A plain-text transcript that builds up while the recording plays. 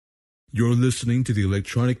You're listening to the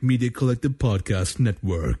Electronic Media Collective Podcast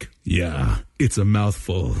Network. Yeah, it's a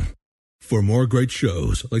mouthful. For more great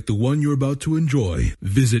shows like the one you're about to enjoy,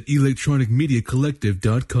 visit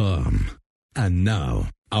electronicmediacollective.com. And now,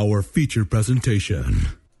 our feature presentation.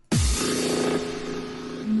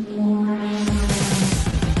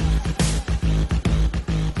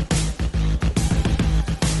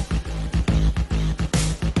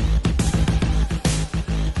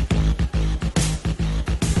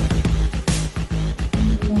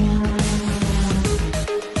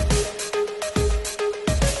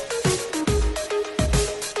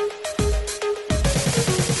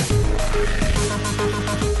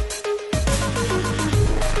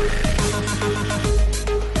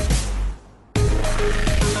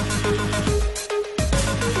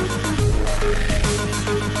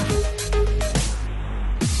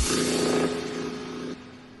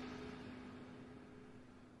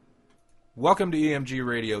 Welcome to EMG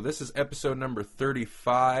Radio. This is episode number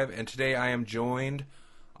 35, and today I am joined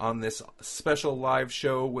on this special live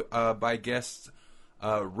show by guests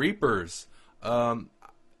Reapers.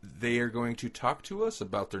 They are going to talk to us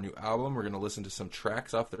about their new album. We're going to listen to some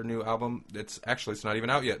tracks off their new album. It's not even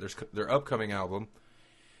out yet. Their upcoming album,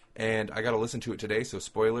 and I got to listen to it today, so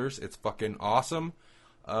spoilers, it's fucking awesome.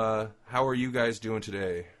 How are you guys doing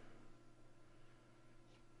today?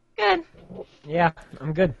 Good. Yeah,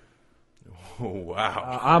 I'm good. Oh,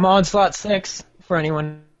 wow. I'm on slot 6 for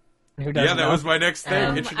anyone who doesn't know. Yeah, that was my next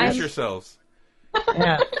thing. Introduce yourselves.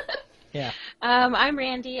 Yeah. I'm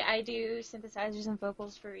Randy. I do synthesizers and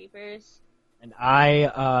vocals for Reapers. And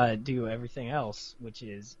I do everything else, which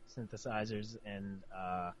is synthesizers, and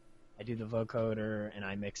I do the vocoder, and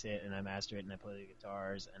I mix it, and I master it, and I play the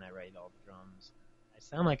guitars, and I write all the drums. I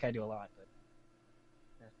sound like I do a lot,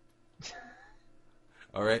 but...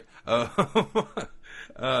 All right.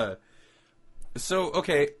 So,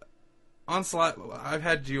 okay, Onslaught, I've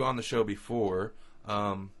had you on the show before.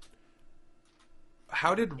 How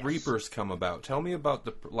did Reapers come about? Tell me about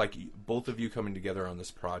both of you coming together on this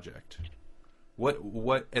project.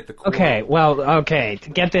 What at the core? Okay, to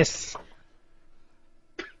get this...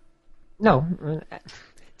 No.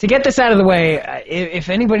 To get this out of the way, if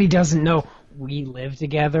anybody doesn't know, we live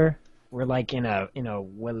together. We're like in a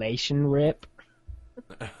relation rip.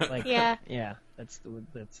 Yeah. Yeah, that's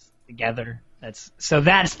together.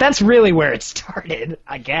 That's really where it started,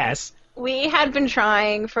 I guess. We had been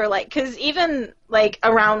trying for because even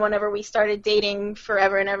around whenever we started dating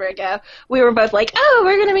forever and ever ago, we were both like, oh,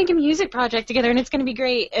 we're gonna make a music project together and it's gonna be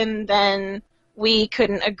great, and then we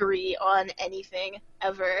couldn't agree on anything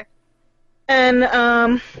ever. And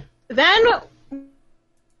then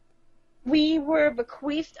we were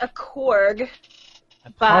bequeathed a Korg.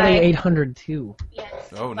 Poly 802.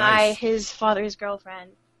 Yes, oh, by nice. his father's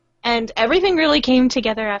girlfriend. And everything really came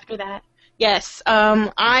together after that. Yes,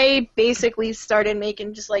 I basically started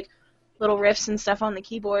making just little riffs and stuff on the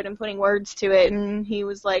keyboard and putting words to it, and he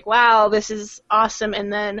was like, wow, this is awesome.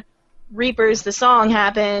 And then Reapers, the song,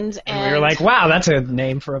 happened. And we were like, wow, that's a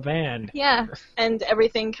name for a band. Yeah, and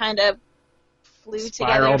everything kind of flew Spiraled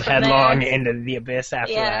together from headlong there. into the abyss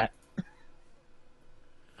after that.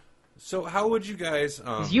 So how would you guys...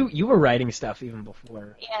 'Cause you were writing stuff even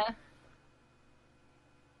before. Yeah.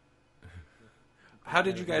 How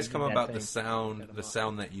did you guys come about the sound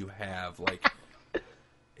that you have?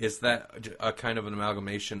 Is that a kind of an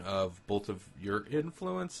amalgamation of both of your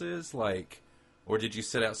influences? Or did you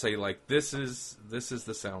sit out and say, this is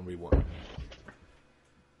the sound we want?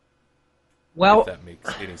 Well, if that makes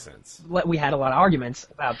any sense. We had a lot of arguments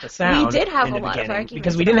about the sound. We did have in a the lot of beginning, arguments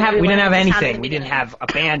because we didn't have about anything. the We didn't beginning. have a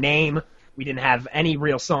band name. We didn't have any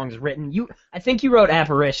real songs written. I think you wrote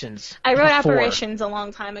Apparitions. I wrote before. Apparitions a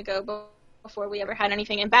long time ago, before we ever had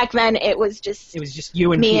anything. And back then, it was just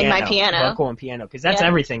you and me piano, and my piano, vocal and piano, because that's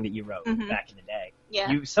everything that you wrote back in the day.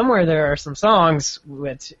 Yeah. Somewhere there are some songs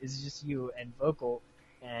which is just you and vocal,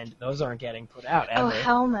 and those aren't getting put out ever. Oh,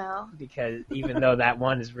 hell no. Because even though that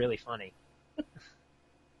one is really funny.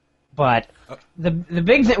 But the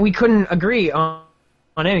big thing, we couldn't agree on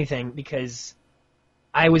anything because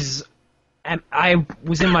I was in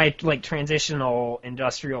my transitional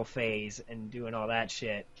industrial phase and doing all that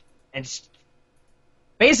shit. And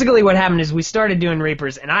basically what happened is we started doing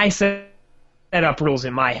Reapers, and I set up rules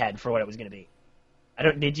in my head for what it was going to be.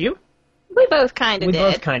 Did you? We both kind of did.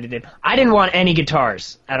 We both kind of did. I didn't want any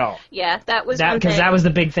guitars at all. Yeah, that was because that was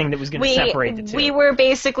the big thing that was going to separate the two. We were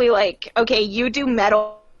basically like, okay, you do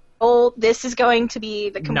metal. This is going to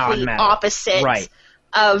be the complete Non-metal. opposite Right.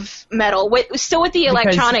 of metal. Still with the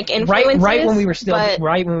electronic influences. Right when we were but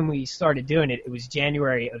right when we started doing it, it was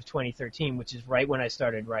January of 2013, which is right when I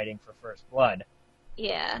started writing for First Blood.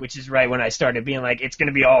 Yeah. which is right when I started being like, it's going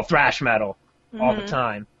to be all thrash metal all the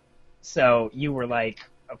time. So you were like,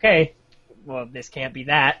 okay, well, this can't be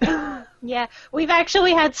that. Yeah, we've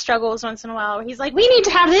actually had struggles once in a while where he's like, we need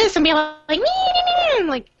to have this, and be like, I'm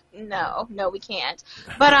like, no, we can't.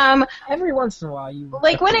 But Every once in a while, you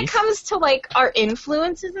like when it comes to like our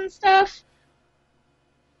influences and stuff,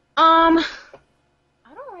 I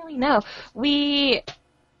don't really know. Well,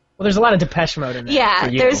 there's a lot of Depeche Mode in there. Yeah,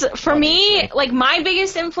 for you, there's for me obviously. like my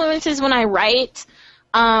biggest influences when I write.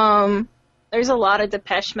 There's a lot of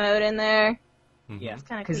Depeche Mode in there. Yeah, It's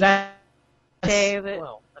kinda because cliche, that's but-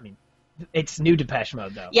 well, I mean, it's new Depeche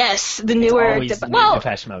Mode though. Yes, the It's newer. always new Well,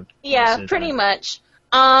 Depeche Mode. most yeah, of the pretty time. much.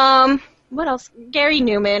 What else? Gary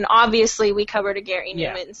Newman. Obviously, we covered a Gary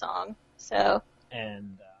Yeah. Newman song. So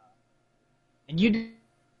And you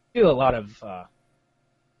do a lot of. I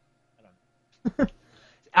don't know.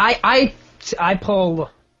 I pull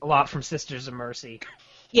a lot from Sisters of Mercy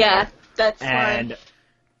yeah, that's and fun.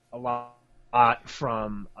 a lot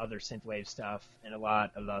from other synthwave stuff and a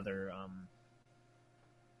lot of other.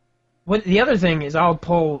 What the other thing is, I'll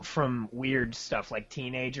pull from weird stuff like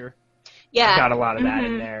Teenager. Yeah, Got a lot of that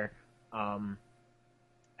in Mhm. there.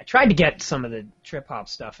 I tried to get some of the trip hop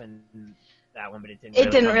stuff in that one, but it didn't.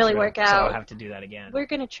 It didn't come really through, work So out. I'll have to do that again. We're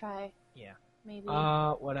gonna try. Yeah. Maybe.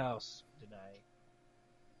 What else did I?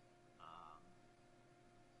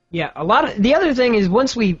 Yeah, a lot of the other thing is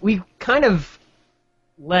once we kind of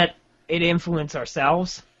let it influence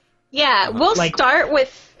ourselves. yeah, we'll like- start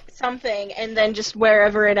with something and then just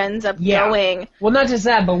wherever it ends up Yeah. going. Well, not just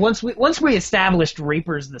that, but once we established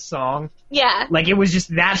Reapers the song, Yeah. like it was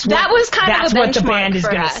just that's That what, was kind that's of a what the benchmark band is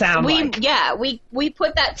for gonna us. sound we, like. Yeah, we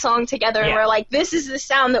put that song together and Yeah. we're like, this is the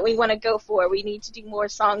sound that we want to go for. We need to do more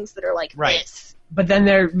songs that are like Right. this. But then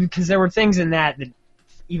because there were things in that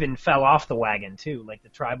even fell off the wagon too, like the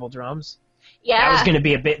tribal drums. Yeah. That was going to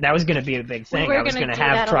be a big thing. We were I was gonna going to do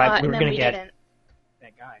have that a tribe. lot, We were and then going to get didn't.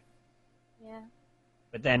 that guy. Yeah.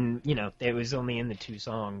 But then, it was only in the 2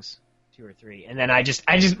 songs, 2 or 3. And then I just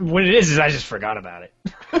what it is I just forgot about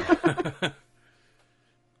it.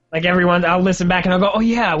 Like everyone, I'll listen back and I'll go, oh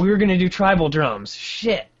yeah, we were going to do tribal drums.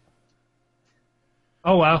 Shit.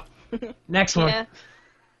 Oh well. Next one. Yeah.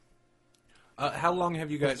 How long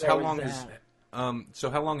have you guys? There How was long is? that. So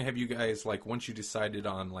how long have you guys like once you decided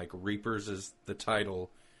on like Reapers as the title,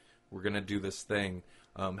 we're gonna do this thing?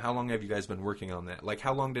 How long have you guys been working on that? Like,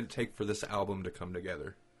 how long did it take for this album to come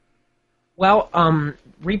together? Well,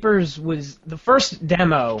 Reapers was the first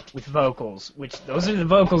demo with vocals, which those are the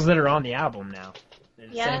vocals that are on the album now. They're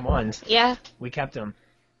the Yeah. same ones. Yeah. We kept them.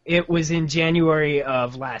 It was in January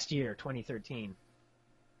of last year, 2013.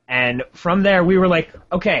 And from there, we were like,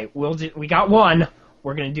 okay, we got one.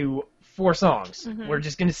 We're going to do 4 songs. Mm-hmm. We're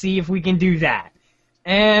just going to see if we can do that.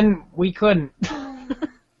 And we couldn't.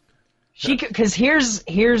 Because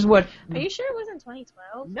here's what... Are you sure it wasn't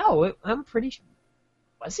 2012? No, I'm pretty sure...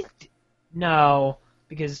 Was it? No,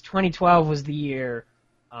 because 2012 was the year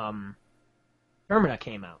Termina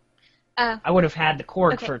came out. I would have had the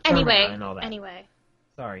chord Okay. for Termina Anyway. and all that. Anyway.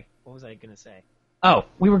 Sorry, what was I going to say? Oh,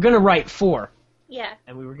 we were going to write 4, Yeah.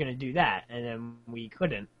 and we were going to do that, and then we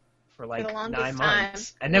couldn't for like the longest 9 time.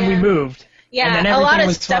 months. And then we Yeah. moved. Yeah. And then a lot everything of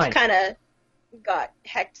was stuff fine. kind of got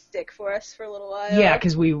hectic for us for a little while. Yeah,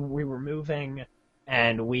 because we were moving,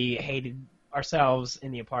 and we hated ourselves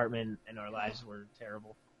in the apartment, and our lives were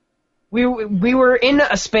terrible. We were in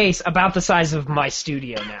a space about the size of my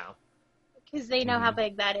studio now. Because they know how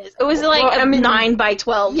big that is. It was like Well, a I mean, 9 by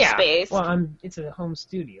 12 Yeah. space. Well, it's a home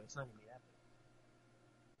studio. It's not going to be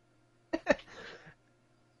that big.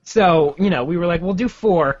 So, we were like, we'll do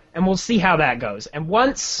 4, and we'll see how that goes. And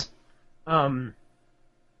once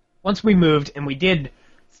we moved, and we did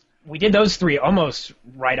those 3 almost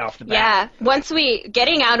right off the bat. Yeah, once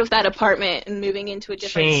getting out of that apartment and moving into a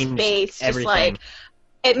different Changed space, just everything. like,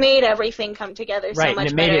 it made everything come together so Right,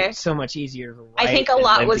 much and it made better. it so much easier to write. I think a and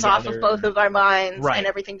lot live was off together. of both of our minds, Right. and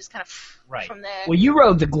everything just kind of Right. from there. Well, you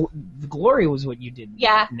wrote the Glory was what you did.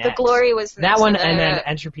 Yeah, next. the Glory was the that next one, that I and then wrote.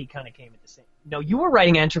 Entropy kind of came at the same. No, you were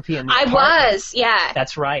writing Entropy in the I apartment. was, yeah.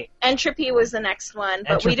 That's right. Entropy was the next one,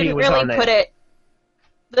 but Entropy we didn't was really on the- put it.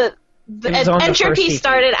 It was on the first Entropy EP.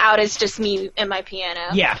 started out as just me and my piano.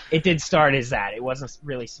 Yeah, it did start as that. It wasn't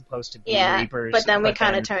really supposed to be Yeah, Reapers. but then we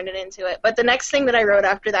kind of turned it into it. But the next thing that I wrote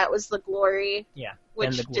after that was the Glory, Yeah, which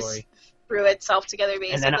then the Glory. just threw itself together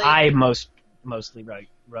basically. And then I mostly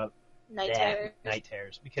wrote Night that, Terror. Night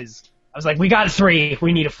Terrors, because I was like, we got 3,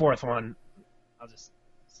 we need a 4th one. I'll just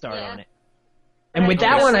start Yeah. on it. And I with think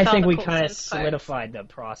that that's one, I all think the we cool kind of synth parts. solidified the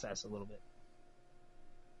process a little bit.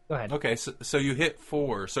 Go ahead. Okay, so you hit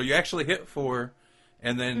 4. So you actually hit 4,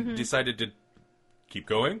 and then Mm-hmm. decided to keep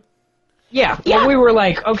going? Yeah. Yeah. Well, we were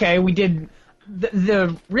like, okay, we did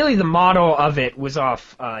the really the model of it was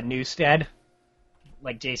off Newstead,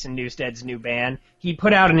 like Jason Newsted's new band. He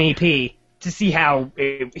put out an EP to see how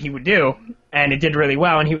he would do, and it did really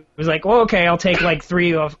well. And he was like, well, okay, I'll take like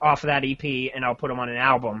 3 off of that EP, and I'll put them on an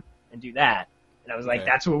album and do that. And I was like, Okay.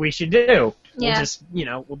 that's what we should do. Yeah. We'll just,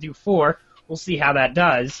 we'll do 4. We'll see how that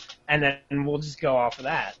does, and then we'll just go off of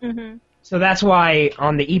that. Mm-hmm. So that's why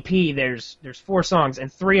on the EP there's 4 songs,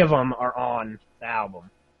 and 3 of them are on the album.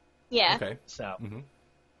 Yeah. Okay. So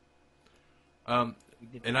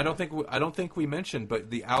And I don't think we mentioned, but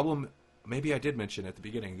the album. Maybe I did mention at the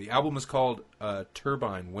beginning. The album is called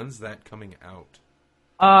Turbine. When's that coming out?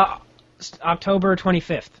 October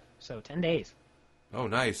 25th. So 10 days. Oh,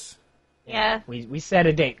 nice. Yeah. We set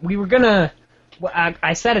a date. We were gonna. Well,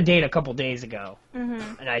 I set a date a couple days ago,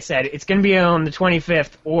 Mm-hmm. and I said it's gonna be on the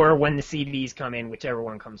 25th or when the CDs come in, whichever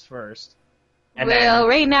one comes first. And Well,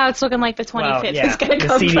 right now it's looking like the 25th is going to the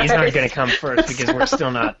come CDs first. aren't gonna come first because we're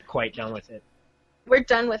still not quite done with it. We're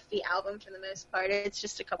done with the album for the most part. It's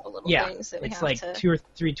just a couple little Yeah, things that we it's have like to... 2 or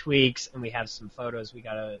 3 tweaks, and we have some photos we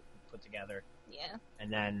gotta put together, Yeah.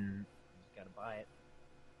 and then we gotta buy it,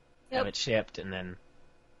 Yep. have it shipped, and then.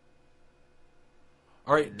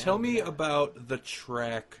 All right, tell me about the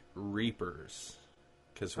track Reapers.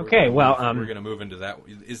 Because Okay, we're gonna move into that.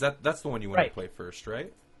 That's the one you want Right. to play first,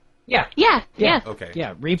 right? Yeah. Yeah. Yeah. Okay.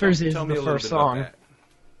 Yeah, Reapers is Tell me the a little first bit about song. that.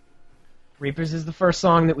 Reapers is the first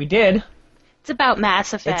song that we did. It's about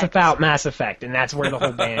Mass Effect. It's about Mass Effect, and that's where the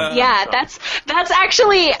whole band. Yeah, comes from. that's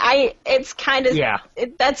actually it's kind of Yeah.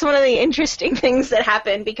 that's one of the interesting things that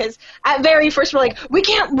happened because at very first we're like we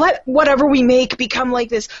can't let whatever we make become like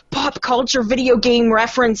this pop culture video game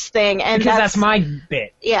reference thing and because that's my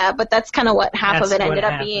bit. yeah, but that's kind of what half That's of it what ended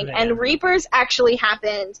up half of being. it And ended. Reapers actually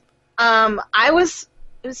happened. It was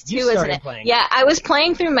 2, You isn't started it? playing. Yeah, I was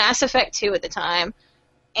playing through Mass Effect 2 at the time,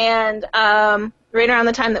 and right around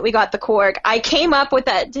the time that we got the Korg, I came up with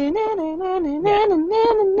that. You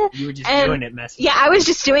were just And- doing it messy. Yeah, I was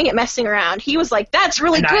just doing it, messing around. He was like, "That's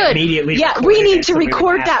really And I good. immediately Yeah, recorded we need it to so we would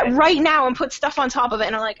record have that it." right now and put stuff on top of it."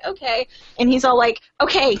 And I'm like, "Okay." And he's all like,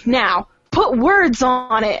 "Okay, now put words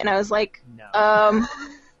on it." And I was like, No.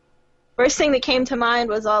 First thing that came to mind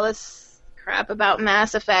was all this crap about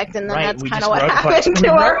Mass Effect, and then Right, that's we kind of just what wrote a bunch- happened we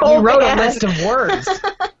to our wrote- whole We wrote band. a list of words,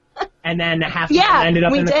 and then half of Yeah, them ended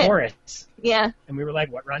up we in the did. chorus. Yeah, And we were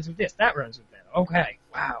like, what rhymes with this? That rhymes with that. Okay,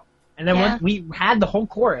 wow. And then Yeah. we had the whole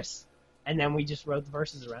chorus, and then we just wrote the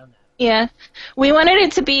verses around that. yeah. We wanted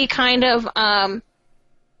it to be kind of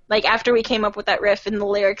like after we came up with that riff and the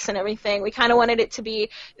lyrics and everything, we kind of wanted it to be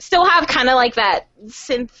still have kind of like that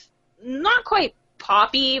synth, not quite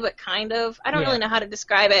poppy, but kind of. I don't Yeah. really know how to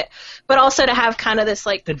describe it, but also to have kind of this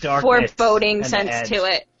like The darkness foreboding and the sense edge. to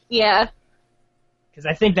it. Yeah, Because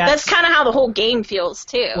I think that's kind of how the whole game feels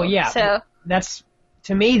too. Well, yeah. So That's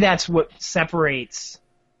to me. That's what separates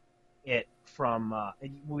it from.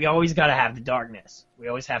 We always got to have the darkness. We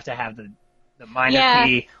always have to have the minor Yeah.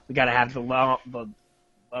 key. We got to have the lowness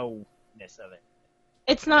of it.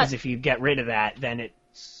 it's not. Because if you get rid of that,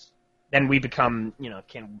 then we become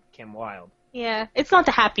Kim Wilde. Yeah, it's not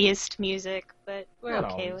the happiest music, but we're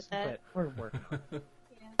Not okay always, with that. But we're working on it.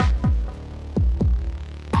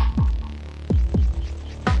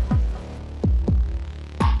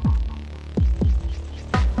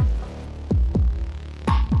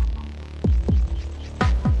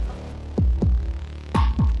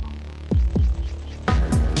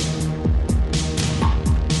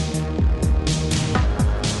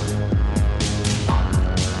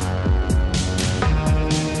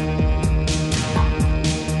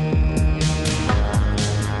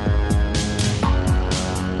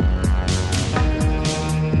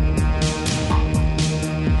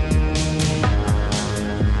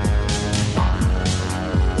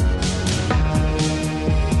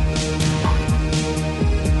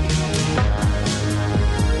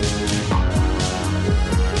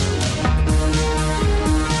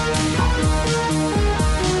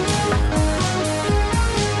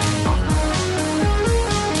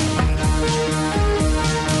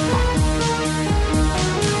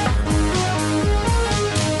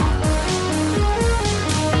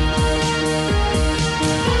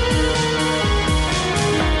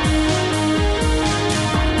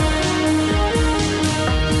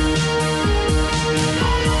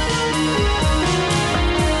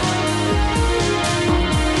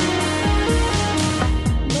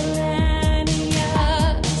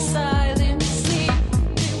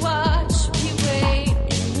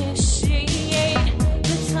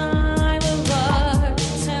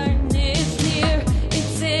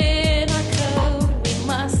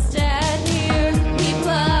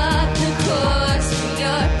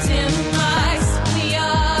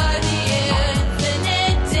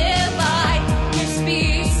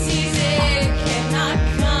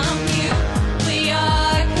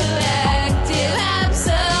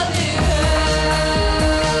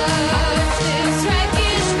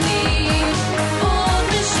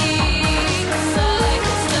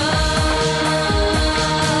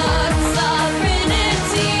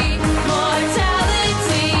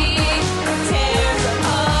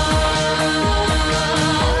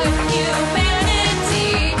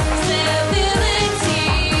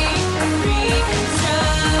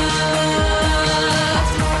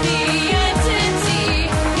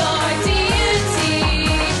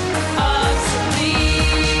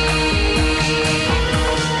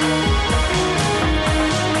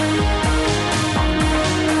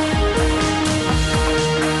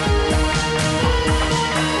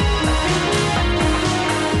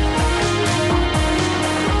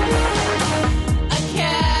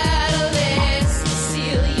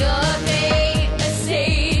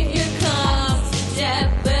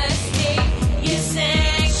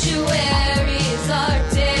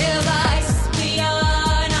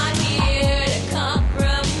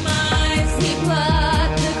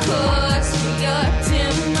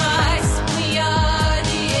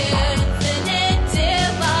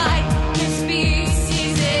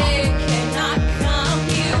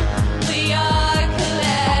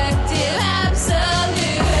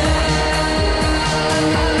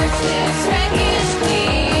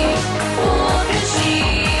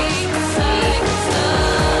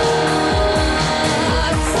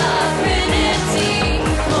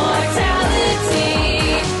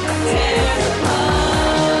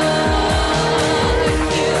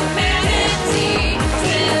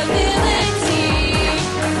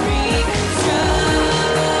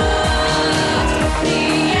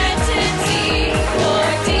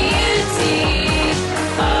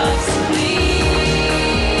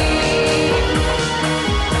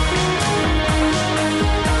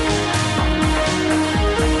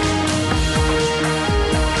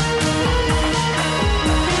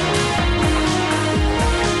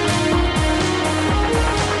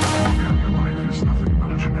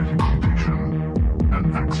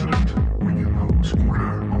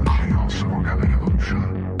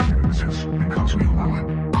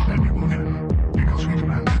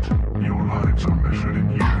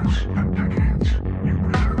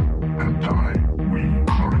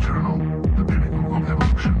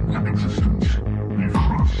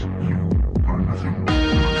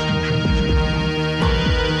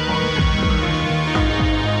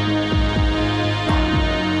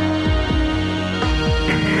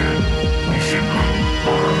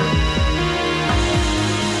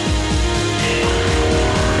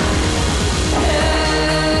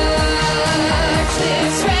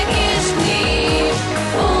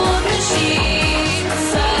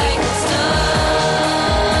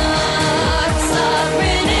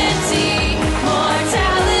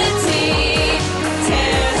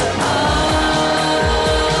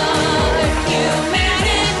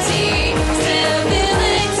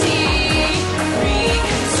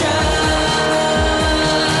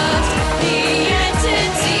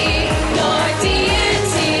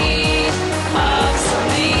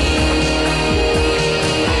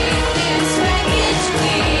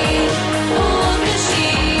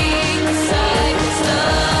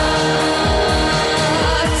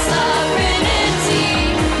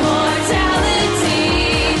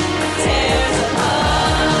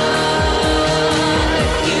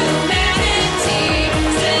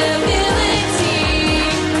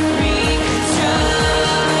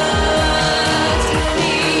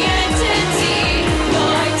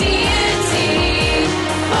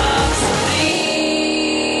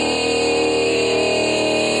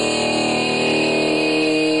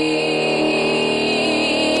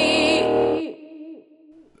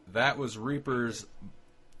 that was Reapers.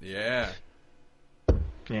 Yeah.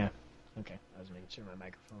 Yeah. Okay. I was making sure my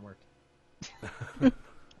microphone worked.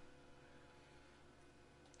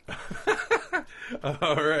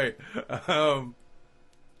 All right.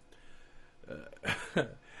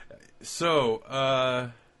 So,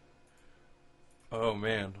 oh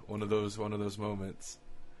man, one of those moments.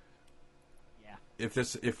 Yeah. If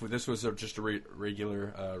this was just a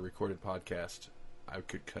regular recorded podcast, I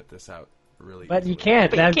could cut this out really. But easily. you can't,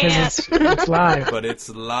 But you because can't. it's live. But it's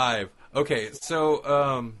live. Okay,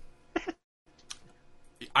 so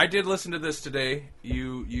I did listen to this today.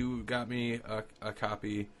 You got me a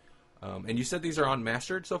copy, and you said these are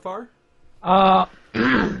unmastered so far.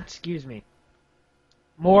 Excuse me.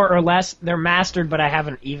 More or less, they're mastered, but I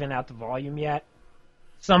haven't evened out the volume yet.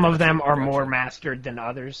 Some of them are more mastered than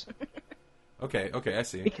others. Okay, I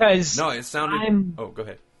see. Because no, it sounded. I'm... Oh, go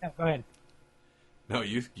ahead. No, go ahead. No,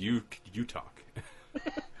 you talk.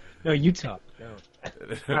 No, you talk. No.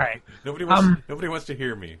 All right. Nobody wants to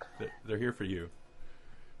hear me. They're here for you.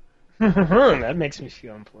 That makes me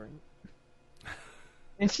feel important.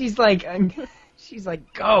 And she's like,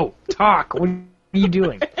 go talk. What are you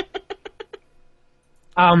doing?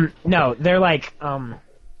 No, they're like, I'm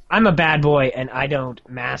a bad boy and I don't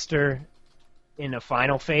master in a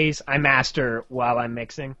final phase. I master while I'm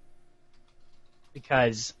mixing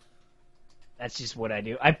because that's just what I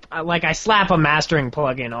do. I slap a mastering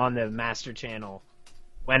plugin on the master channel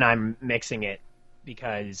when I'm mixing it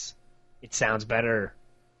because it sounds better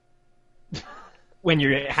when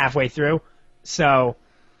you're halfway through. So,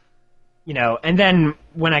 and then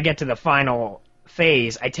when I get to the final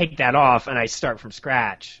phase, I take that off and I start from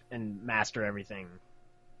scratch and master everything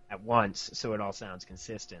at once so it all sounds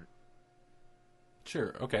consistent.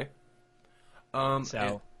 Sure, okay.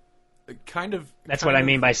 So that's what I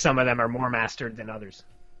mean by some of them are more mastered than others.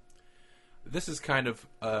 This is kind of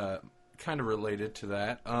related to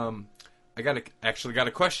that. I actually got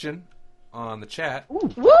a question on the chat. Ooh.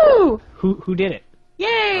 Woo! Who did it?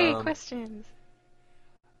 Yay! Questions.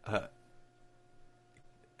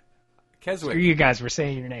 Keswick. Sure, you guys were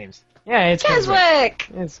saying your names. Yeah, it's Keswick!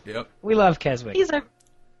 Yep. We love Keswick. He's our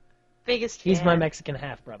biggest fan. He's my Mexican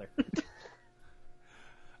half brother.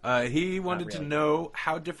 He wanted really. to know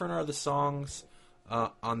how different are the songs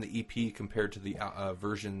on the EP compared to the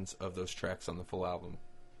versions of those tracks on the full album.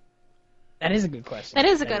 That is a good question. That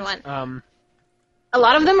is a good one. A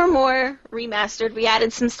lot of them are more remastered. We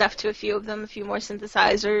added some stuff to a few of them, a few more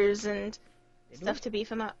synthesizers and stuff to beef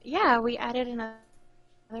them up. Yeah, we added another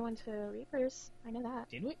one to Reapers. I know that.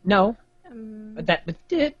 Did we? No.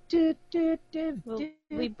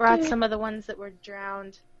 We brought some of the ones that were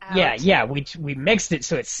drowned out. Yeah. We mixed it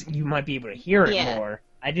so you might be able to hear it Yeah. more.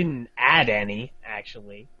 I didn't add any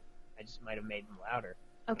actually. I just might have made them louder.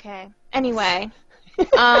 Okay. Anyway,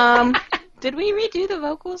 did we redo the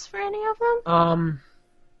vocals for any of them?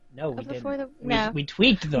 No, we Before didn't. No. We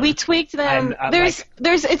tweaked them. We tweaked them.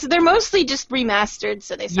 They're mostly just remastered,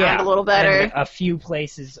 so they sound a little better. And a few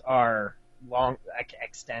places are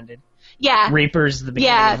extended. Yeah. Reapers, the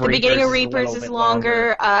beginning of Reapers is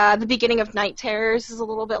longer. The beginning of Night Terrors is a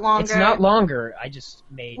little bit longer. It's not longer. I just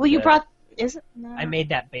made. Well, you brought. Is it? No. I made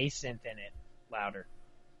that bass synth in it louder.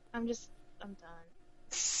 I'm done.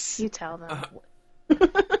 You tell them.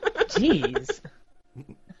 Jeez.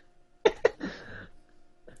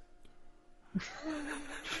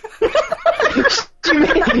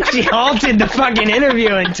 She halted the fucking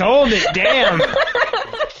interview and told it. Damn.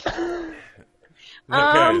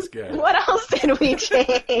 Guys. What else did we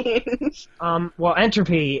change? Well,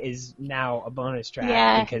 Entropy is now a bonus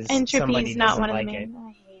track because somebody not doesn't one like of it. them.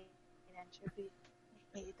 I hate Entropy.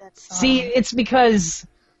 I hate that song. See, it's because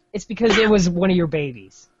it was one of your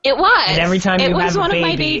babies. It was. And every time you have a one baby, of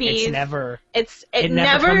my babies. it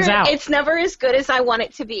never comes out. It's never as good as I want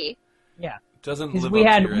it to be. Yeah. Doesn't 'Cause live we up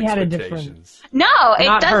had- to your we had a expectations. No, it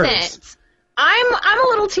Not doesn't. hers. I'm a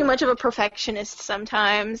little too much of a perfectionist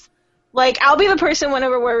sometimes. Like, I'll be the person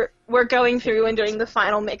whenever we're going through and doing the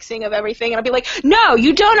final mixing of everything, and I'll be like, no,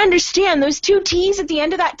 you don't understand. Those two T's at the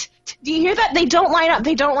end of that, do you hear that? They don't line up.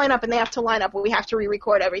 They don't line up, and they have to line up, but we have to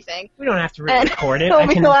re-record everything. We don't have to re-record it. He'll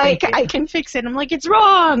be like, fake it. I can fix it. I'm like, it's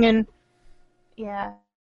wrong, and yeah.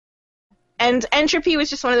 And Entropy was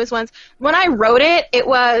just one of those ones. When I wrote it, it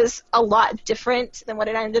was a lot different than what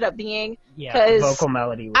it ended up being. Yeah, 'cause vocal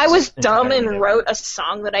melody. I was dumb entirely and different. wrote a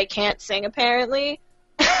song that I can't sing, apparently.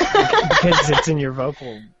 because it's in your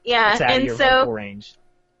vocal. Yeah, It's out of and your so vocal range.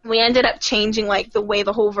 we ended up changing like the way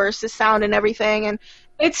the whole verses sound and everything, and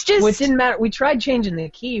it's just Well, it didn't matter. We tried changing the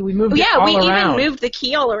key. We moved it all we around. even moved the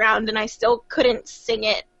key all around, and I still couldn't sing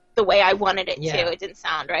it the way I wanted it Yeah. to. It didn't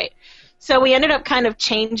sound right. So we ended up kind of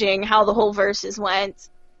changing how the whole verses went,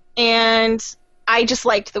 and I just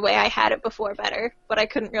liked the way I had it before better, but I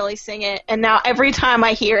couldn't really sing it. And now every time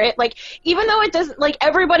I hear it, like, even though it doesn't, like,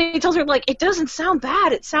 everybody tells me, like, it doesn't sound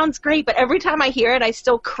bad, it sounds great, but every time I hear it, I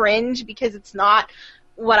still cringe because it's not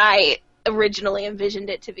what I originally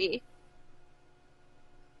envisioned it to be.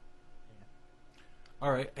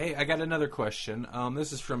 All right. Hey, I got another question.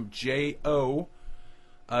 This is from J.O.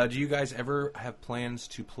 Do you guys ever have plans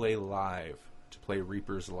to play live, to play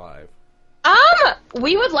Reapers live?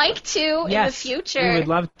 We would like to in the future. We would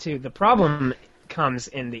love to. The problem comes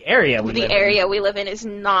in the area we live in. The area we live in is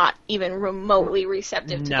not even remotely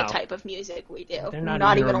receptive to the type of music we do. They're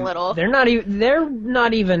not even a little. They're not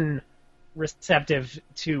even receptive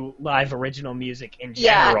to live original music in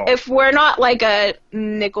general. Yeah, if we're not like a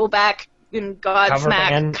Nickelback and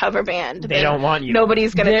Godsmack cover band, they don't want you.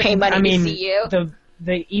 Nobody's gonna pay money to see you.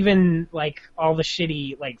 They even like all the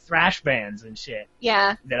shitty like thrash bands and shit.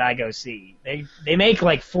 Yeah. That I go see. They make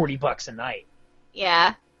like $40 a night.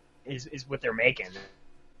 Yeah. Is what they're making.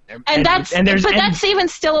 That's even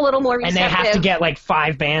still a little more receptive. And they have to get like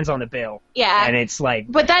 5 bands on the bill. Yeah. And it's like,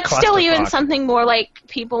 but that's still even something more like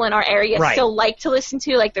people in our area still like to listen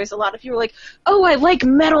to. Like there's a lot of people like, oh, I like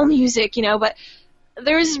metal music, but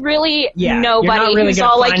there's really nobody who's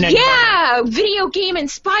all like, video game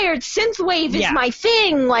inspired synthwave is my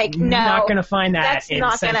thing. Like, no, you're not gonna find that. That's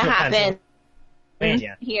not gonna happen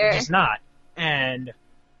here. It's just not. And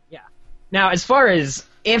now as far as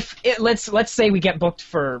let's say we get booked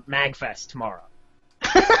for MagFest tomorrow.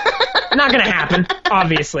 Not gonna happen,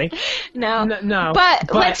 obviously. No.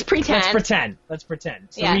 But let's pretend. Let's pretend.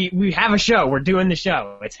 So we have a show. We're doing the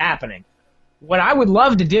show. It's happening. What I would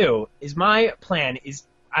love to do is my plan is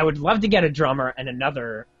I would love to get a drummer and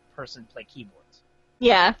another person play keyboards.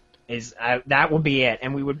 Yeah. That would be it,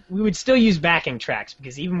 and we would still use backing tracks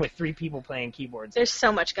because even with 3 people playing keyboards, there's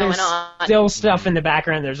so much going on. Still stuff in the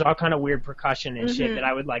background. There's all kind of weird percussion and shit that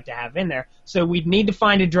I would like to have in there. So we'd need to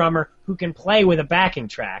find a drummer who can play with a backing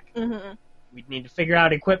track. Mm-hmm. We'd need to figure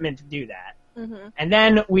out equipment to do that, and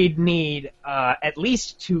then we'd need at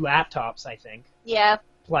least 2 laptops, I think. Yeah.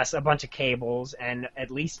 Plus a bunch of cables and at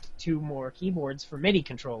least 2 more keyboards for MIDI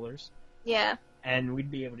controllers. Yeah. And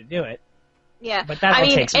we'd be able to do it. Yeah. But that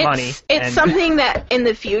takes money. It's something that in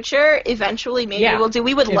the future, eventually, maybe we'll do.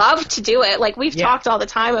 We would love to do it. Like, we've talked all the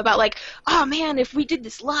time about, like, oh, man, if we did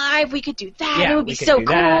this live, we could do that. It would be so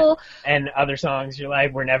cool. And other songs, you're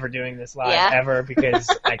like, we're never doing this live ever because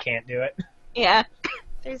I can't do it. Yeah.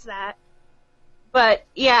 There's that. But,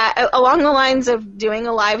 along the lines of doing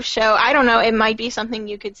a live show, I don't know, it might be something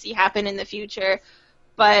you could see happen in the future.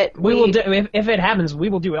 But we will do, if it happens, we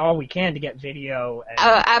will do all we can to get video. And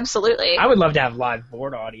absolutely. I would love to have live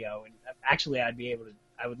board audio, and actually, I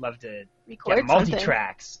would love to record get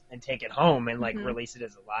multi-tracks and take it home and release it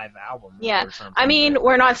as a live album. Yeah, or something. I mean,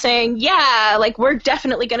 we're not saying we're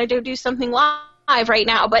definitely going to do something live right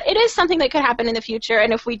now, but it is something that could happen in the future,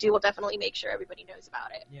 and if we do, we'll definitely make sure everybody knows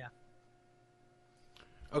about it. Yeah.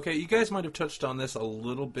 Okay, you guys might have touched on this a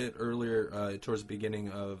little bit earlier towards the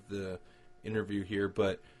beginning of the interview here,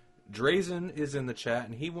 but Drazen is in the chat,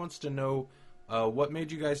 and he wants to know what made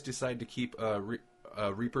you guys decide to keep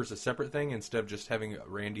Reapers a separate thing instead of just having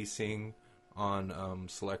Randy sing on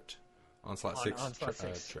Onslaught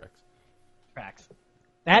 6 tracks.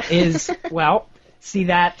 That is, see,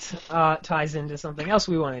 that ties into something else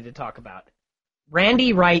we wanted to talk about.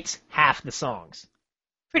 Randy writes half the songs.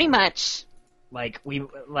 Pretty much.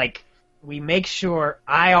 We make sure,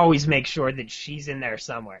 I always make sure that she's in there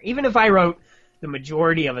somewhere. Even if I wrote the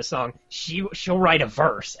majority of a song, she'll write a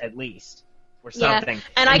verse at least or something. Yeah.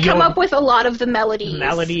 And I come up with a lot of the melodies.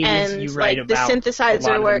 And you write about the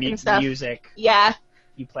synthesizer work and stuff. Music. Yeah.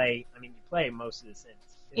 You play most of the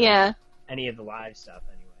synths. Yeah. Any of the live stuff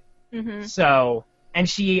anyway. Mm-hmm. So, and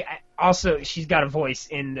she's got a voice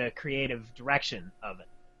in the creative direction of it.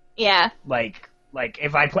 Yeah. Like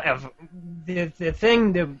if I play the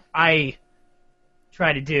thing that I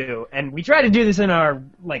try to do, and we try to do this in our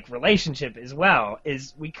relationship as well,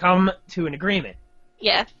 is we come to an agreement.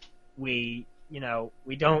 Yeah. We don't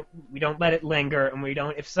let it linger, and we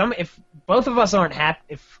don't if both of us aren't happy,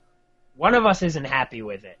 if one of us isn't happy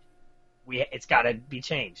with it, it's got to be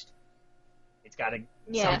changed.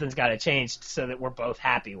 Something's got to change so that we're both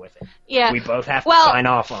happy with it. Yeah. We both have to sign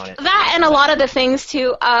off on it. That and a lot of the things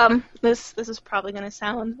too. This is probably going to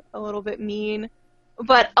sound a little bit mean,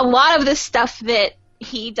 but a lot of the stuff that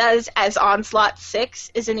he does as Onslaught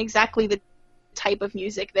 6 isn't exactly the type of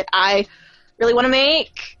music that I really want to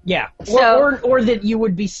make. Yeah. So, or that you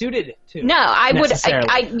would be suited to. No, I would.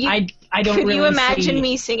 I don't. Could really you imagine see...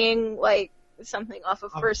 me singing something off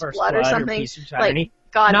of Of First Blood or something. Piece of Tyranny.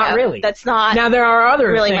 God, Not no, really. That's not. Now there are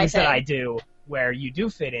other really my things that thing. I do where you do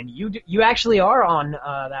fit in. You actually are on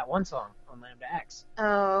that one song on Lambda X.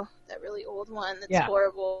 Oh, that really old one. That's Yeah.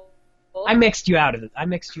 horrible. I mixed you out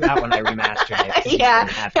when I remastered it. 'cause you Yeah,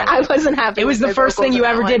 weren't happy with I it. wasn't happy. It was with the my first vocals thing in you that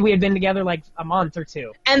ever one. did. We had been together like a month or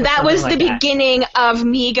two. And or that was the something like that. beginning of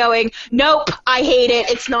me going, nope, I hate it.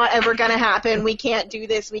 It's not ever going to happen. We can't do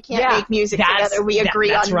this. We can't Yeah, make music that's- together. We agree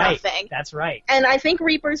that's on right. nothing. That's right. And I think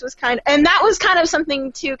Reapers was and that was kind of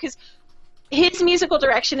something too, because his musical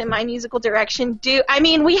direction and my musical direction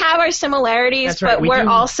we have our similarities, That's right, but we we're do.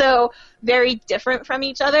 also very different from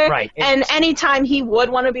each other. Right. And anytime he would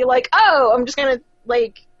want to be like, oh, I'm just going to,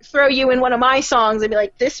 like, throw you in one of my songs, I'd be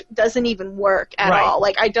like, this doesn't even work at Right. all.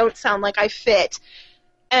 Like, I don't sound like I fit.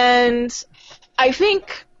 And I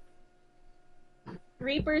think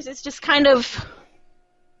Reapers is just kind of,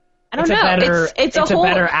 I don't know. It's a whole,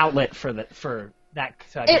 better outlet for that type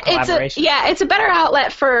of collaboration. it's a better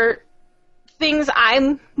outlet for things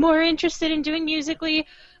I'm more interested in doing musically.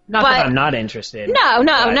 Not that I'm not interested.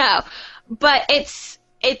 No. But it's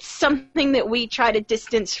something that we try to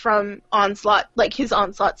distance from Onslaught, like his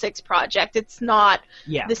Onslaught 6 project. It's not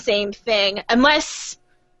Yeah. the same thing, unless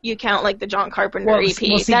you count like the John Carpenter EP.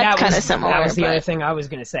 See, That's kind of similar. That was the but- other thing I was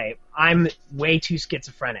going to say. I'm way too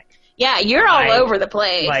schizophrenic. Yeah, you're all over the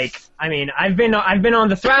place. Like, I mean, I've been on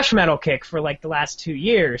the thrash metal kick for like the last 2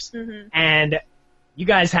 years, and you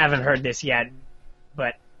guys haven't heard this yet,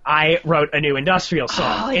 but I wrote a new industrial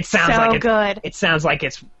song. Oh, it's so good. It sounds like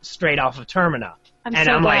it's straight off of Termina. I'm and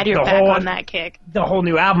so I'm glad like, you're the back whole- on that kick. The whole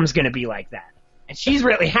new album's going to be like that. And she's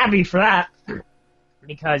really happy for that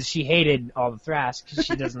because she hated all the thrash because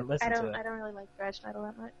she doesn't listen to it. I don't really like thrash metal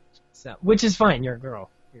that much. So, which is fine. You're a girl.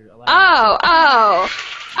 You're allowed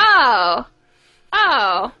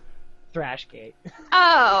Oh. Thrashgate.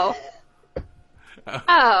 Oh.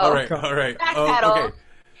 All right. Backpedal. Okay.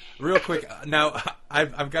 Real quick, now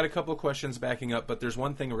I've got a couple of questions backing up, but there's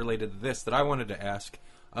one thing related to this that I wanted to ask.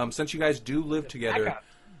 Since you guys do live together,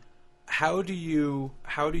 how do you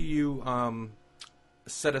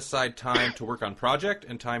set aside time to work on project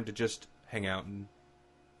and time to just hang out and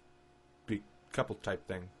be couple type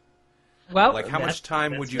thing? Well, Like, how much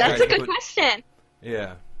time would you guys That's a good put? question.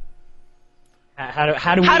 Yeah.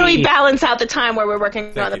 How do we balance out the time where we're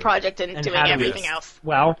working on the you. project and doing how do we- everything else?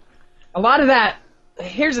 Well, a lot of that.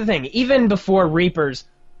 Here's the thing. Even before Reapers,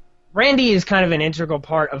 Randy is kind of an integral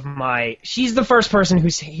part of my. She's the first person who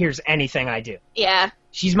hears anything I do. Yeah.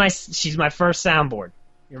 She's my first soundboard.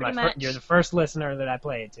 Pretty much. You're the first listener that I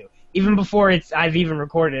play it to. Even before I've even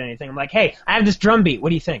recorded anything, I'm like, hey, I have this drum beat. What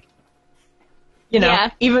do you think? You know, Yeah.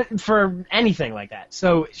 even for anything like that.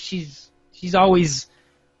 So she's always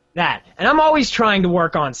that, and I'm always trying to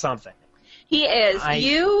work on something. He is.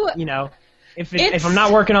 You know, if I'm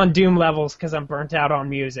not working on Doom levels because I'm burnt out on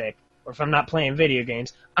music, or if I'm not playing video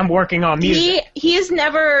games, I'm working on music. He is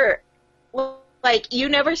never, like, you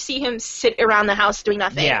never see him sit around the house doing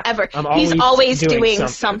nothing, Yeah, ever. I'm He's always doing something.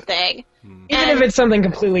 something. Even And- if it's something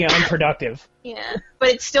completely unproductive. Yeah, but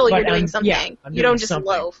it's still But you're doing I'm- something. yeah, I'm you doing don't just something.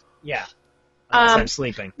 loaf. Yeah. Unless Um, I'm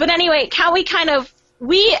sleeping. But anyway, how we kind of a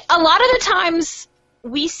lot of the times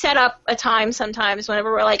we set up a time sometimes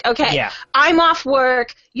whenever we're like, okay, Yeah. I'm off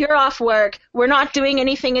work, you're off work, we're not doing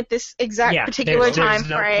anything at this exact Yeah, particular there's time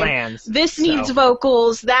no frame. plans, This so- needs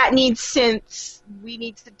vocals, that needs synths, we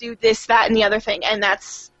need to do this, that, and the other thing, and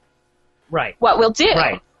that's Right. what we'll do.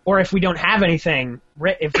 Right. Or if we don't have anything,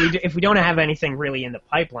 if we don't have anything really in the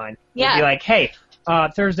pipeline, Yeah. we'll be like, hey,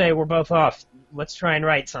 Thursday we're both off. Let's try and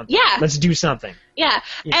write something. Yeah. Let's do something. Yeah,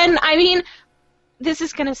 Yeah. and I mean, this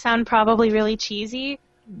is gonna sound probably really cheesy,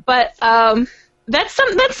 but that's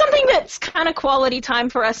something that's kind of quality time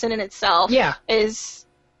for us in and itself. Yeah. Is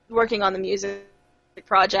working on the music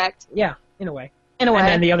project Yeah, in a way. in a way. And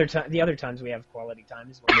then the other times we have quality time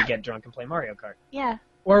is when we get drunk and play Mario Kart. Yeah.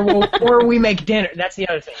 Or we make dinner. That's the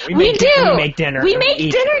other thing. We make do. We make dinner. We and make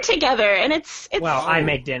eat. dinner together, and it's Well, I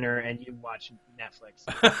make dinner and you watch Netflix.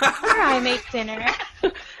 Or I make dinner.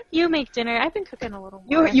 You make dinner. I've been cooking a little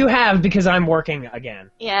more. You have, because I'm working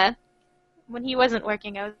again, Yeah. When he wasn't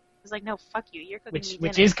working, I was like, no, fuck you. You're cooking me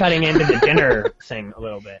which dinner. is cutting into the dinner thing a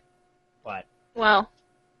little bit, but Well,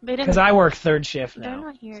 they didn't. because I work third shift They're now.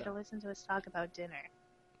 not here so. to listen to us talk about dinner.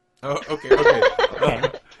 Oh, okay. Okay.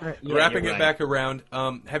 Yeah, Wrapping you're it right. back around,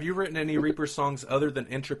 have you written any Reaper songs other than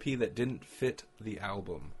Entropy that didn't fit the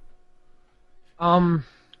album?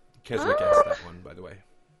 Keswick asked that one, by the way.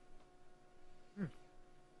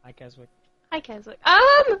 Hi, Keswick. Hi, Keswick.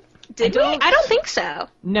 Did we? I don't think so.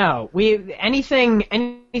 No, anything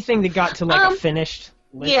that got to like a finished,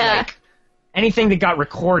 yeah. like anything that got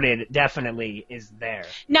recorded definitely is there.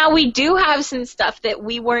 Now, we do have some stuff that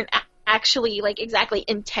we weren't actually, like, exactly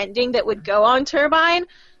intending that would go on Turbine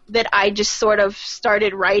that I just sort of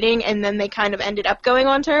started writing, and then they kind of ended up going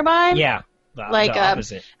on Turbine. Yeah, the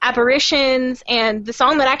opposite. Apparitions, and the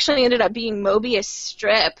song that actually ended up being Mobius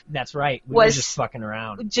Strip. That's right. We was were just fucking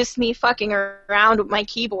around. Just me fucking around with my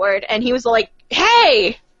keyboard, and he was like,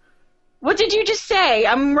 hey! What did you just say?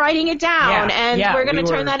 I'm writing it down, we're going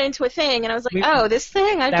to turn that into a thing. And I was like, this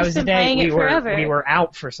thing? I've just been playing it forever. We were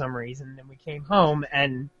out for some reason, and we came home,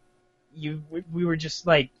 and we were just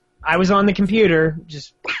like, I was on the computer,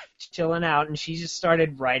 just chilling out, and she just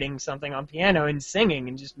started writing something on piano and singing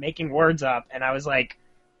and just making words up, and I was like,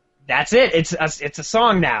 that's it. It's a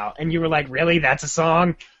song now. And you were like, really? That's a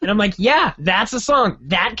song? And I'm like, yeah, that's a song.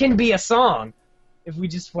 That can be a song if we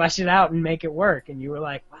just flesh it out and make it work. And you were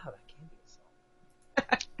like, wow, that can be a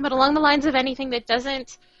song. But along the lines of anything that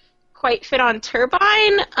doesn't quite fit on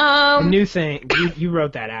Turbine, the new thing, you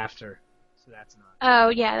wrote that after, so that's not. Oh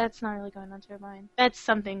yeah, that's not really going on Turbine. That's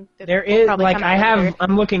something that there will is probably like come out later.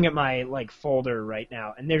 I'm looking at my like folder right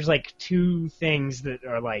now, and there's like 2 things that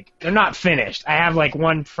are like they're not finished. I have like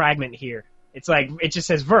one fragment here. It's like it just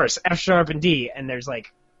says verse F sharp and D, and there's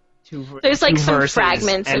like there's like some verses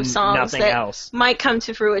fragments and of songs nothing that else. might come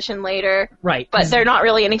to fruition later. Right, but they're not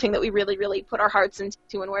really anything that we really, really put our hearts into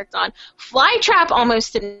and worked on. Flytrap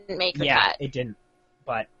almost didn't make the cut. Yeah, it didn't.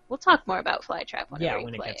 But we'll talk more about Flytrap whenever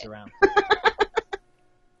when it gets around.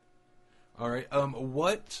 All right.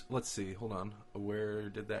 Let's see. Hold on. Where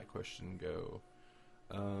did that question go?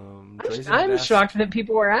 I'm shocked that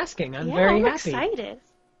people were asking. I'm very I'm happy. excited.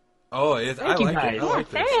 Oh, I Thank you, like guys. it. I like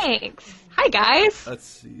this. Thanks. Hi, guys. Let's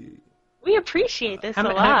see. We appreciate this a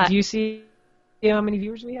lot. Do you see how many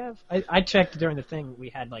viewers we have? I checked during the thing. We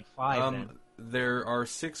had like 5 then. There are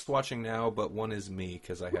 6 watching now, but 1 is me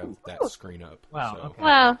because I have that screen up. Wow. So. Okay.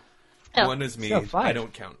 Well, 1 is me. So 5. I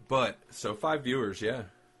don't count. But, so 5 viewers, yeah.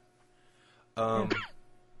 That's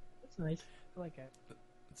nice. I like it.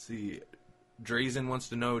 Let's see. Drazen wants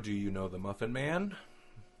to know, do you know the Muffin Man?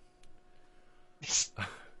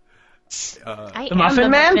 I the am Muffin the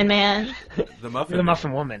Man? Muffin Man. The Muffin You're the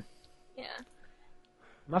Muffin Woman. Yeah.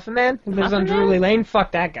 Muffin Man who lives on Muffin Drury Man? Lane?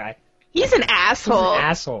 Fuck that guy. He's an He's asshole. an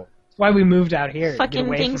asshole. That's why we moved out here. to get Fucking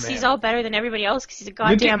away thinks from he's him. all better than everybody else because he's a Look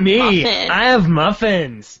goddamn at me. muffin. I have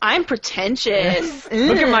muffins. I'm pretentious.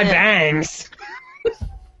 Look at my Ugh. bangs.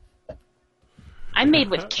 I'm made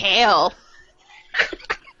with kale.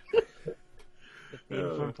 The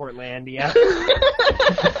theme from Portlandia.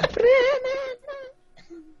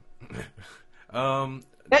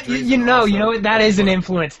 You know what? That is an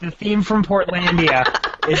influence. The theme from Portlandia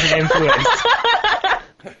is an influence.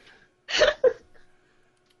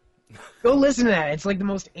 Go listen to that. It's like the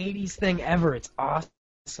most 80s thing ever. It's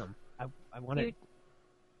awesome. I want to...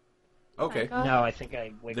 Okay. No, I think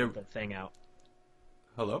I wiggled the thing out.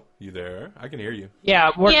 Hello? You there? I can hear you.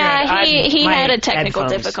 Yeah, we're Yeah, good. he My had a technical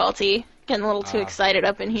headphones- difficulty. Getting a little too excited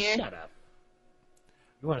up in here. Shut up.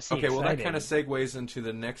 You want to see Okay, well, that excited. kind of segues into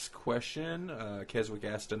the next question. Keswick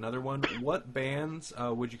asked another one. What bands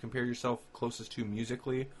would you compare yourself closest to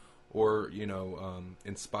musically, or,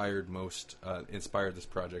 inspired this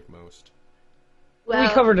project most? Well, we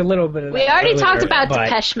covered a little bit of that. we already earlier, talked about but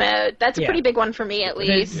Depeche Mode. That's a yeah. pretty big one for me, at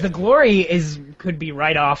least. The Glory could be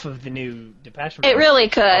right off of the new Depeche Mode. It really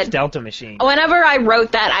off could. Delta Machine. Whenever I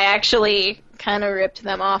wrote that, I actually kind of ripped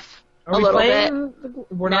them off Are a we little playing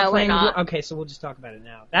bit. We're No, not we're playing the not. Glory? Okay, so we'll just talk about it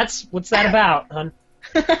now. What's that about, hon?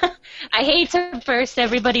 I hate to burst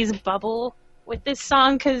everybody's bubble with this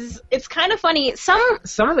song because it's kind of funny. Some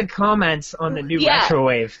of the comments on the new Yeah.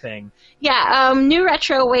 Retrowave thing, New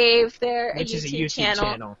Retro Wave, they're which a is a YouTube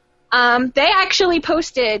channel. They actually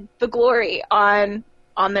posted The Glory on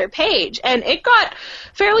their page, and it got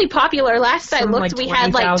fairly popular. Last I Something looked, like we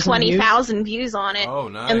had like 20,000 20,000 views on it, Oh,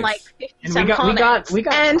 nice. and like 50 And some we comments.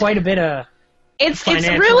 got And quite a bit of... it's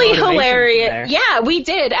financial really motivation from hilarious. there. Yeah, we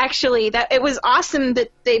did actually. That it was awesome that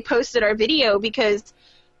they posted our video because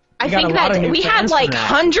I We got think a lot of that new we had fans like from that.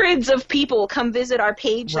 hundreds of people come visit our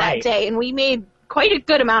page Right. that day, and we made quite a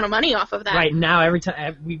good amount of money off of that. Right now, every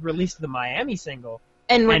time we released the Miami single,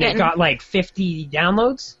 And we're and getting it got like 50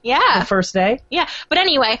 downloads yeah. the first day. Yeah, but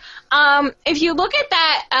anyway, if you look at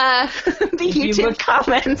that, the you YouTube look-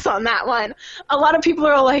 comments on that one, a lot of people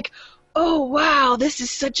are like, "Oh wow, this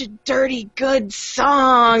is such a dirty good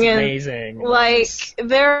song," It's and amazing. like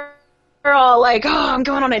they're all like, "Oh, I'm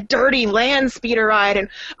going on a dirty land speeder ride, and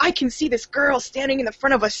I can see this girl standing in the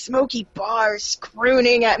front of a smoky bar,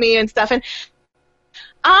 crooning at me and stuff." And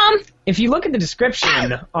If you look at the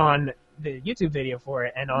description on the YouTube video for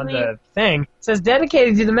it, and on the thing it says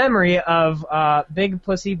dedicated to the memory of Big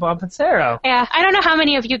Pussy Bob Pizzero. Yeah, I don't know how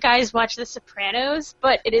many of you guys watch The Sopranos,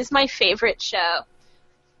 but it is my favorite show.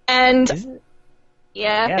 And Is it?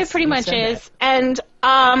 yeah, Yes, it pretty you much said is. And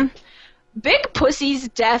Big Pussy's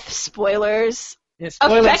death spoilers Yeah,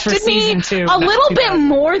 spoilers for affected me season 2. a little bit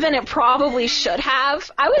more than it probably should have.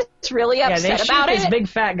 I was really upset they shoot about this it. big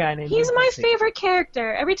fat guy named He's Big my Pussy. favorite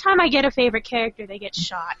character. Every time I get a favorite character, they get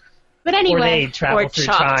shot. But Or anyway, they travel through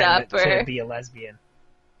chopped time up, to be a lesbian.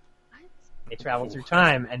 They travel through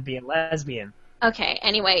time and be a lesbian. Okay,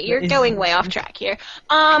 anyway, you're Is- going way off track here.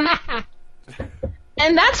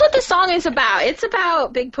 And that's what the song is about. It's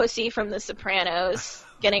about Big Pussy from The Sopranos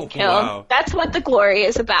getting killed. Wow. That's what the glory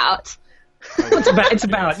is about. It's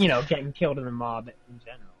about getting killed in the mob in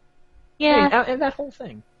general. Yeah, Hey, that whole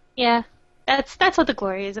thing. yeah. That's what the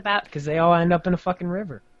glory is about. Because they all end up in a fucking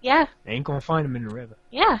river. Yeah, They ain't gonna find them in the river.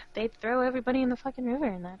 yeah. They throw everybody in the fucking river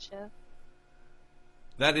in that show.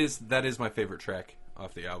 That is my favorite track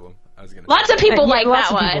off the album. I was gonna. Lots say. of people Yeah, like lots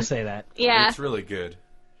that of one. people say that. Yeah. It's really good.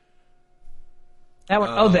 That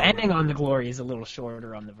one, the ending on the glory is a little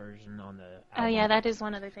shorter on the version on the album. Oh yeah, that is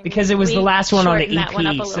one other thing. Because it was We the last one on the shortened that one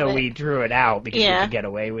up a EP, little so bit. we drew it out because Yeah. we could get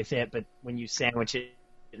away with it. But when you sandwich it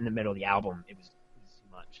in the middle of the album, it was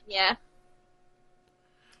too much. Yeah.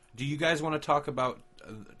 Do you guys want to talk about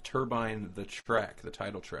Turbine, the track, the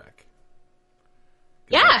title track? 'Cause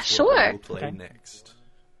Yeah, that's what sure. We'll play Okay. next.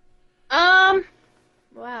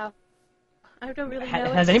 Wow. I don't really know.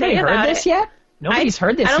 what Has to anybody say heard about this it. yet? Nobody's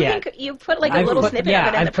heard this I don't yet. think you put like a I've little put, snippet yeah,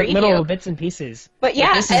 of it in I've the put preview. little bits and pieces. But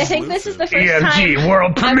yeah, this I is think this is the first exclusive. time.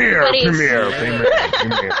 World everybody's- premiere.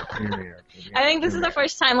 I think this is the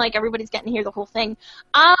first time like everybody's getting to hear the whole thing.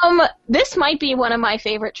 This might be one of my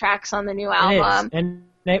favorite tracks on the new It album. is. And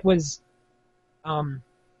it was,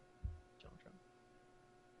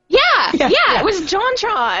 Yeah, Yeah. it was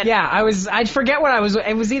JonTron. yeah, I forget what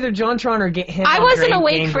it was either JonTron or him. I on wasn't Game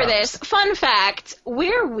awake for Grumps. this. Fun fact,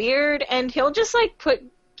 we're weird, and he'll just like put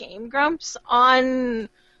Game Grumps on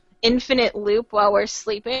infinite loop while we're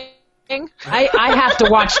sleeping. I have to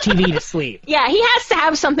watch TV to sleep. Yeah, he has to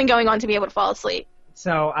have something going on to be able to fall asleep.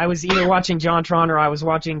 So I was either watching JonTron or I was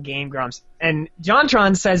watching Game Grumps. And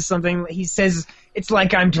JonTron says something, he says, it's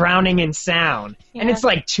like I'm drowning in sound. And Yeah. it's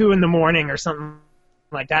like 2 a.m. or something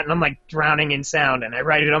like that. And I'm like drowning in sound. And I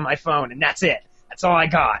write it on my phone. And that's it. That's all I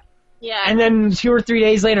got. Yeah. And then 2 or 3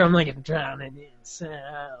 days later, I'm like, I'm drowning in sound.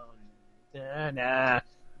 Na-na.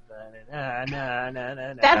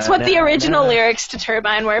 That's what the original lyrics to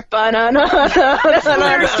Turbine were. Banana. That's the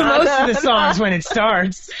lyrics to most of the songs when it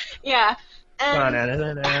starts. Yeah. And,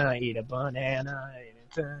 Banana, eat a banana.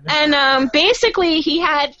 basically he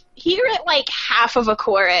wrote like half of a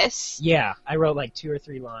chorus. Yeah, I wrote like 2 or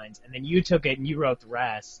 3 lines, and then you took it and you wrote the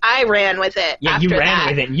rest. I ran with it. Yeah, after you ran that.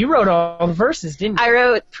 with it, and you wrote all the verses, didn't you? I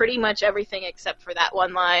wrote pretty much everything except for that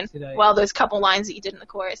one line. Did I- Well, those couple lines that you did in the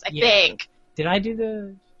chorus, I Yeah. think. Did I do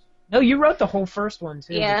the... No, you wrote the whole first one,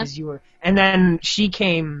 too, Yeah. because you were... And then she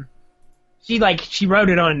came... She wrote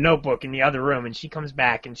it on a notebook in the other room, and she comes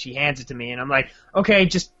back, and she hands it to me, and I'm like, okay,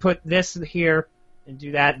 just put this here, and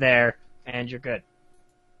do that there, and you're good.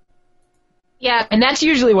 Yeah. And that's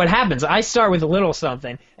usually what happens. I start with a little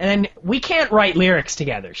something, and then we can't write lyrics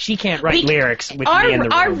together. She can't write lyrics with me in the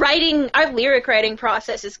room. Our lyric writing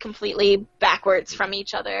process is completely backwards from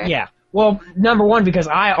each other. Yeah. Well, number one, because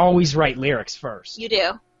I always write lyrics first. You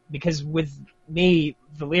do. Because with me,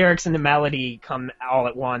 the lyrics and the melody come all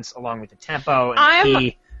at once, along with the tempo and the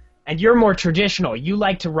key. And you're more traditional. You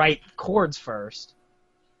like to write chords first.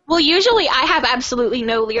 Well, usually I have absolutely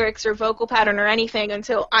no lyrics or vocal pattern or anything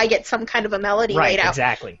until I get some kind of a melody Right, laid out.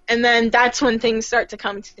 exactly. And then that's when things start to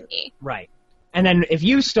come to me. Right. And then if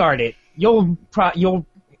you start it,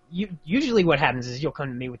 usually what happens is you'll come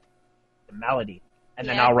to me with the melody, and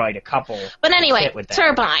then Yeah. I'll write a couple. But anyway, fit with that.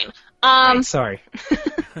 Turbine. Right, sorry.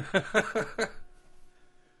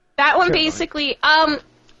 That one Turbine. basically, the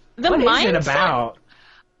What is mindset. it about?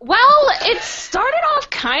 Well, it started off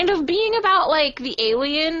kind of being about like the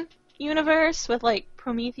alien universe with like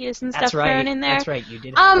Prometheus and stuff That's right. thrown in there. That's right. You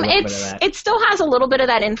did. Have a little bit of that. It still has a little bit of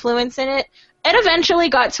that influence in it. It eventually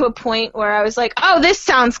got to a point where I was like, oh, this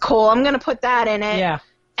sounds cool. I'm gonna put that in it. Yeah.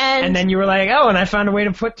 And And then you were like, oh, and I found a way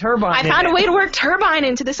to put Turbine I in found it. a way to work Turbine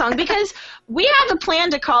into the song because we had the plan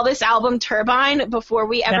to call this album Turbine before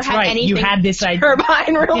we ever That's had right. anything You had this idea.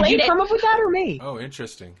 Turbine related. Did you come up with that or me? Oh,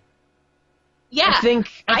 interesting. Yeah.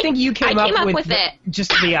 I think you came I came up with with it.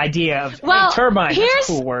 just the idea of Well, hey, turbine. That's here's-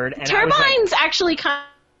 a cool word. And I was Turbines like, actually kind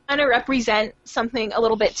of represent something a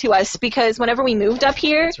little bit to us because whenever we moved up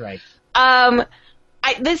here, that's right.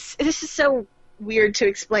 this is so weird to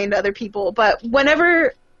explain to other people, but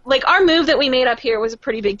whenever, like, our move that we made up here was a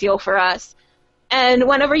pretty big deal for us. And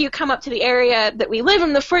whenever you come up to the area that we live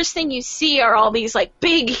in, the first thing you see are all these, like,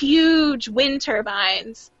 big, huge wind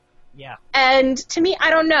turbines. Yeah. And to me, I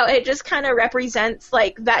don't know, it just kind of represents,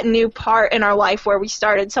 like, that new part in our life where we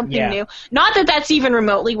started something new. Not that that's even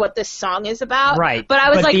remotely what this song is about. Right. But I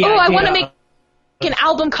was like, I want to make an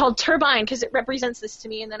album called Turbine because it represents this to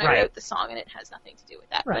me, and then I Right. wrote the song, and it has nothing to do with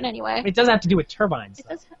that. Right. But anyway. It does have to do with turbines, It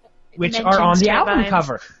though, does which it are on the mentions album turbines.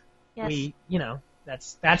 cover. Yes. We,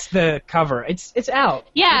 that's the cover. It's out.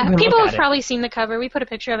 You Yeah, can people look have at it. probably seen the cover. We put a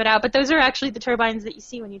picture of it out, but those are actually the turbines that you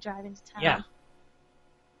see when you drive into town. Yeah.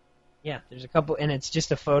 Yeah, there's a couple, and it's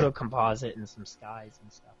just a photo composite and some skies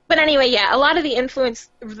and stuff. But anyway, yeah, a lot of the influence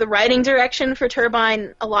of the writing direction for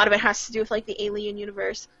Turbine, a lot of it has to do with, like, the Alien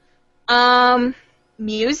universe.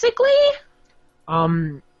 Musically?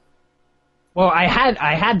 Well, I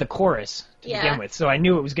had the chorus to Yeah. begin with, so I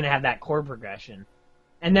knew it was going to have that chord progression.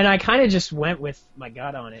 And then I kind of just went with my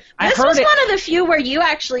gut on it. This I heard was it, one of the few where you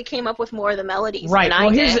actually came up with more of the melodies right. than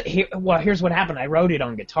Well, I did. here's what happened. I wrote it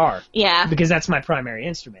on guitar Yeah. because that's my primary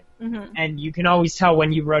instrument. Mm-hmm. And you can always tell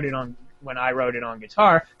when I wrote it on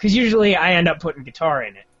guitar, because usually I end up putting guitar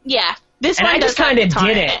in it. Yeah. This And one I just kind of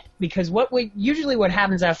did it because what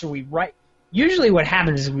happens after we write. Usually, what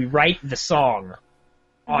happens is we write the song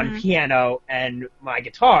on piano and my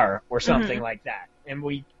guitar or something like that, and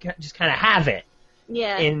we just kind of have it.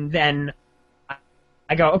 Yeah. And then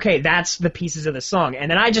I go, okay, that's the pieces of the song,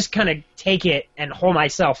 and then I just kind of take it and hold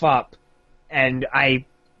myself up, and I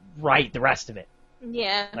write the rest of it.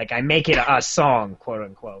 Yeah. Like I make it a song, quote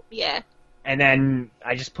unquote. Yeah. And then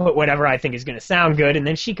I just put whatever I think is going to sound good, and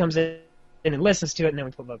then she comes in and listens to it, and then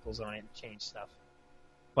we put vocals on it and change stuff.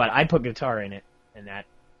 But I put guitar in it, and that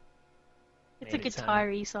It's a made it sound-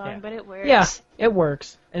 guitar-y song, yeah. but it works. Yeah, it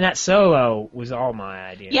works. And that solo was all my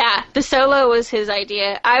idea. Yeah, the solo was his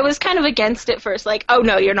idea. I was kind of against it first, like, oh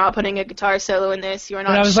no, you're not putting a guitar solo in this. You're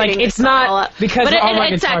not. But I was like, shooting it's this all not up. because But all my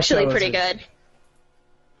it's guitar actually solos pretty is-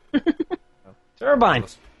 good. Turbine.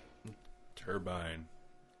 Turbine.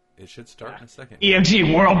 It should start in a second.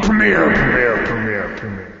 EMG world premiere.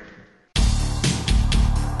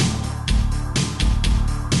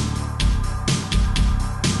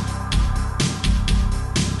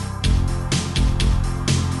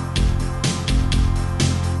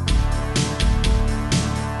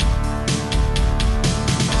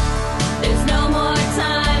 There's no more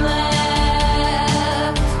time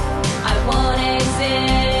left. I won't exist.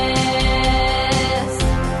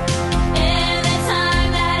 In the time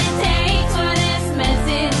that it takes for this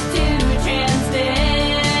message to transmit.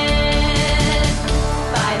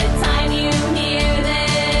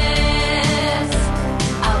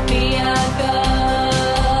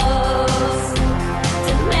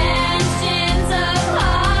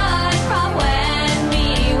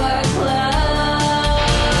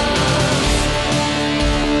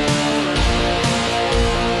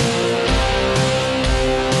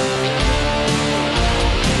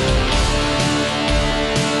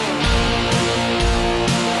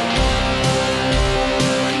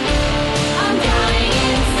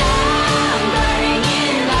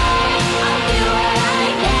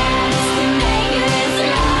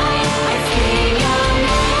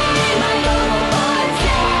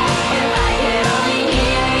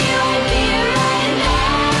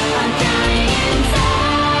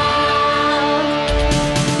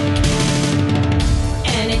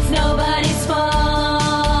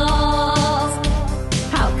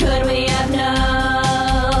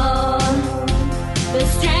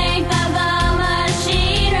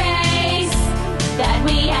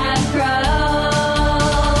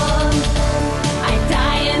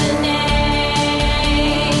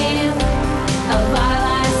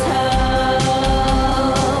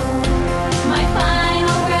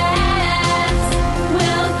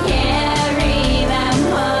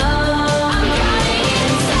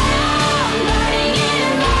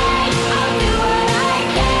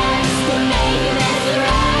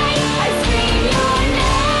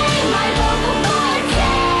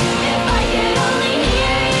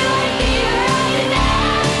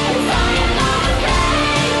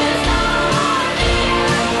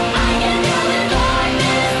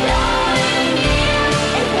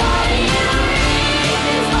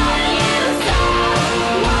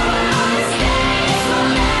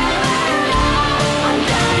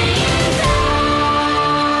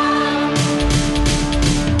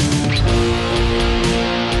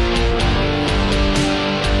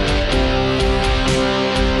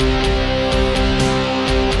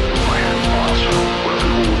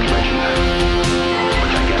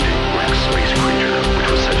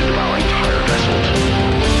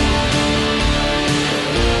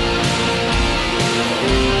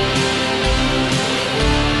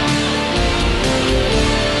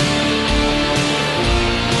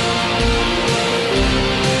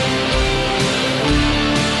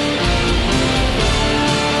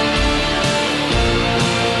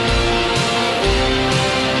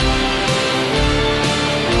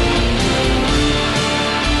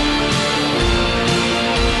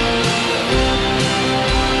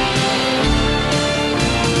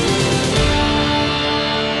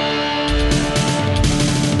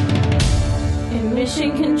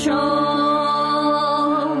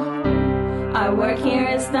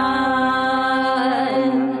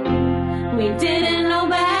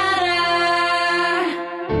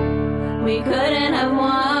 we couldn't have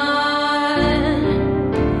won.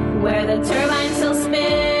 Where the turbines still spin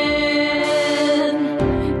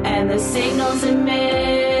and the signals emit.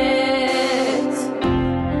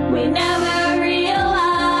 We never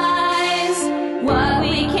realize what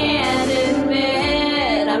we can't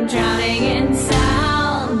admit. I'm drowning in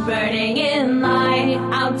sound, burning in light.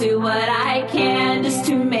 I'll do what I can just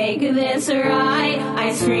to make this right.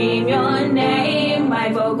 I scream your name, my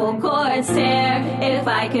vocal cords tear. If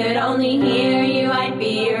I could only hear you, I'd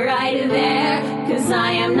be right there. 'Cause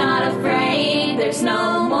I am not afraid, there's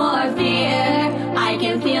no more fear. I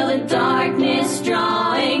can feel the darkness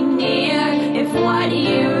drawing near. If what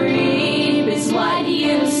you reap is what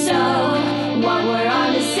you sow, what we're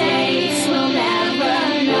on to say we'll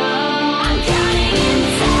never know. I'm drowning in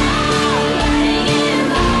sound, burning in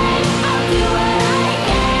light. I'll do what I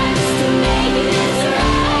can just to make this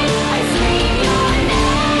right. I scream your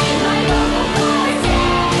name, my vocal cords tear.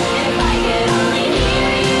 If I could only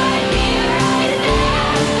hear you, I'd be right there.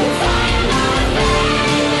 'Cause I am not afraid, there's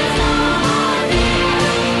no more fear. I can feel the darkness growing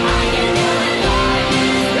near.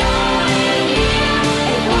 If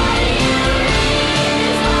what you reap is what you sow, what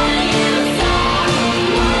we're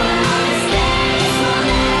on to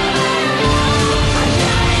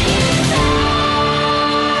say we'll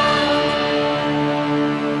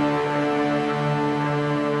never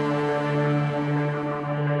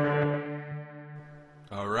know. I'm drowning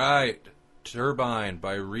in All right, Turbine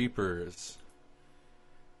by Reapers.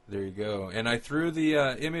 There you go. And I threw the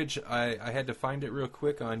image. I had to find it real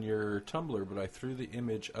quick on your Tumblr, but I threw the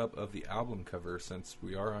image up of the album cover since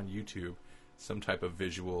we are on YouTube. Some type of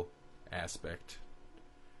visual aspect.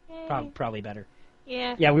 Probably better.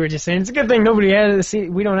 Yeah. Yeah, we were just saying it's a good thing nobody had to see.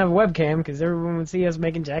 We don't have a webcam because everyone would see us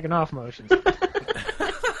making jacking off motions.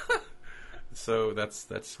 So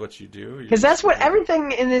that's what you do. Because that's what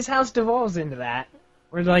everything in this house devolves into. That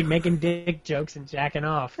we're like making dick jokes and jacking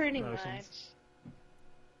off. Pretty motions.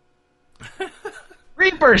 much.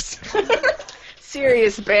 Reapers.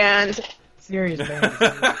 Serious band. Serious band.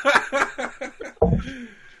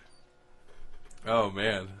 Oh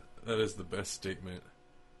man, that is the best statement.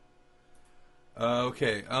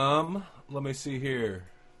 Okay, let me see here.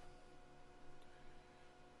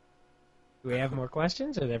 Do we have more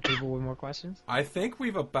questions? Are there people with more questions? I think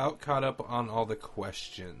we've about caught up on all the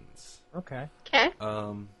questions. Okay. Okay.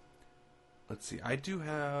 Let's see. I do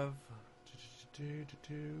have.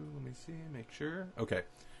 Let me see. Make sure. Okay.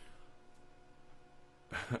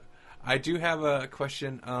 I do have a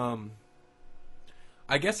question.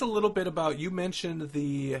 I guess a little bit about. You mentioned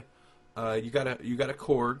the. You got a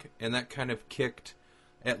Korg, and that kind of kicked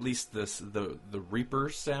at least the Reaper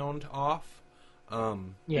sound off.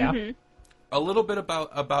 Yeah. Mm-hmm. A little bit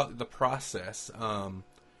about the process.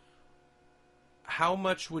 How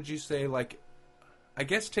much would you say, like, I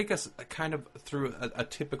guess take us kind of through a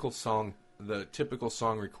typical song, the typical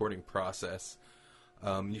song recording process.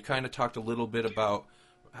 You kind of talked a little bit about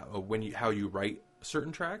how you write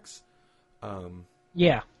certain tracks.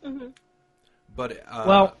 Yeah. Mm-hmm. But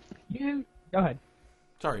Well, you go ahead.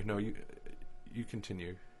 sorry, no, you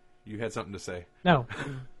continue. You had something to say. No.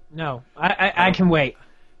 I can wait.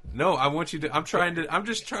 No, I want you to. I'm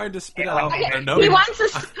just trying to spit out a Okay. note. He wants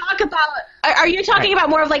us to talk about. Are you talking about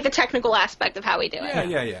more of like the technical aspect of how we do it?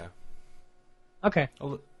 Yeah. Okay. A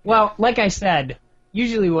li- Well, like I said,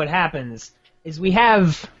 usually what happens is we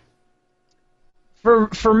have.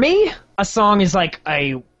 For me, a song is like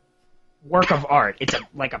a work of art. It's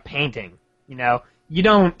like a painting. You know, you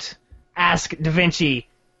don't ask Da Vinci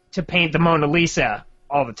to paint the Mona Lisa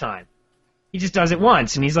all the time. He just does it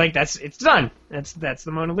once, and he's like, it's done. That's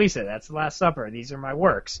the Mona Lisa. That's the Last Supper. These are my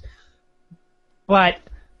works. But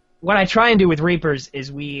what I try and do with Reapers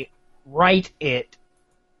is we write it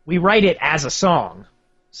as a song.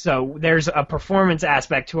 So there's a performance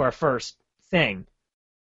aspect to our first thing,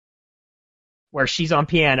 where she's on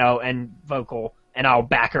piano and vocal, and I'll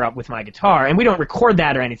back her up with my guitar. And we don't record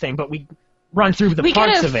that or anything, but we run through the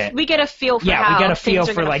parts of it. We get a feel for Yeah, how we get a feel things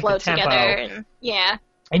are for, gonna like, the flow tempo. together. And, yeah.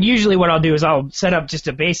 And usually what I'll do is I'll set up just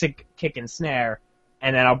a basic kick and snare,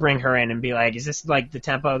 and then I'll bring her in and be like, is this like the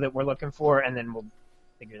tempo that we're looking for? And then we'll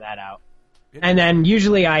figure that out. And then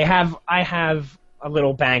usually I have a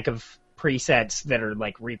little bank of presets that are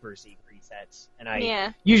like Reapers-y presets. And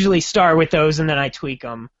I usually start with those, and then I tweak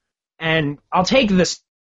them. And I'll take this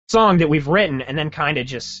song that we've written and then kind of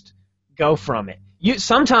just go from it.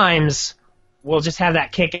 Sometimes we'll just have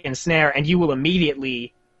that kick and snare, and we'll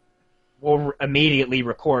immediately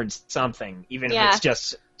record something, even if it's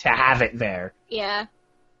just to have it there. Yeah.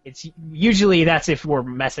 It's usually that's if we're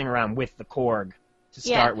messing around with the Korg to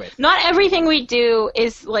start with. Not everything we do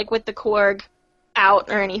is like with the Korg out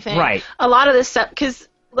or anything. Right. A lot of this stuff, because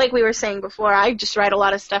like we were saying before, I just write a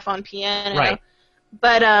lot of stuff on piano. Right.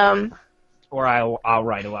 But Or I'll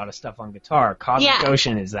write a lot of stuff on guitar. Cosmic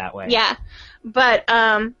Ocean is that way. yeah. But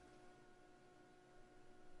What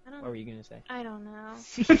were you gonna say? I don't know.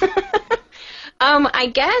 I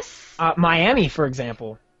guess. Miami, for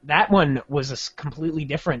example. That one was a completely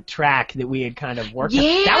different track that we had kind of worked on.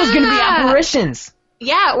 Yeah. That was going to be Apparitions.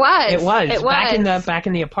 Yeah, it was. It was. It was. Back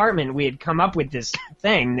in the apartment, we had come up with this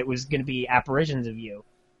thing that was going to be Apparitions of You.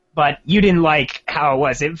 But you didn't like how it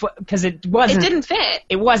was. Because it wasn't... It didn't fit.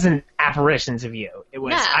 It wasn't Apparitions of You. It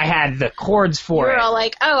was... No. I had the chords for You it. were all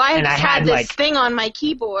like, oh, I And just I had had, this like- thing on my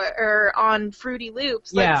keyboard, or on Fruity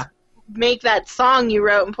Loops. Yeah. Let's make that song you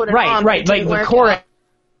wrote and put it Right, on. right. but it Like didn't the work chorus,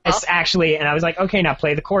 out. actually, and I was like, okay, now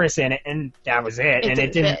play the chorus in it, and that was it. It And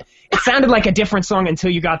it didn't didn't. fit. It sounded like a different song until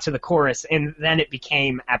you got to the chorus, and then it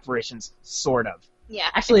became Apparitions, sort of. Yeah.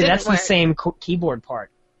 Actually, it didn't that's the work. same keyboard part.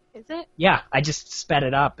 Is it? Yeah, I just sped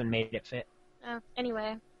it up and made it fit. Oh,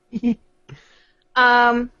 anyway.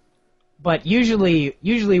 But usually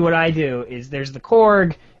what I do is there's the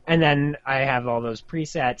Korg, and then I have all those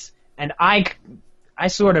presets, and I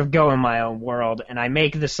sort of go in my own world, and I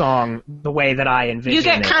make the song the way that I envision You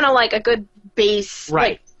get it. kind of like a good bass,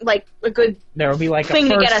 Right. like a good There will be like a thing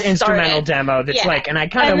to get first us instrumental started. demo that's Yeah. like, and I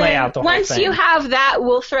kind of And lay then out the whole once thing. you have that,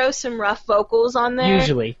 we'll throw some rough vocals on there.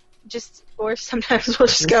 Usually. Or sometimes we'll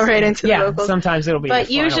just go right into the Yeah, vocals. sometimes it'll be But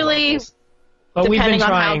the final usually, vocals. But we've been depending on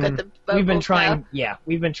how trying, good the we've been vocals trying, go. yeah,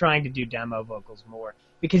 we've been trying to do demo vocals more.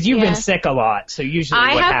 Because you've Yeah. been sick a lot, so usually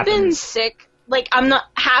I what have happens... been sick. Like, I'm not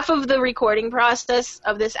half of the recording process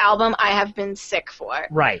of this album I have been sick for.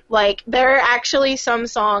 Right. Like, there are actually some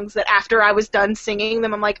songs that after I was done singing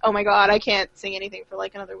them, I'm like, oh my god, I can't sing anything for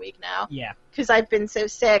like another week now. Yeah. Because I've been so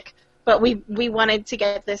sick. But we wanted to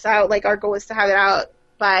get this out. Like, our goal was to have it out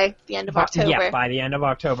by the end of October. Yeah, by the end of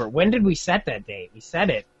October. When did we set that date? We set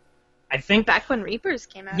it, I think... Back when Reapers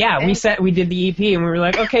came out. Yeah, I we think. did the EP, and we were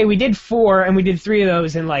like, okay, we did 4, and we did 3 of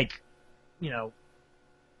those in like, 4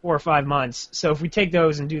 or 5 months. So if we take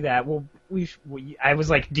those and do that, I was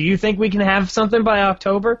like, do you think we can have something by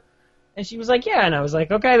October? And she was like, yeah, and I was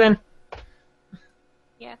like, okay then.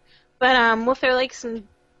 Yeah. But we'll throw like some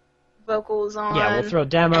vocals on. Yeah, we'll throw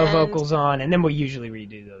demo and vocals on, and then we'll usually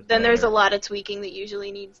redo those. Then there's a later. lot of tweaking that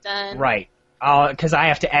usually needs done. Right. Because I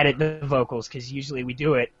have to edit the vocals, because usually we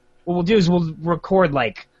do it. What we'll do is we'll record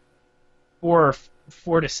like 4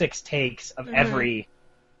 to 6 takes of every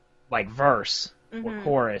like verse or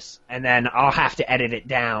chorus, and then I'll have to edit it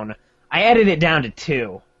down. I edit it down to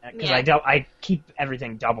 2 because Yeah. I keep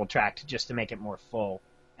everything double tracked just to make it more full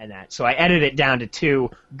and that. So I edit it down to 2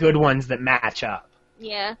 good ones that match up,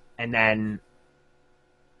 Yeah. and then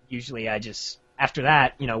usually I just after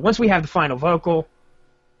that, once we have the final vocal,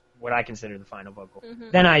 what I consider the final vocal,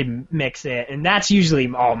 then I mix it, and that's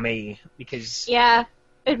usually all me because Yeah.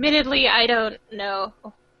 Admittedly, I don't know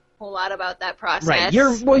a whole lot about that process. right.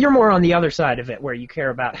 You're more on the other side of it where you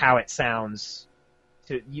care about how it sounds.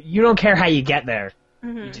 You don't care how you get there.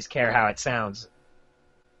 You just care how it sounds,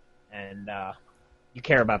 and you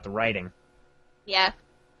care about the writing. Yeah.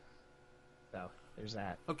 So there's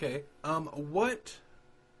that. Okay. What?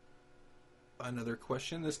 Another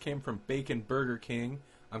question. This came from Bacon Burger King.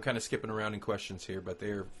 I'm kind of skipping around in questions here, but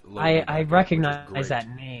they're. loading back I up, which recognize is great.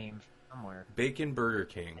 that name somewhere. Bacon Burger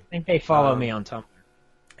King. I think they follow me on Tumblr.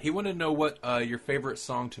 He wanted to know what your favorite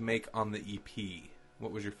song to make on the EP.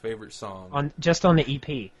 What was your favorite song? Just on the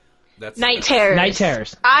EP. That's Night Terrors. Night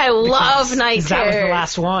Terrors. I love Because Night Terrors. That was the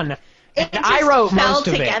last one. It And just I wrote fell most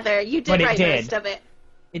of together. it. You but did it write did. most of it.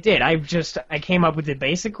 It did. I came up with the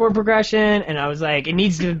basic chord progression, and I was like, it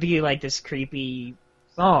needs to be like this creepy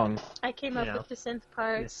song. I came up with the synth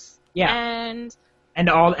parts. Yeah. And And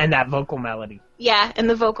that vocal melody yeah, and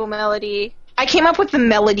the vocal melody. I came up with the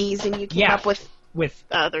melodies, and you came Yeah. up with with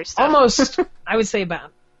other stuff. almost, I would say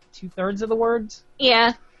about 2/3 of the words.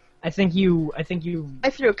 Yeah. I think you. I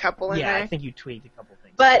threw a couple in Yeah, there. I think you tweaked a couple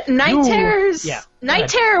things. But Night You- Terrors. yeah, go Night ahead.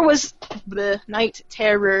 Terror was the Night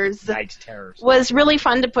Terrors. Night Terrors. Was really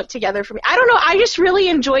fun to put together for me. I don't know. I just really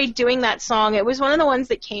enjoyed doing that song. It was one of the ones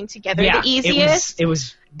that came together the easiest. It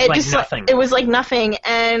was It like just nothing. It was like nothing,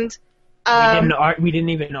 and we didn't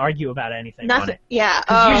even argue about anything on nothing. it. Yeah.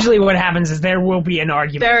 'Cause usually what happens is there will be an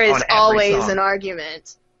argument. there is on every always song. an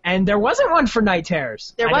argument. And there wasn't one for Night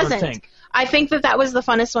Terrors. There I don't wasn't. think. I think that was the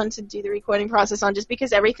funnest one to do the recording process on, just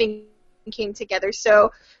because everything came together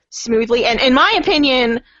so smoothly. And in my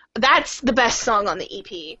opinion, that's the best song on the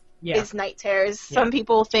EP. Yeah. Is Night Terrors. Yeah. Some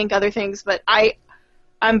people think other things, but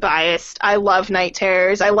I'm biased. I love Night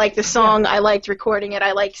Terrors. I like the song. I liked recording it.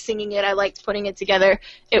 I liked singing it. I liked putting it together.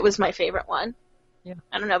 It was my favorite one. Yeah.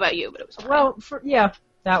 I don't know about you, but it was fine. Well,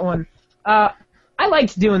 that one. I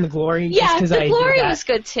liked doing the Glory. yeah, just 'cause the I Glory did that, was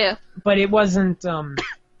good too. but it wasn't.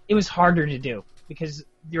 It was harder to do because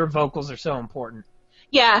your vocals are so important.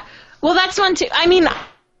 Yeah, well, that's one too. I mean,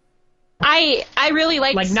 I really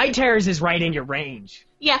liked... Like Night Terrors is right in your range.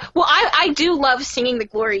 Yeah, well, I do love singing the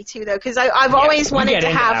Glory too, though, because I've always we'll wanted get to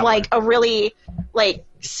into have that like a really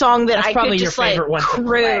song that That's I probably could your just like favorite one to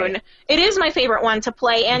croon. play. It is my favorite one to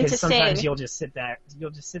play and Because to sometimes sing. you'll just sit there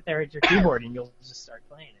at your keyboard and you'll just start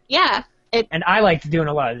playing it. Yeah, And I liked doing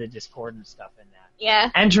a lot of the discordant stuff in that.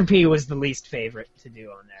 yeah. Entropy was the least favorite to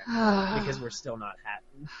do on there because we're still not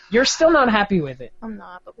happy. You're still not happy with it. I'm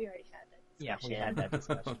not, but we already had that. Yeah, we had that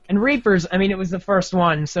discussion. And Reapers, I mean, it was the first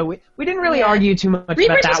one, so we didn't really Yeah. argue too much Reapers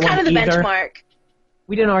about that was kind one of the either. benchmark.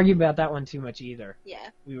 We didn't argue about that one too much either. Yeah.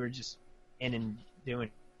 We were just in and doing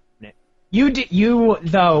it. You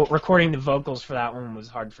though, recording the vocals for that one was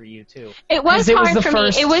hard for you too. It was 'Cause it was hard the for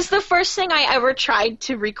first- me. It was the first thing I ever tried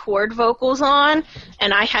to record vocals on,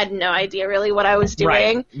 and I had no idea really what I was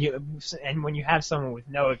doing. Right. And when you have someone with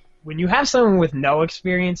no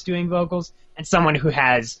experience doing vocals, and someone who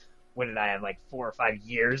has, what did I have, like 4 or 5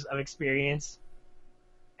 years of experience,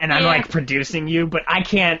 and I'm Yeah. like producing you, but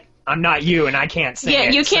I'm not you, and I can't sing Yeah,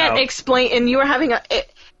 it, you can't so- explain, and you were having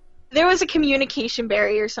there was a communication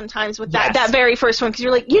barrier sometimes with Yes. that very first one, because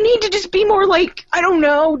you're like, you need to just be more like, I don't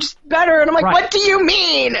know, just better, and I'm like, Right. what do you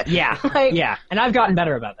mean? Yeah, Like- yeah, and I've gotten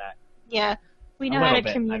better about that. Yeah. We A know how little to bit,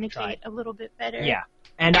 I've communicate tried. a little bit better. Yeah,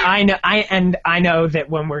 and I know that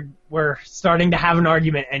when we're starting to have an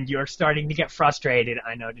argument and you're starting to get frustrated,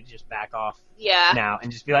 I know to just back off Yeah. now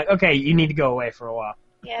and just be like, okay, you need to go away for a while.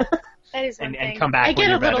 Yeah, that is one And thing. come back I when get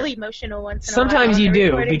you're a little better. emotional once in Sometimes a while. you in the do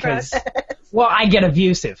recording because, process. well, I get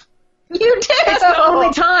abusive. You do! It's the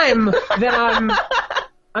only time that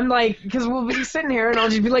I'm like, because we'll be sitting here and I'll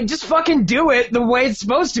just be like, just fucking do it the way it's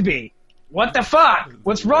supposed to be. What the fuck?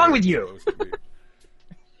 What's wrong with you?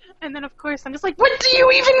 And then, of course, I'm just like, What do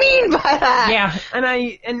you even mean by that? Yeah,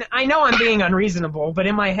 and I know I'm being unreasonable, but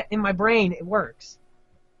in my brain it works.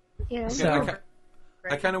 yeah. So-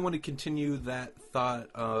 I kind of want to continue that thought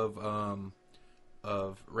of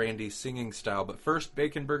Randy's singing style, but first,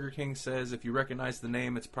 Bacon Burger King says if you recognize the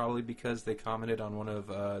name, it's probably because they commented on one of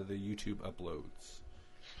the YouTube uploads.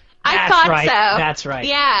 I That's thought right. so. That's right.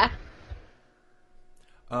 Yeah.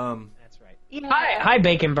 That's right. Yeah. Hi,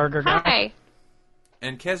 Bacon Burger Guy. Hi.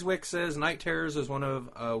 And Keswick says Night Terrors is one of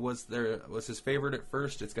was his favorite at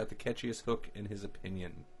first. It's got the catchiest hook in his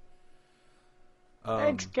opinion.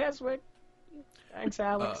 Thanks, Keswick. Thanks,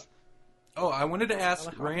 Alex. I wanted to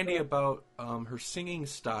ask Randy about her singing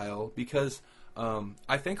style because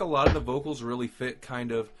I think a lot of the vocals really fit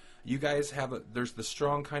kind of. You guys there's the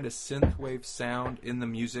strong kind of synthwave sound in the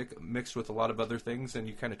music mixed with a lot of other things, and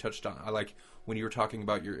you kind of touched on. I like when you were talking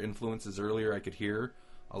about your influences earlier. I could hear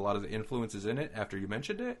a lot of the influences in it after you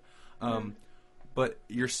mentioned it. But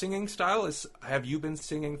your singing style have you been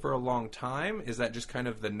singing for a long time? Is that just kind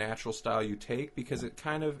of the natural style you take? Because like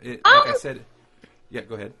I said, yeah,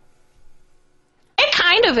 go ahead. It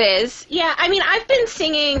kind of is. Yeah, I mean, I've been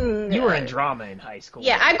singing... You were in drama in high school.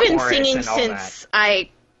 Yeah, I've been Chorus singing and all since I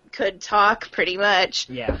could talk, pretty much.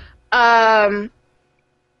 that. Yeah.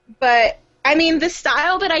 But, I mean, the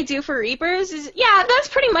style that I do for Reapers is... Yeah, that's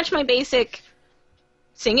pretty much my basic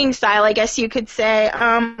singing style, I guess you could say.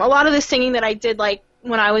 A lot of the singing that I did, like,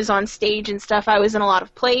 when I was on stage and stuff, I was in a lot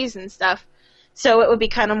of plays and stuff. So it would be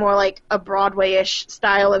kind of more like a Broadway-ish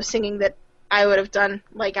style of singing that I would have done,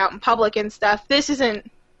 like, out in public and stuff. This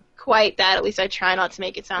isn't quite that. At least I try not to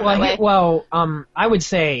make it sound that way. I would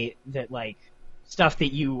say that, like, stuff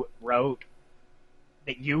that you wrote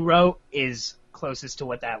is closest to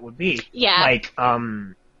what that would be. Yeah. Like,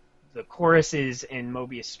 the choruses in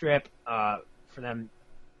Mobius Strip, for them,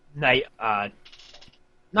 not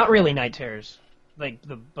really Night Terrors. Like,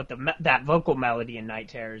 that vocal melody in Night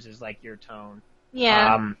Terrors is, like, your tone.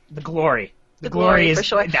 Yeah. The Glory. The Glory, is, for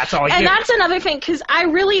sure. that's all you And do. that's another thing, because I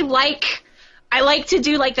like to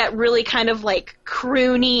do, like, that really kind of, like,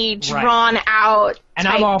 croony, drawn out And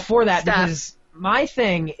type I'm all for that stuff. because my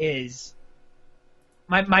thing is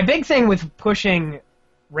my big thing with pushing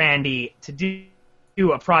Randy to do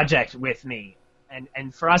a project with me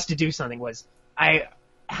and for us to do something was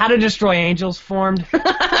How to Destroy Angels formed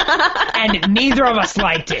and neither of us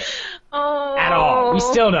liked it Oh. at all. We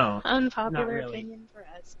still don't. Unpopular Not really. opinion for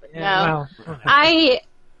us, but No. Well,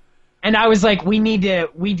 and I was like, we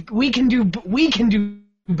can do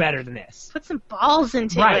better than this. put some balls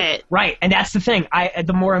into Right, it. right, and that's the thing.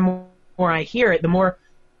 The more and more I hear it, the more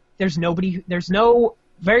there's no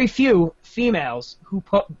very few females who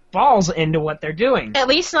put balls into what they're doing. At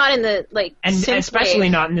least not in the And synthwave. especially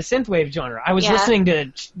not in the synthwave genre. I was Yeah. listening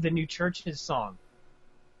to the new Church's song.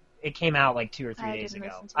 It came out like 2 or 3 I days didn't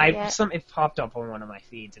ago. listen to it yet. It popped up on one of my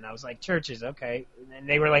feeds, and I was like, Church's, okay. And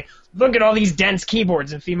they were like, look at all these dense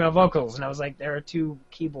keyboards and female vocals. And I was like, there are 2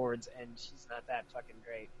 keyboards, and she's not that fucking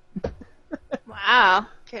great. Wow,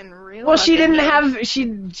 getting real. Well, she fucking didn't good. have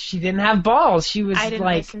she didn't have balls. She was I didn't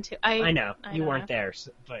like, listen to. I know I you don't weren't know. there,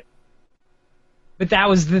 but that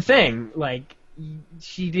was the thing. Like,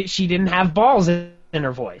 she didn't have balls in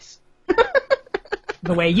her voice.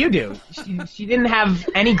 The way you do. She didn't have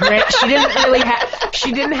any grit. She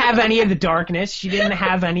didn't have any of the darkness. She didn't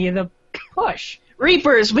have any of the push.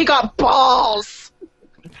 Reapers, we got balls.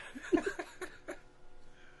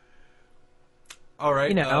 All right.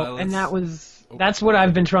 You know, and let's- that's what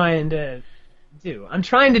I've been trying to do. I'm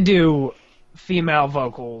trying to do female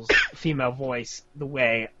vocals, female voice the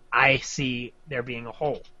way I see there being a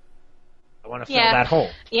hole. I want to fill Yeah. that hole.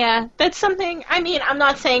 Yeah, that's something. I mean, I'm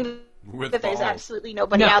not saying with that there's balls. absolutely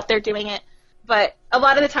nobody No. out there doing it, but a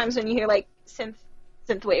lot of the times when you hear like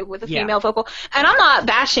synthwave with a Yeah. female vocal, and I'm not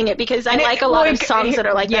bashing it because I And like a lot of like, songs that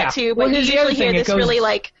are like yeah. that too, Well, but you here's the other usually hear thing, it this goes- really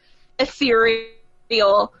like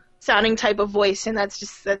ethereal sounding type of voice, and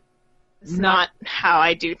that's not how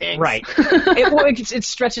I do things. Right. It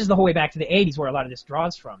stretches the whole way back to the 80s where a lot of this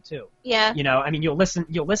draws from, too. Yeah. You know, I mean, you'll listen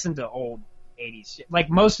to old 80s shit.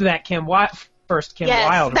 Like, most of that Kim Wilde Yes,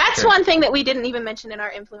 Wilde that's record. one thing that we didn't even mention in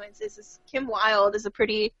our influences. Is Kim Wilde is a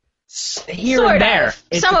pretty Here sort and there.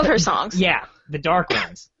 of some of her songs. Yeah, the dark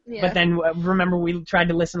ones. Yeah. But then, remember, we tried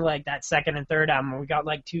to listen to, like, that second and third album, and we got,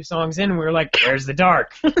 like, 2 songs in, and we were like, where's the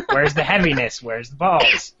dark? Where's the heaviness? Where's the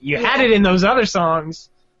balls? You had it in those other songs.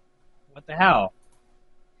 What the hell?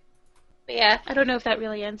 But yeah, I don't know if that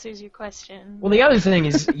really answers your question. Well, the other thing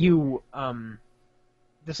is you,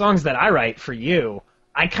 the songs that I write for you,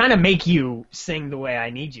 I kind of make you sing the way I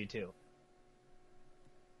need you to.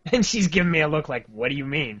 And she's giving me a look like, what do you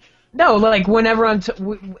mean? No, like whenever I'm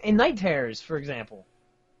in Night Terrors, for example,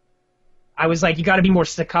 I was like, you got to be more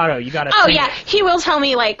staccato. You got to. Oh yeah, he will tell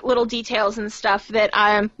me like little details and stuff that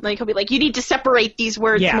I'm like. He'll be like, you need to separate these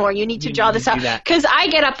words Yeah, more. You need to you draw need this to out do that. because I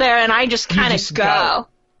get up there and I just kind just of go.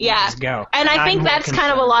 Yeah, Just go. and I I'm think more that's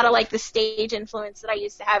kind of a concerned. lot of like the stage influence that I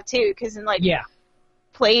used to have too. Because in like Yeah.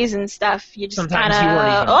 plays and stuff, you just Sometimes kind you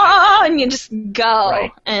weren't of even and you just go,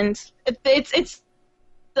 Right. and it's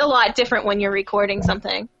a lot different when you're recording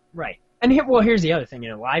something. Right. And here's the other thing.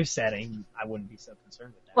 In a live setting, I wouldn't be so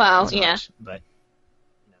concerned with that. Well, as yeah. much, but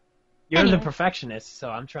you know, you're Anyway. the perfectionist, so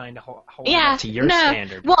I'm trying to hold it Yeah, up to your no.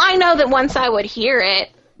 standard. Well, I know that once I would hear it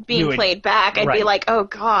You being would- played back, I'd be right. like, oh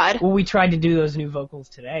god. Well, we tried to do those new vocals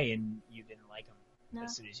today, and you didn't like them No.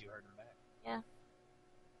 as soon as you heard them back.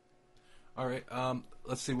 All right.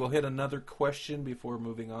 Let's see. We'll hit another question before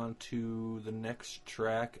moving on to the next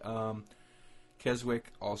track. Keswick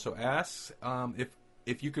also asks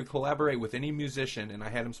if you could collaborate with any musician, and I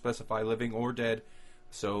had him specify living or dead,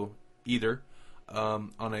 so either,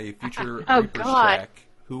 on a future Oh, Reapers God. track,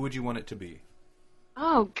 who would you want it to be?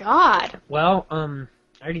 Oh god. Well, I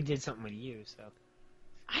already did something with you, so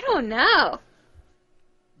I don't know.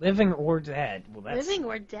 living or dead. Well, that's Living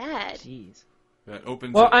or dead. Jeez. That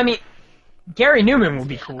opens. Well, it- I mean, Gary Newman would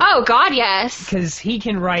be cool. Oh god, yes. Because he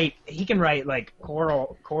can write like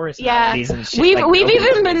chorus Yeah. melodies and shit. We've like we've nobody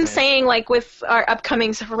even does been it. saying like with our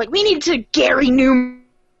upcoming stuff, we're like, we need to Gary Newman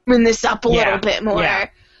this up a Yeah, little bit more. yeah.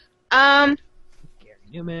 Gary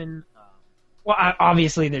Newman. Well,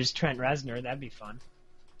 obviously there's Trent Reznor. That'd be fun.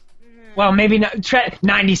 Well, maybe not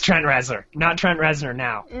 90s Trent Reznor, not Trent Reznor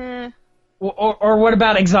now. eh. Or what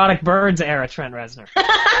about Exotic Birds era Trent Reznor?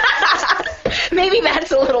 Maybe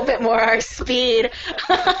that's a little bit more our speed.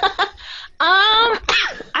 I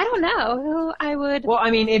don't know who I would. Well,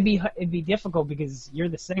 I mean, it'd be difficult because you're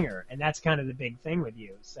the singer, and that's kind of the big thing with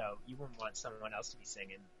you. So you wouldn't want someone else to be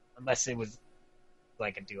singing unless it was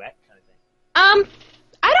like a duet kind of thing.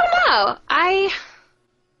 I don't know.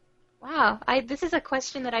 Wow. This is a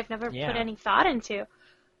question that I've never Yeah. put any thought into.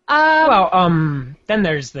 Then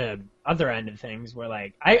there's the other end of things where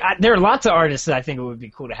like there are lots of artists that I think it would be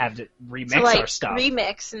cool to have to remix to, like, our stuff,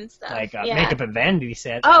 remix and stuff. like yeah. Makeup and Vanity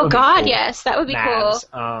set. Oh would be God, cool. yes, that would be Mavs,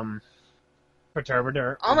 cool.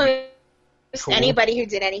 Perturbator. Almost cool. anybody who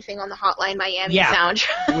did anything on the Hotline Miami Yeah.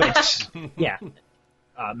 soundtrack. Which, yeah,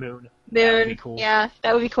 Moon. That would be cool. Yeah,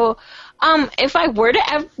 that would be cool. If I were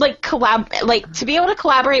to to be able to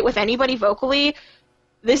collaborate with anybody vocally,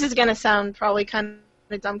 this is gonna sound probably kind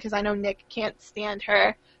of dumb because I know Nick can't stand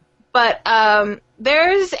her, but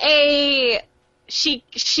there's a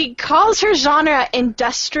she calls her genre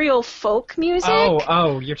industrial folk music.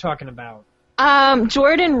 Oh, you're talking about.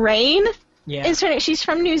 Jordan Rain Yeah. is her name. She's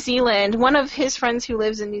from New Zealand. One of his friends who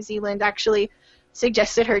lives in New Zealand actually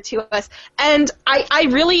suggested her to us. And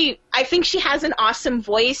I think she has an awesome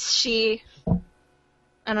voice. She,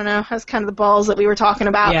 I don't know, has kind of the balls that we were talking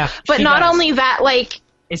about. Yeah, but she not does. only that, like,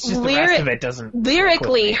 It's just the rest of it doesn't.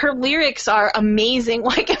 lyrically, her lyrics are amazing.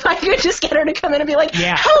 Like, if I could just get her to come in and be like,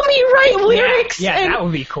 Yeah. help me write lyrics. Yeah, and, that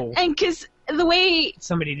would be cool. and because the way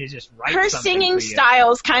Somebody to just write her something singing for you.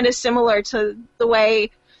 style is kind of similar to the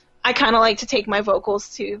way I kind of like to take my vocals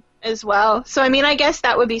to as well. So, I mean, I guess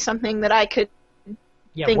that would be something that I could.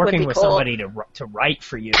 Yeah, think would working be with cool. somebody to write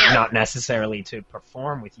for you, not necessarily to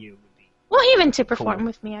perform with you, would be. Well, even to perform Cool.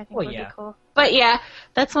 with me, I think Well, would yeah. be cool. But yeah,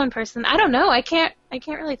 that's one person. I don't know. I can't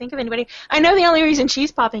really think of anybody. I know the only reason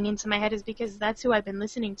she's popping into my head is because that's who I've been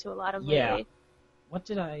listening to a lot of Yeah. lately. What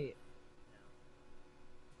did I?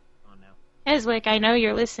 Oh no. Eswick, I know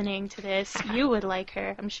you're listening to this. You would like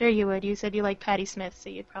her. I'm sure you would. You said you like Patti Smith, so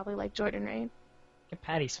you'd probably like Jordan Rain. Get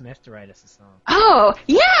Patti Smith to write us a song. Oh,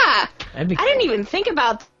 yeah! That'd be I didn't cool. even think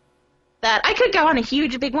about that. I could go on a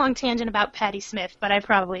huge, big, long tangent about Patti Smith, but I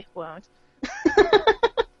probably won't.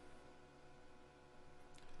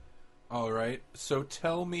 All right. So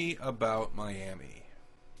tell me about Miami.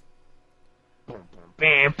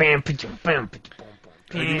 Bam, bam, pa-dum, bam, pa-dum,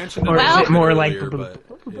 bam, You mentioned it or a is Well- it more like? earlier, but,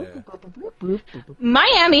 yeah.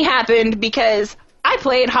 Miami happened because I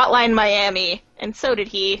played Hotline Miami, and so did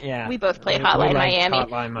he. Yeah. We both played We Hotline liked Miami.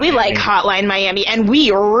 Hotline We like Miami. Hotline Miami, and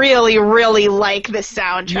we really, really like the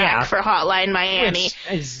soundtrack Yeah. for Hotline Miami. Which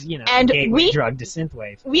is, you know, And a gateway we- drug to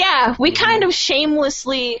synthwave. Yeah, we Mm-hmm. kind of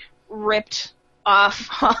shamelessly ripped off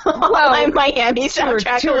Hotline Miami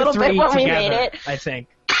soundtrack a little bit when we made it. I think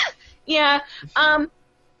Yeah.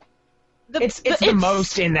 it's the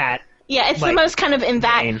most in that Yeah, it's the like, most kind of in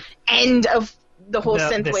that vein. end of the whole the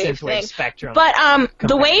synthwave thing. spectrum. But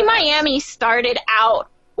the way compared to Miami started out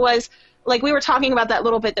was like we were talking about that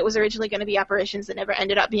little bit that was originally going to be apparitions that never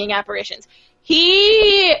ended up being apparitions.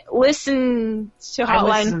 He listened to I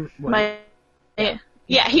Hotline listen- what? Miami.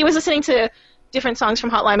 Yeah, he was listening to different songs from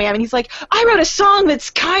Hotline Miami, and he's like, I wrote a song that's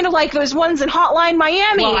kind of like those ones in Hotline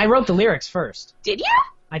Miami. Well, I wrote the lyrics first. Did you?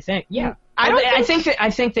 I think. Yeah. I don't I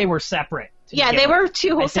think they were separate. to Yeah, begin they with. were two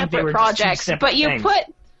I whole think they separate were just two projects, separate but you things. put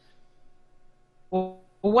Well,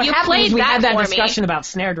 what You happened played is we that had that for me. discussion about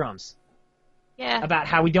snare drums, yeah, about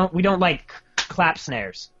how we don't like clap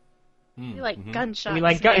snares. we like gunshots. We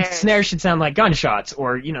like snares should sound like gunshots,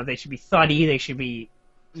 or they should be thuddy. They should be,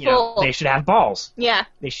 Full. they should have balls. Yeah,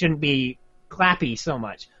 They shouldn't be clappy so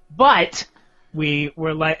much. But we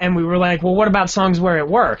were like, well, what about songs where it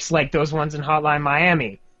works, like those ones in Hotline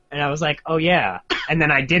Miami? And I was like, oh yeah. And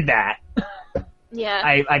then I did that. yeah.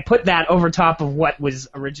 I put that over top of what was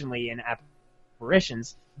originally in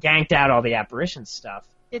Apparitions, ganked out all the Apparitions stuff.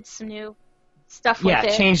 Did some new stuff with Yeah,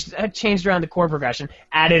 it. changed around the chord progression,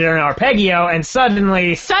 added an arpeggio, and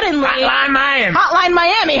suddenly Suddenly, Hotline Miami. Hotline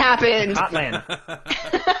Miami happened.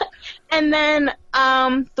 Hotland. And then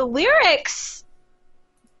the lyrics,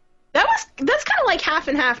 that's kind of like half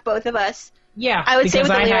and half, both of us. Yeah, I would say because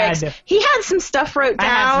with the lyrics. He had some stuff wrote I down.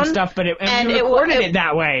 had some stuff, but and we it recorded wa- it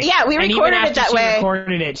that way. Yeah, we And even recorded it after that she way.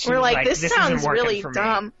 Recorded it, she We're was like, this isn't sounds working really for me."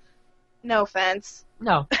 dumb. No offense.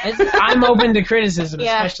 No, I'm open to criticism,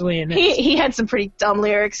 Yeah. especially in this. He had some pretty dumb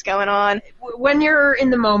lyrics going on. When you're in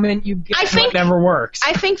the moment, you get I think- whatever works.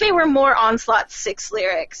 I think they were more Onslaught 6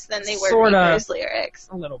 lyrics than they were Sorta. Reaper's lyrics.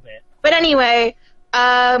 a little bit. But anyway,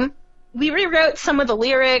 we rewrote some of the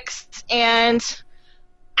lyrics, and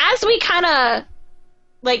as we kind of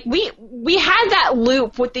like we had that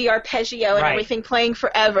loop with the arpeggio and Right. everything playing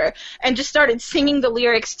forever, and just started singing the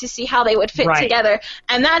lyrics to see how they would fit Right. together.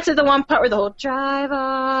 And that's at the one part where the whole drive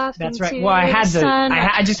off. That's into right. Well, I had the sun.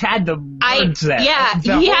 I just had the words there. Yeah,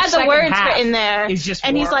 The he whole had the second words half written there, is just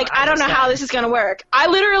and he's more like, I don't know how understand. this is gonna work. I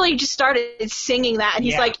literally just started singing that, and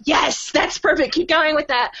he's Yeah. like, yes, that's perfect. Keep going with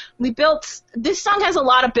that. We built this song has a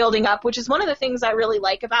lot of building up, which is one of the things I really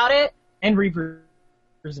like about it. And Reapers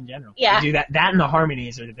in general. Yeah. They do that. That and the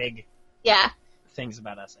harmonies are the big Yeah, things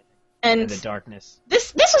about us, I think. and And the darkness.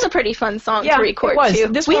 this was a pretty fun song Yeah, to record it was. too.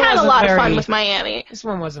 This we one had a wasn't lot of fun very- with Miami. This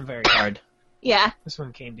one wasn't very hard. Yeah, This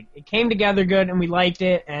one came together good, and we liked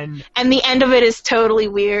it. And and the end of it is totally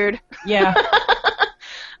weird. yeah,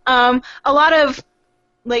 A lot of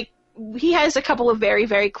like he has a couple of very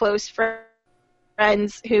very close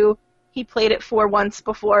friends who he played it for once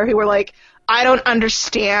before who were like, I don't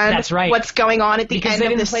understand That's right. what's going on at the Because end they of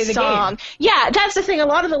didn't this play the song. Yeah, that's the thing. A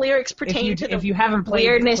lot of the lyrics if pertain you to the if you haven't played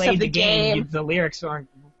weirdness played of the game. the lyrics aren't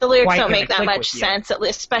The lyrics quite don't gonna make that click much with you. sense, at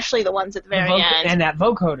least, especially the ones at the very end. And that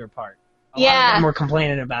vocoder part. A lot Yeah. of them were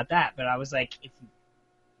complaining about that, but I was like, if you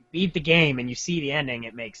beat the game and you see the ending,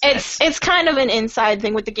 it makes sense. It's kind of an inside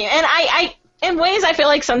thing with the game, and I in ways I feel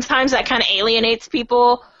like sometimes that kind of alienates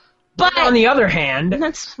people, but on the other hand,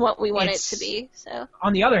 that's what we want it it's- to be. So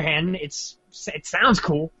it sounds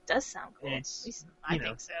cool. it does sound cool. And At it's, least I you know,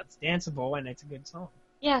 think so. it's danceable and it's a good song.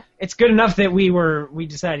 Yeah, It's good enough that we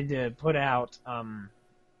decided to put out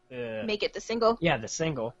make it the single. the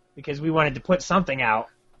single because we wanted to put something out,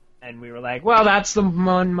 and we were like, well, that's the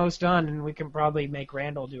one most done, and we can probably make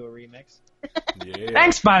Randall do a remix. Yeah.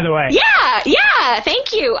 Thanks, by the way. Yeah,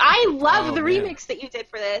 thank you. I love Oh, the man. remix that you did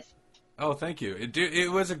for this. Oh, thank you.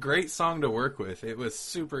 It was a great song to work with. It was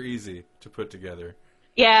super easy to put together.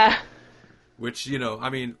 Yeah, Which, you know,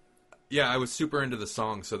 I mean, yeah, I was super into the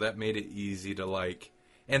song, so that made it easy to like.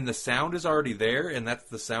 And the sound is already there, and that's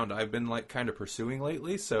the sound I've been like kind of pursuing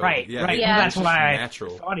lately. So Right. yeah, Yeah. That's it's just why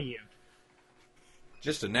natural, I thought of you.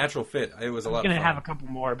 just a natural fit. It was a I lot was of gonna fun. have a couple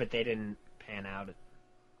more, but they didn't pan out.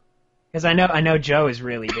 Because I know Joe is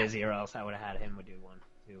really busy, or else I would have had him do one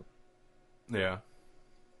too. Yeah.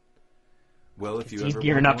 Well, if you He's ever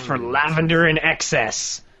gearing want up more for remixes. Lavender in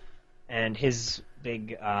Excess, and his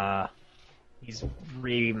big he's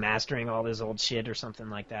remastering all his old shit or something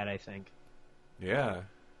like that. I think Yeah.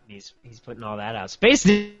 he's putting all that out. Space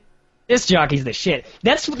Disc Jockey's the shit.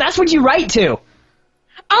 That's what you write to.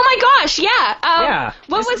 Oh my gosh, yeah. Yeah.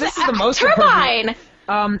 What was This it? is the most Turbine.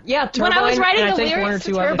 Yeah, Turbine. When I was writing and I the think one or lyrics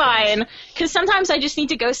to two other things. Turbine, because sometimes I just need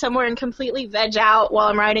to go somewhere and completely veg out while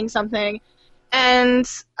I'm writing something, and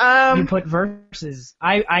You put verses.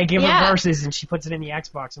 I give Yeah. her verses, and she puts it in the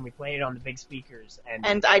Xbox, and we play it on the big speakers.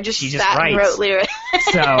 And I just She just sat and writes. wrote lyrics.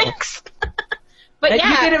 So- but you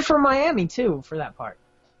yeah, did it for Miami too, for that part.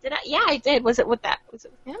 did I? Yeah, I did. Was it with that? Was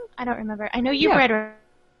it with him? I don't remember. I know you Yeah. bred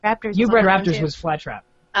Raptors. You was Bred on that one, Raptors too. was Flat Trap.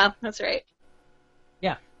 Oh, that's right.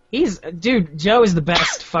 Joe is the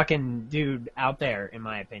best fucking dude out there, in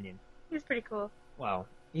my opinion. He was pretty cool. Well,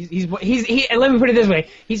 he's and let me put it this way: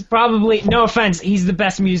 he's probably, no offense, he's the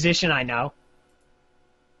best musician I know.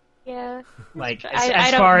 Yeah. Like I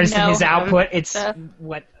as don't far as know his him, output, it's so-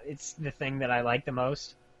 it's the thing that I like the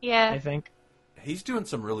most. Yeah. I think. He's doing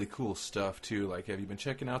some really cool stuff too. Like, have you been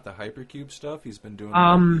checking out the Hypercube stuff? He's been doing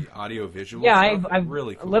the audio visual. Yeah, stuff. I've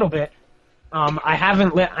really cool. a little bit. I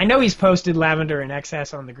haven't. I know he's posted Lavender in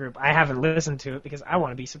Excess on the group. I haven't listened to it because I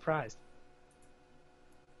want to be surprised.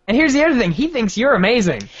 And here's the other thing: he thinks you're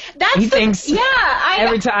amazing. That's He thinks every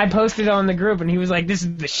I. time I posted on the group, and he was like, "This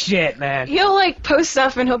is the shit, man." He'll like post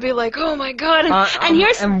stuff and he'll be like, "Oh my god!"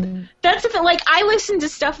 And that's the thing. Like I listen to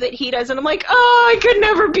stuff that he does, and I'm like, "Oh, I could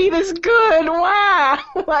never be this good." Wow.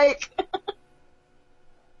 Like.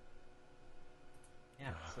 Yeah,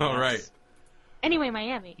 so All right. that's Anyway,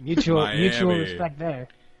 Miami. mutual Miami. respect there.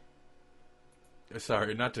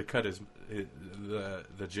 Sorry, not to cut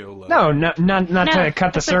the Joe love. No, not No, to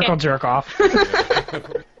cut the that's circle okay. jerk off.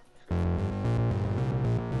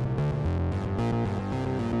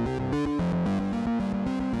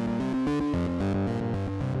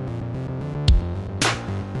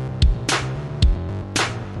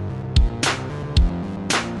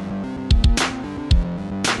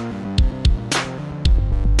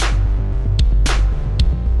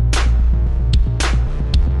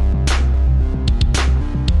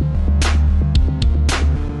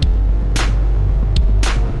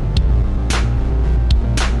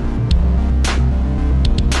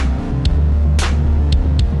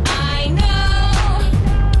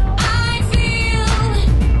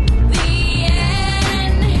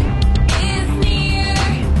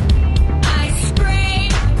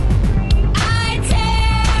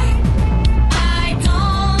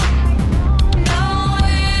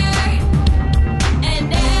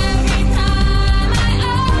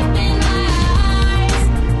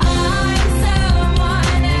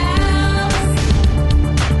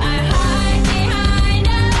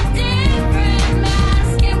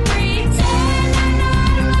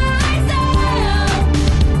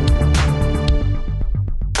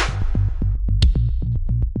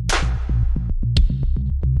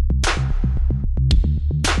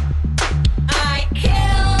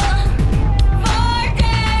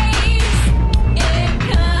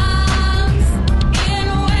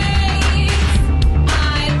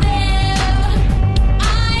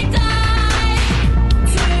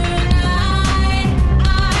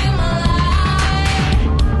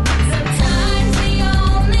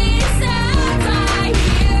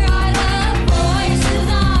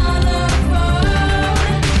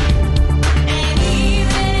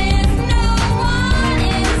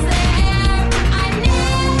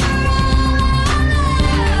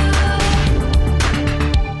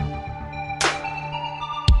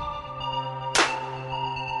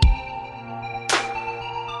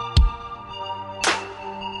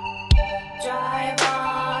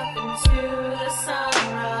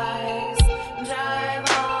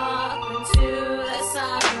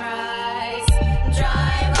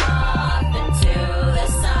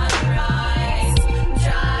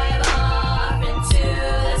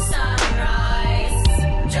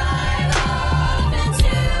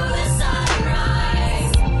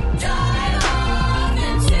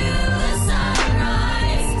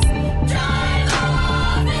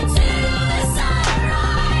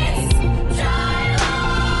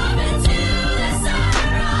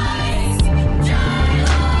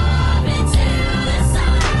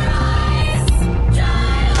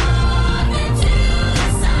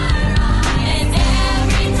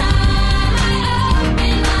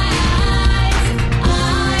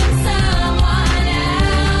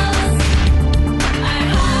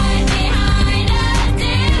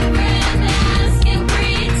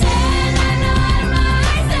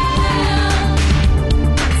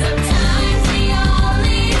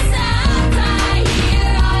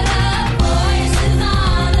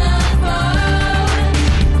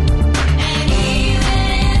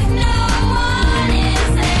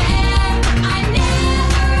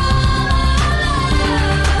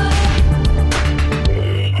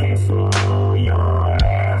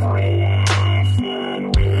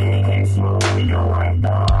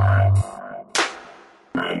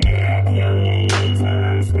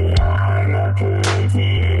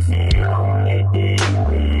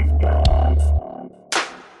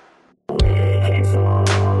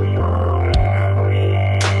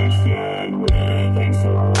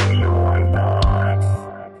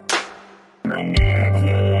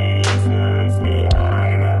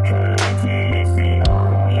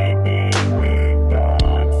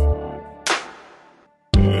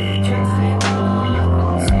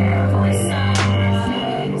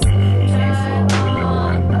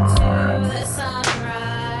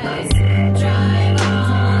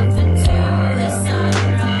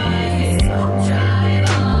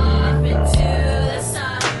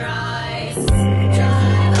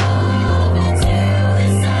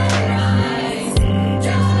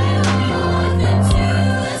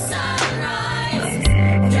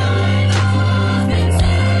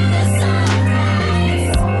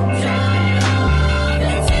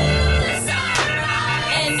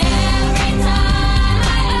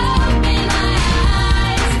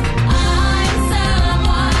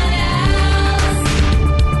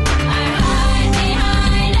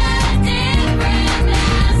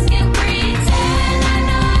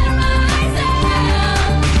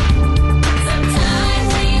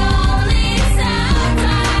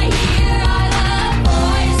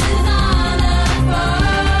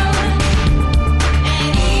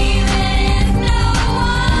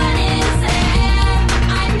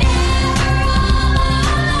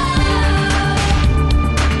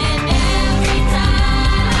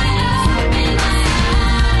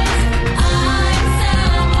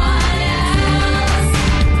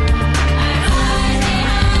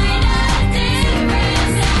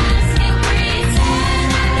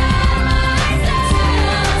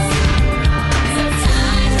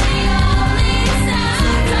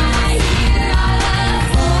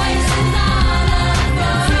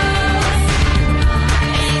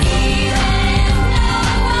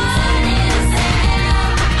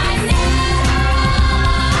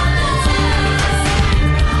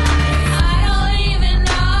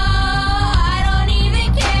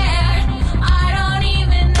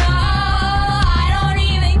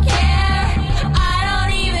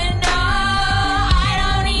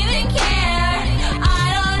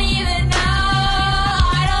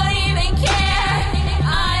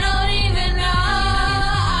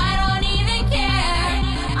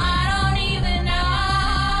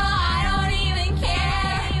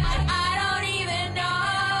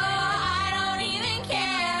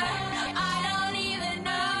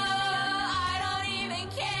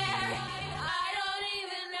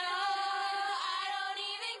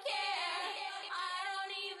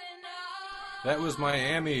 That was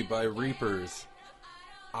Miami by Reapers.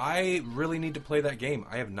 I really need to play that game.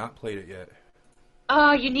 I have not played it yet.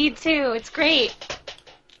 Oh, you need to. It's great.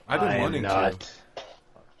 I've been I am wanting to. not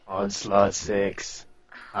Onslaught 6.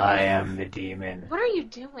 I am the demon. What are you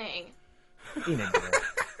doing? Peanut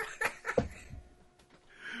butter.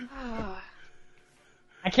 Oh,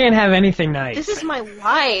 I can't have anything nice. this is my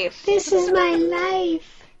life. This is my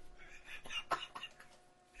life.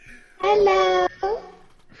 Hello.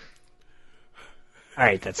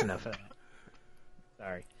 Alright, that's enough of that.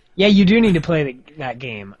 Sorry. Yeah, you do need to play that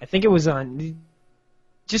game. I think it was on...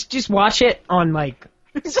 Just watch it on, like,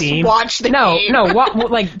 Steam. Just watch the game. No,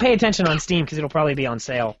 like, pay attention on Steam, because it'll probably be on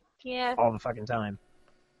sale Yeah. all the fucking time.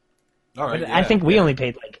 All right, But yeah, I think we yeah. only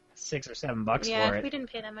paid, like, $6 or $7 Yeah, for it. we didn't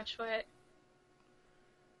pay that much for it.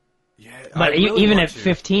 Yeah, I But really even want at to.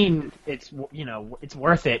 15, it's it's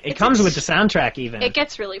worth it. It It's comes ex- with the soundtrack even. It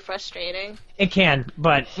gets really frustrating. It can,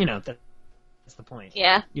 but that's the point.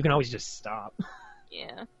 Yeah. You can always just stop.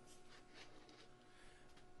 Yeah.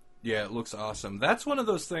 Yeah, it looks awesome. That's one of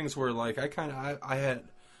those things where, like, I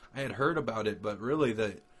had heard about it, but really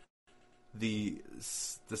the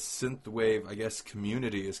synthwave, I guess,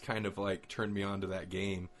 community is kind of like turned me on to that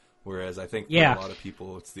game. Whereas I think for Yeah. a lot of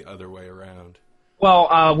people, it's the other way around.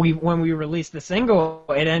 Well, when we released the single,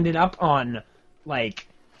 it ended up on like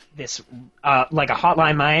this like a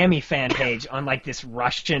Hotline Miami fan page on like this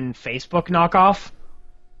Russian Facebook knockoff.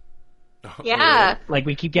 Yeah. Like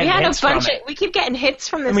we keep We getting had a hits from bunch it. we keep getting hits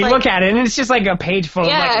from this, Oh, And we like, look at it, and it's just like a page full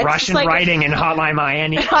Yeah, of it's like just Russian like- writing and Hotline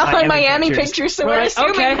Miami. Hotline Miami pictures, so we're like,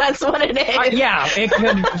 assuming okay. that's what it is. Yeah,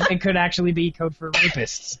 it could actually be code for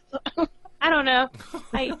rapists. I don't know.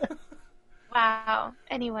 Wow.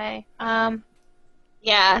 Anyway,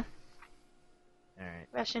 yeah. All right.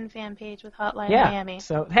 Russian fan page with Hotline Yeah. Miami.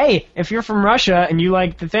 So hey, if you're from Russia and you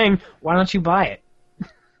like the thing, why don't you buy it?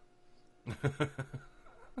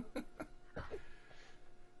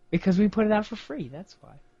 Because we put it out for free, that's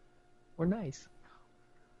why. We're nice.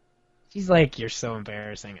 She's like, you're so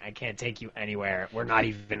embarrassing. I can't take you anywhere. We're not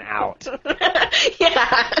even out.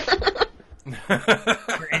 Yeah.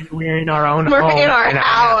 We're in our own We're home, in our and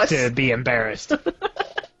house. I have to be embarrassed.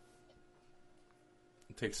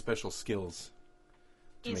 takes special skills.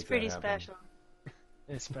 To He's make pretty that happen. special.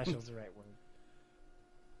 Special's the right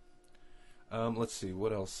word. Let's see.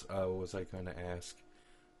 What else was I going to ask?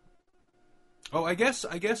 Oh, I guess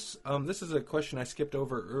this is a question I skipped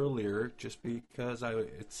over earlier, just because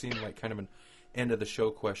it seemed like kind of an end of the show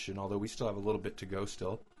question. Although we still have a little bit to go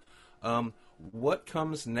still. What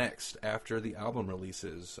comes next after the album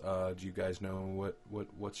releases? Do you guys know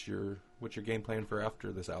what's your game plan for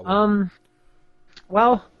after this album?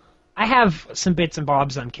 Well, I have some bits and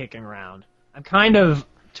bobs I'm kicking around. I'm kind of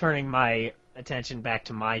turning my attention back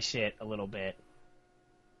to my shit a little bit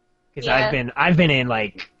because Yeah. I've been in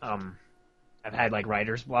like I've had like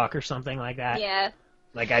writer's block or something like that. Yeah.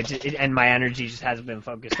 Like and my energy just hasn't been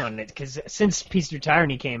focused on it because since Peace Through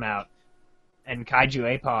Tyranny came out and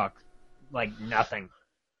Kaiju APOC, like nothing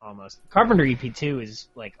almost. Carpenter EP2 is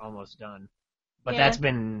like almost done. But Yeah. that's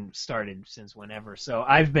been started since whenever, so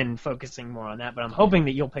I've been focusing more on that. But I'm hoping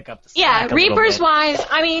that you'll pick up the Yeah, slack a little Reapers bit. wise,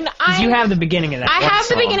 I mean, Because you have the beginning of that. I one have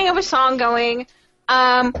the song. beginning of a song going.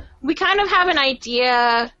 We kind of have an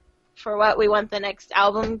idea for what we want the next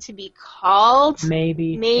album to be called.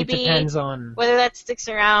 Maybe. Maybe. It depends on. Whether that sticks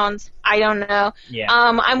around, I don't know. Yeah.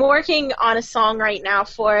 I'm working on a song right now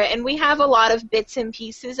for it, and we have a lot of bits and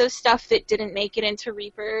pieces of stuff that didn't make it into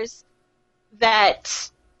Reapers, that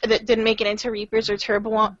didn't make it into Reapers or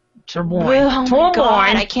Turboine. Turboine. Oh my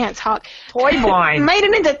God, I Turboine. can't talk. Toyboine. Made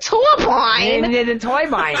it into Turboine. In the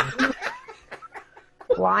Toyboine.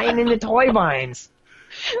 Flying in the Toyboines.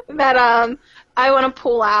 That I want to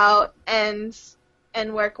pull out and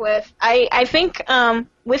work with. I think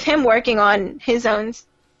with him working on his own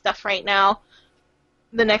stuff right now,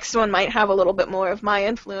 the next one might have a little bit more of my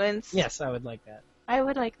influence. Yes, I would like that. I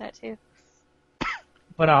would like that too.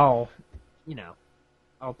 But I'll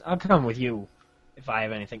come with you if I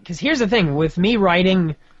have anything. Because here's the thing, with me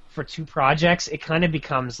writing for two projects, it kind of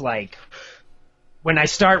becomes like when I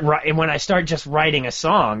start just writing a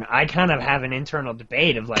song, I kind of have an internal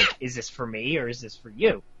debate of like, is this for me or is this for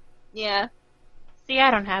you? Yeah. See,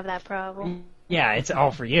 I don't have that problem. Yeah, it's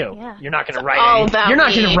all for you. Yeah. You're not going to It's write. all about you're not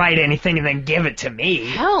me. going to write anything and then give it to me.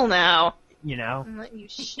 Hell no. You know. I'm letting you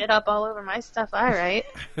shit up all over my stuff I write.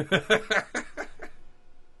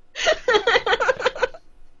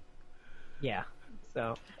 Yeah.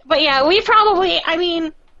 So. But yeah, we probably, I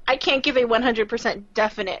mean, I can't give a 100%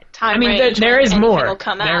 definite time I mean, range there when is anything more. will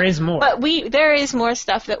come There out. is more. But there is more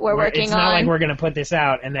stuff that we're working It's on. not like we're going to put this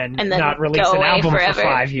out and then, and then not release go an away album forever. for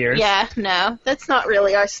 5 years. Yeah, no, that's not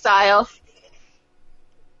really our style.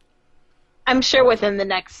 I'm sure within the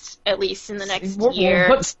next, at least in the next year.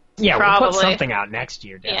 We'll put probably. something out next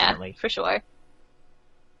year, definitely. Yeah, for sure.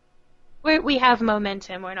 We have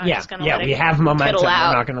momentum. We're not just going to let it we have momentum. piddle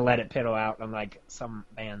out. We're not going to let it piddle out unlike some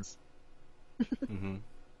bands. Mm-hmm.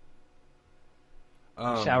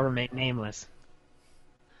 Shall remain nameless.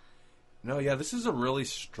 No, yeah, this is a really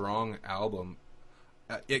strong album.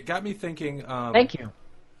 It got me thinking. Thank you.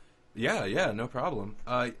 Yeah, no problem.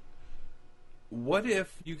 What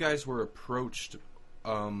if you guys were approached?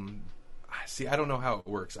 See, I don't know how it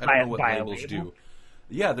works. I don't know what by a labels label? do.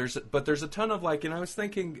 Yeah, there's a ton of like, and I was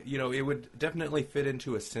thinking, it would definitely fit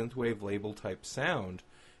into a synthwave label type sound,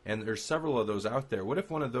 and there's several of those out there. What if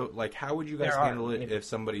one of those, like, how would you guys There are. handle it if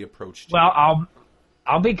somebody approached you? Well,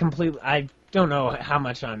 I'll be completely. I don't know how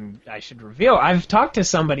much I should reveal. I've talked to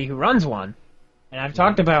somebody who runs one, and I've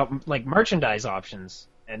talked about like merchandise options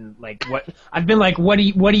and like what I've been like. What do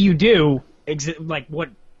you do? Like what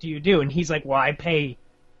do you do? And he's like, well, I pay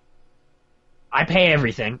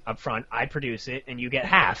everything up front. I produce it, and you get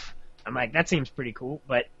half. I'm like, that seems pretty cool,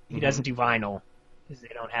 but he doesn't do vinyl because they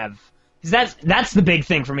don't have. Because that's the big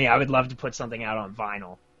thing for me. I would love to put something out on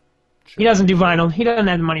vinyl. Sure. He doesn't do vinyl. He doesn't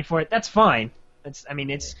have the money for it. That's fine. It's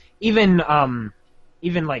even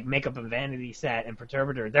like Makeup and Vanity Set and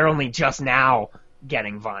Perturbator. They're only just now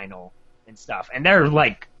getting vinyl and stuff, and they're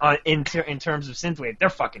like in terms of synthwave, they're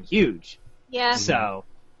fucking huge. Yeah. So,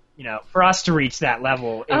 for us to reach that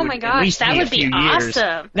level, it Oh would my at gosh, least that be a would be few years.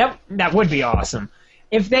 awesome. That would be awesome.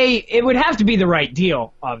 It would have to be the right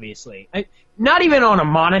deal, obviously. Not even on a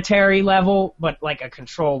monetary level, but like a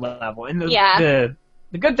control level. And the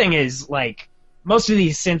good thing is, like, most of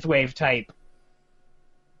these synthwave type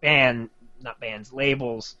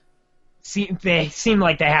labels, they seem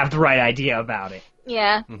like they have the right idea about it.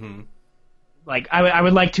 Yeah. Mm-hmm. Like, I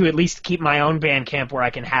would like to at least keep my own Bandcamp where I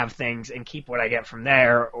can have things and keep what I get from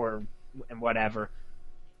there and whatever.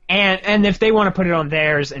 And if they want to put it on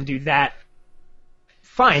theirs and do that,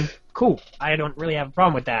 fine, cool. I don't really have a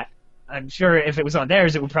problem with that. I'm sure if it was on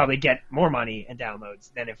theirs, it would probably get more money and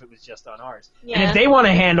downloads than if it was just on ours. Yeah. And if they want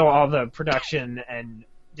to handle all the production and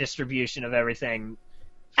distribution of everything,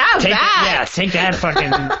 How's that? Yeah, take that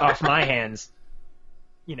fucking off my hands.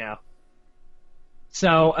 You know.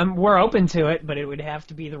 So we're open to it, but it would have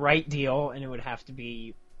to be the right deal, and it would have to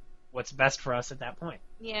be what's best for us at that point.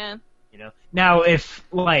 Yeah. You know. Now, if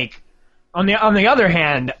like on the other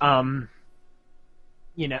hand,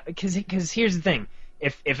 you know, because here's the thing: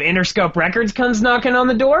 if Interscope Records comes knocking on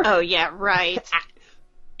the door, Oh yeah, right.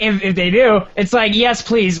 if they do, it's like, yes,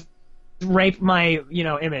 please rape my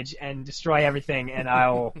image and destroy everything, and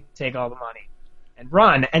I'll take all the money and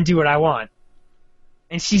run and do what I want.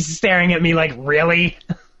 And she's staring at me like, really?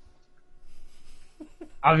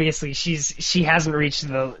 Obviously, she hasn't reached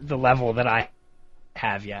the level that I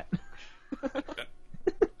have yet.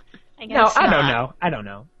 I No, guess I don't not. know. I don't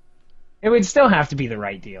know. It would still have to be the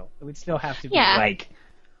right deal. It would still have to be Yeah. like,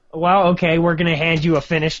 well, okay, we're gonna hand you a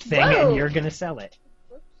finished thing, Whoa. and you're gonna sell it.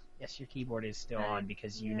 Yes, your keyboard is still on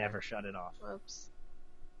because you Yeah. never shut it off. Whoops.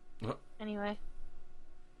 What? Anyway,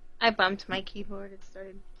 I bumped my keyboard. It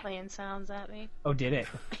started playing sounds at me. Oh, did it?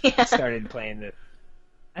 Yeah. Started playing the.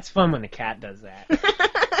 That's fun when the cat does that.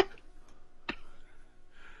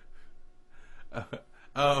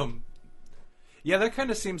 Yeah, that kind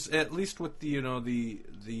of seems, at least with the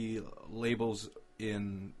the labels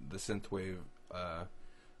in the synthwave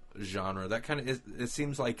genre, that kind of it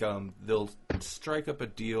seems like they'll strike up a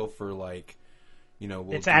deal for like,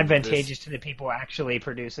 we'll It's do advantageous this. to the people actually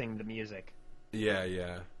producing the music.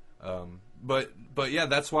 Yeah. But yeah,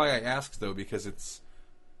 that's why I asked though, because it's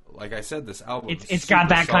like I said, this album It's got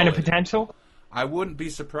that kind of solid. potential. I wouldn't be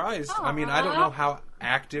surprised. I mean, I don't know how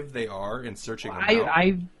active they are in searching them out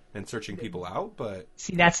I and searching people out, but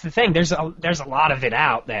see that's the thing. There's a lot of it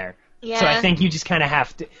out there. Yeah. So I think you just kind of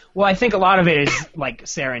have to. Well, I think a lot of it is like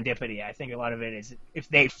serendipity. I think a lot of it is if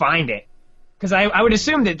they find it, because I would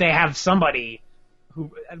assume that they have somebody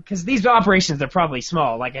who, because these operations they're probably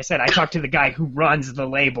small. Like I said, I talked to the guy who runs the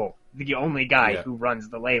label, the only guy Yeah. who runs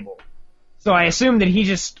the label. So I assume that he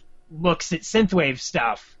just looks at synthwave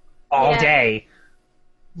stuff all Yeah. day,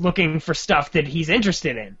 looking for stuff that he's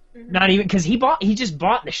interested in. Mm-hmm. Not even because he just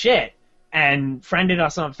bought the shit and friended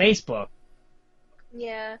us on Facebook.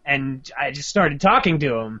 Yeah. And I just started talking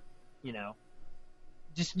to him,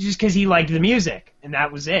 just because he liked the music, and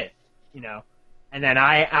that was it, And then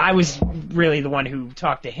I was really the one who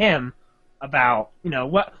talked to him about,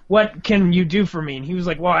 what can you do for me? And he was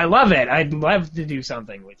like, well, I love it. I'd love to do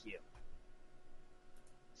something with you.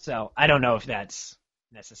 So I don't know if that's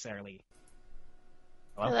necessarily.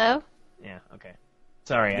 Hello? Yeah. Okay.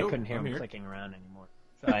 Sorry, Nope, I couldn't hear I'm him here. clicking around anymore.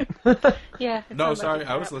 So Yeah. it No, sounded like sorry, you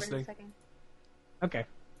I was cut out for a listening. second. okay.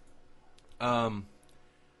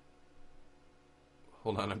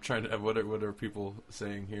 Hold on, I'm trying to. What are people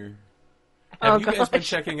saying here? Oh, Have you guys been gosh.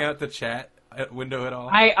 checking out the chat window at all?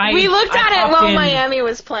 We We looked at it while Miami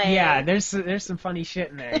was playing. Yeah, there's some funny shit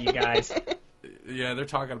in there, you guys. Yeah, they're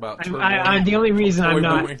talking about. I'm the only reason I'm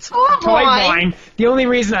not Toy Oh, Toy boy. Wine. The only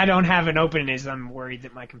reason I don't have it open is I'm worried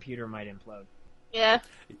that my computer might implode. Yeah.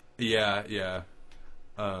 Yeah.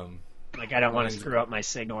 Like I don't want to Mine's- screw up my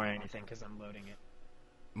signal or anything because I'm loading it.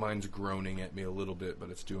 Mine's groaning at me a little bit, but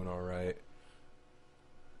it's doing all right.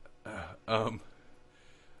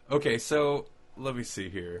 Okay, so let me see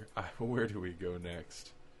here. Where do we go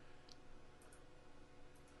next?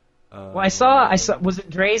 Well, I saw. Was it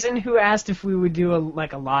Drazen who asked if we would do a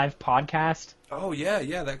live podcast, Oh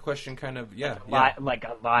yeah. That question kind of like like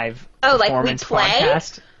a live Oh, like we performance play?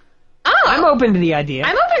 podcast? Oh. I'm open to the idea.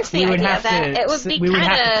 I'm open to the We would idea have that to. it would be we would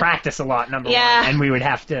have to kinda- practice a lot, number Yeah. one, and we would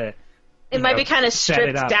have to. It might be kind of set it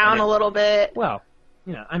stripped up down and a little bit. Well,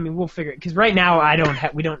 I mean, we'll figure it because right now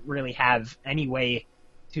we don't really have any way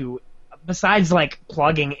to, besides like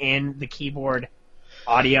plugging in the keyboard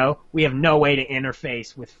audio. We have no way to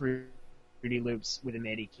interface with Fruity Loops with a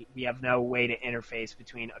MIDI key. We have no way to interface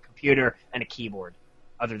between a computer and a keyboard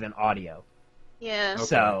other than audio. Yeah. Okay.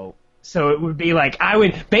 So it would be like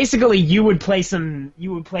you would play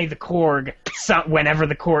the Korg whenever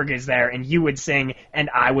the Korg is there, and you would sing, and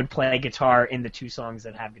I would play guitar in the two songs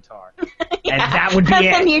that have guitar, Yeah. and that would be And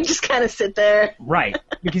then it, you just kind of sit there. right?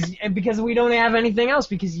 Because we don't have anything else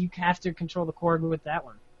because you have to control the Korg with that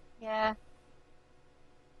one. Yeah.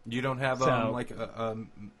 You don't have So- like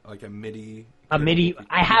a MIDI. A MIDI,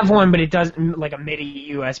 I have one, but it doesn't like a MIDI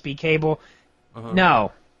USB cable. Uh-huh.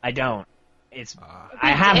 No, I don't. It's Ah.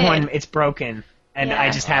 I have did. one. It's broken, and Yeah. I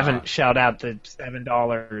just haven't shelled out the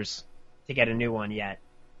 $7 to get a new one yet.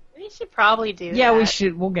 We should probably do Yeah, that. we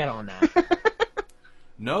should. We'll get on that.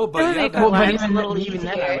 No, but That would yeah, make that, Well, But mine's a little even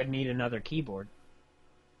then, easier. I would need another keyboard.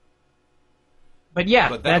 But yeah,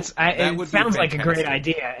 But that would it be sounds like a great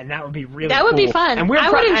fantastic. idea, and that would be really That would be cool. fun. And we're I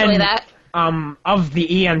would enjoy and that. of the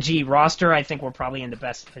EMG roster, I think we're probably in the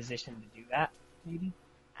best position to do that. Maybe.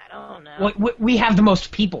 I don't know. We have the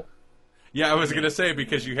most people. Yeah, I was gonna say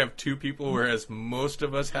because you have 2 people, whereas most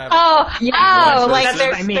of us have. Yeah, like that's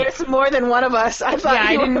what I mean. there's more than one of us. I thought Yeah,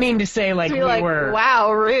 I you didn't were mean to say like to we be like, were.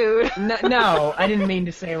 wow, rude. No, I didn't mean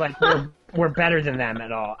to say like we're better than them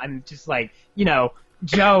at all. I'm just like,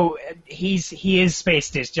 Joe, he is Space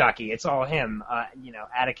Disc Jockey. It's all him.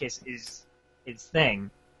 Atticus is his thing.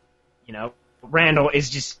 Randall is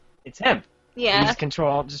just, it's him. Yeah. He's Control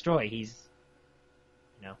Alt Destroy. He's.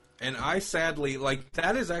 And I sadly,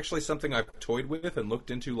 that is actually something I've toyed with and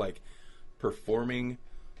looked into, performing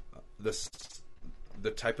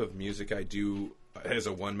the type of music I do as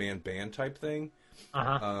a one-man band type thing.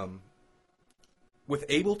 Uh-huh. With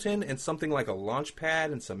Ableton and something like a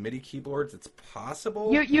Launchpad and some MIDI keyboards, it's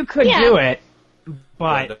possible. You could do it,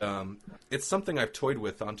 but it's something I've toyed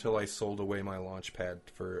with until I sold away my Launchpad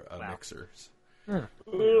for mixers.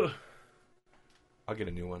 I'll get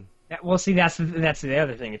a new one. Well, see, that's the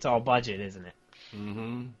other thing. It's all budget, isn't it?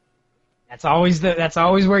 Mm-hmm. That's always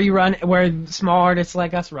where small artists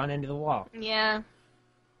like us run into the wall. Yeah.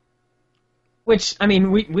 Which, I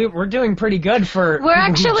mean, we're doing pretty good for We're people who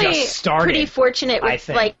actually just started, pretty fortunate I with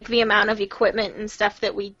think. the amount of equipment and stuff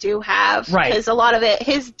that we do have. Right. Because a lot of it,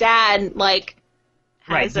 his dad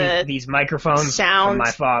has these microphones sound from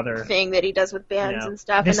my father. thing that he does with bands and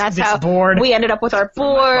stuff, This- and that's this how board we ended up with our from my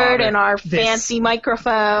board father. and our This- fancy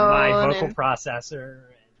microphone. My vocal and, processor,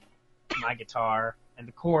 and my guitar, and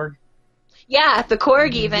the Korg. yeah, the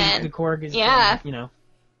Korg even. The Korg is, Yeah.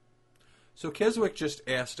 So Keswick just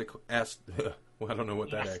asked. Well, I don't know what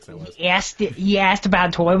that accent was. He asked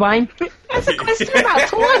about toy line. That's a question about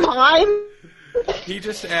toy line. He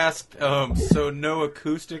just asked, so no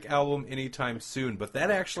acoustic album anytime soon, but that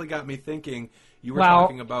actually got me thinking. You were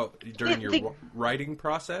talking about during your writing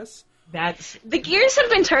process? That's The gears have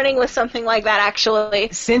been turning with something like that, actually.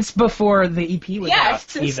 since before the EP was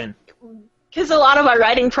out, even. Because a lot of our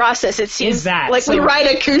writing process, it seems Is that, like we so-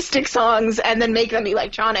 write acoustic songs and then make them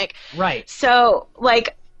electronic. Right. So,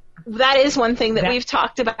 that is one thing that That- we've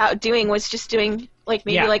talked about doing, was just doing,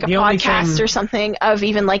 maybe Yeah, a the only podcast thing- or something of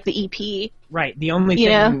even, the EP. Right. The only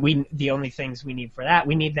Yeah. the only things we need for that,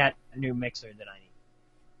 we need that new mixer that I need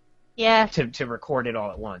Yeah, to record it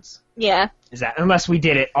all at once. yeah. Is that unless we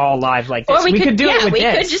did it all live like this? Or we could do it with we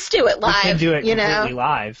this. could just do it live. We could do it you completely know?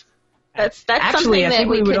 live. That's Actually, something I that think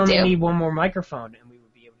we would could only do. need one more microphone, and we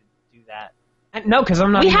would be able to do that. No, because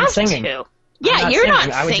I'm not We even have singing. to. I'm Yeah, you're singing.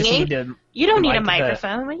 not I would just singing. need to You don't need a mic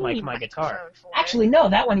microphone. What do you like need a my guitar. microphone for? Actually, no,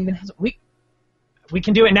 that one even has. We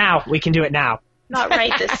can do it now. We can do it now. Not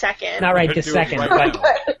right this second. Not right this Do it second, right but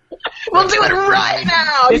now. We'll do it right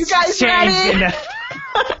now. You it's guys changed ready? into-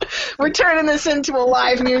 We're turning this into a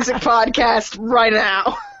live music podcast right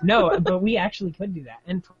now. No, but we actually could do that,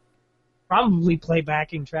 and probably play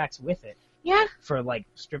backing tracks with it Yeah. for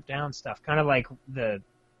stripped down stuff, kind of like the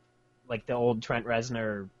old Trent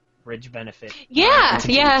Reznor Bridge Benefit. Yeah,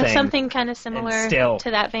 entity yeah, thing. something kind of similar still-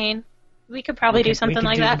 to that vein. We could probably do something we could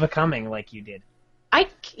like do that. The Becoming like you did.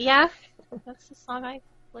 Yeah. That's the song I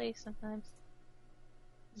play sometimes.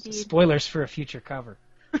 Indeed. Spoilers for a future cover.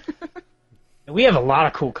 We have a lot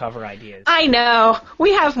of cool cover ideas. I know.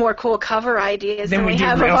 We have more cool cover ideas Then than we we do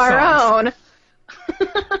have of real our songs.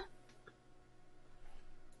 own.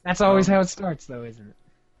 That's always how it starts, though, isn't it?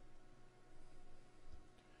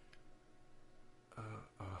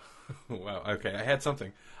 Wow. Okay, I had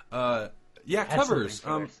something. Yeah, Had covers.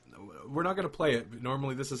 something for We're not going to play it.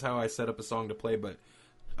 Normally, this is how I set up a song to play. But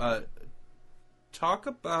talk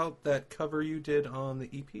about that cover you did on the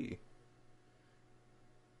EP.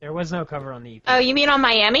 There was no cover on the EP. Oh, you mean on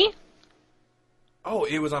Miami? Oh,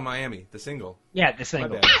 it was on Miami, the single. Yeah, the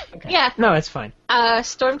single. bad. Okay. Yeah. No, it's fine.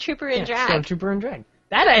 Stormtrooper and Yeah, Drag. Stormtrooper and Drag.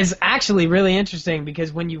 That is actually really interesting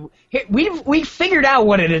because when you we figured out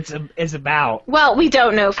what it is about. Well, we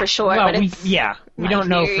don't know for sure, Well, but we it's we my don't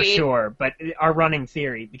know for theory. sure, but our running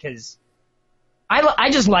theory because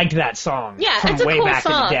I just liked that song. Yeah, from it's a way cool back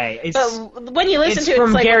song. in the day. It's But when you listen it's to it, from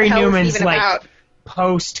it's like, Gary what the hell is it Newman's, even like, about?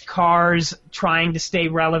 post Cars trying to stay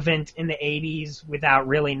relevant in the 80s without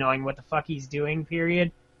really knowing what the fuck he's doing.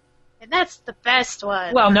 Period. And that's the best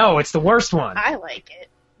one. Well, no, it's the worst one. I like it.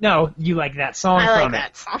 No, you like that song I like from that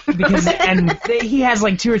it. song. Because he has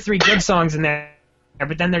 2 or 3 good songs in there,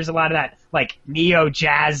 but then there's a lot of that neo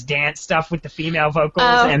jazz dance stuff with the female vocals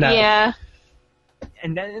yeah.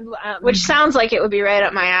 and then Which sounds like it would be right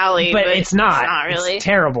up my alley, but it's not. It's not really. It's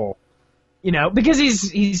terrible. Because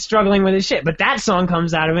he's struggling with his shit. But that song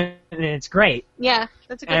comes out of it and it's great. Yeah,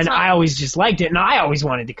 that's a good And song. I always just liked it and I always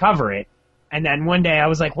wanted to cover it. And then one day I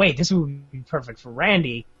was like, wait, this would be perfect for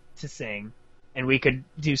Randy to sing, and we could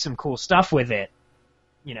do some cool stuff with it,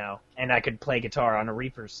 you know, and I could play guitar on a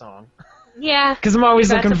Reapers song. Yeah. Because I'm always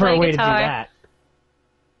You got looking to for a play way guitar. to do that.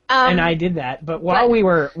 And I did that, but while we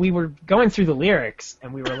were going through the lyrics,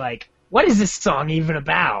 and we were like, what is this song even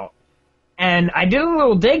about? And I did a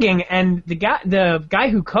little digging, and the guy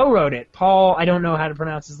who co-wrote it, Paul, I don't know how to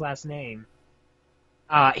pronounce his last name,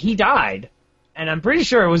 he died, and I'm pretty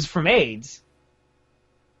sure it was from AIDS.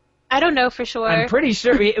 I don't know for sure. I'm pretty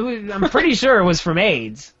sure it was from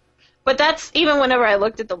AIDS. But that's even whenever I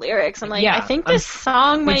looked at the lyrics, I'm like, Yeah, I think this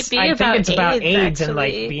song might be I about think it's about AIDS and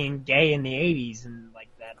like actually. being gay in the 80s and like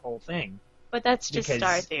that whole thing. But that's just Because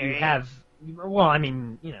Star Theory. you have, well, I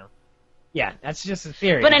mean, you know, yeah, that's just a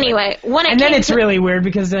theory. But anyway, when it and then came it's to, really weird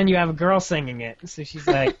because then you have a girl singing it, so she's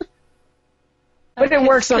like, but it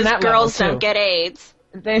works on 'cause that girls level, don't too. get AIDS.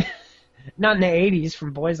 Not in the 80s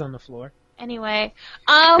from Boys on the Floor. Anyway,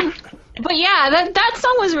 but yeah, that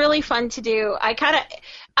song was really fun to do. I kind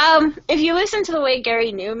of, if you listen to the way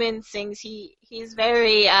Gary Newman sings, he's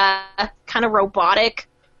very kind of robotic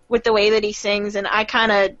with the way that he sings, and I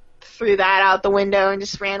kind of threw that out the window and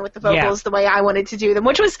just ran with the vocals the way I wanted to do them,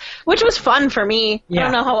 which was fun for me. Yeah. I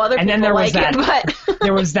don't know how other And then people there was like it, but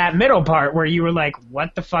There was that middle part where you were like,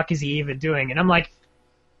 what the fuck is he even doing? And I'm like,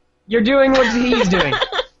 you're doing what he's doing.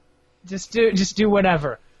 Just do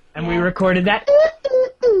whatever. And we Yeah. recorded that.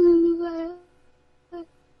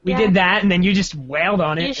 We Yeah. did that, and then you just wailed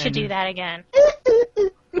on it. You should and- do that again.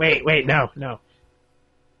 Wait, no.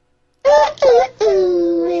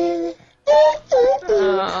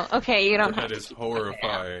 oh, okay, you don't have That is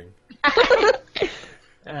horrifying.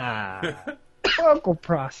 Vocal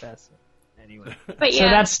processing. Anyway. But So yeah,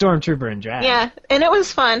 that's Stormtrooper and Drag. yeah, and it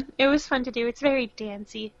was fun. It was fun to do. It's very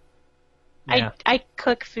dancey. Yeah. I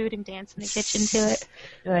cook food and dance in the kitchen to it.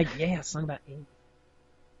 You're like, yeah, a song about AIDS.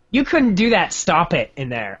 You couldn't do that stop it in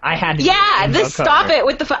there. I had to Yeah, do the it in stop vocoder. it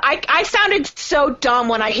with the. I sounded so dumb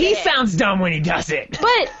when I He did it. sounds dumb when he does it.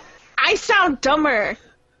 But I sound dumber.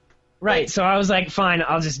 Right, so I was like, fine,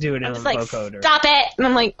 I'll just do it in I was like, vocoder. stop it! And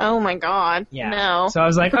I'm like, oh my god, Yeah. no. So I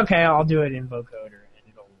was like, okay, I'll do it in vocoder, and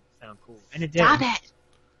it'll sound cool. And it did. Stop it!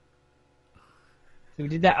 So we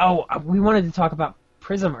did that. Oh, we wanted to talk about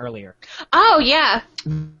Prism earlier. Oh yeah,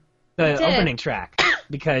 The did. opening track.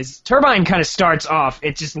 Because Turbine kind of starts off,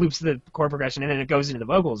 it just loops the chord progression, and then it goes into the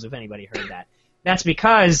vocals, if anybody heard that. That's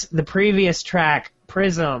because the previous track,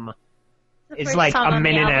 Prism, is first like song a on the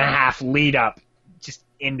minute and a album. half lead up just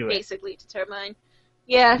into it. basically to Turbine.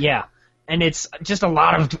 Yeah. Yeah. And it's just a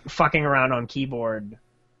lot of fucking around on keyboard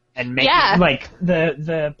and making, Yeah. like,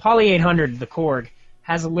 the Poly 800, the Korg,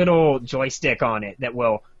 has a little joystick on it that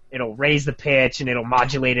it'll raise the pitch and it'll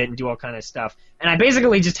modulate it and do all kind of stuff. And I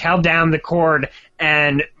basically just held down the chord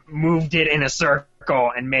and moved it in a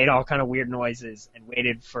circle and made all kind of weird noises and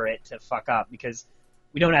waited for it to fuck up because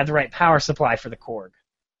we don't have the right power supply for the Korg.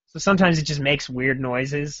 So sometimes it just makes weird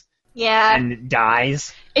noises Yeah. and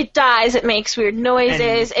dies. It dies, it makes weird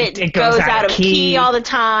noises, And it it goes goes out of key all the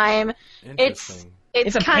time. Interesting.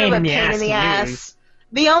 It's a kind of a pain pain in the to ass. use.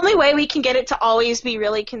 The only way we can get it to always be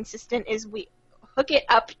really consistent is we hook it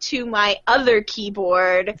up to my other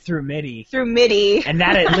keyboard Through MIDI. through MIDI. And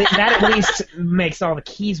that at least makes all the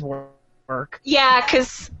keys work. Yeah,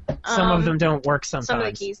 because Some of them don't work sometimes. some of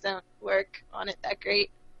the keys don't work on it that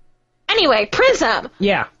great. Anyway, Prism.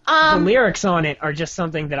 Yeah. The Um, lyrics on it are just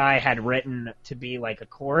something that I had written to be like a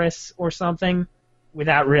chorus or something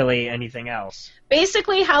without really anything else.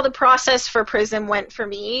 basically, how the process for Prism went for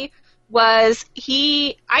me was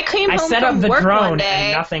I came I home set up from the work one drone day,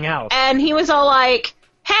 and nothing else. and he was all like,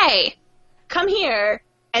 "Hey, come here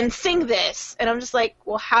and sing this." And I'm just like,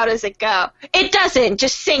 "Well, how does it go?" "It doesn't.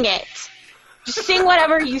 Just sing it. Just sing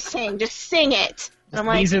whatever you sing. Just sing it." And I'm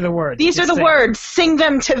like, These are the words. "These are Just the sing. words. Sing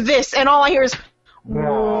them to this." And all I hear is,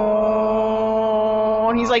 "Whoa."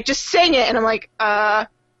 And he's like, "Just sing it." And I'm like,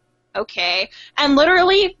 okay. And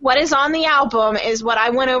literally, what is on the album is what I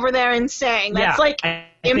went over there and sang. That's Yeah, like I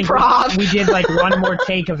think improv. We did like one more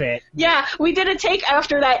take of it. Yeah, we did a take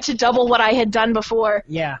after that to double what I had done before.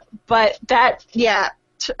 Yeah. But that, yeah,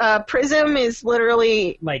 Prism is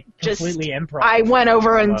literally, Like Just- completely improv. I went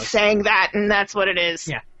over and Almost. sang that, and that's what it is.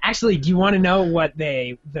 Yeah. Actually, do you want to know what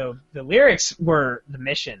the lyrics were? The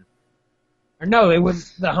mission, or no? It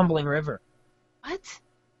was the Humbling River. What?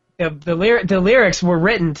 The lyrics were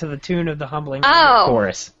written to the tune of the Humbling River Oh.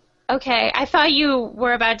 chorus. Okay, I thought you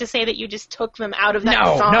were about to say that you just took them out of that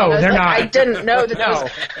No, song. no, I was they're like, not. I didn't know that.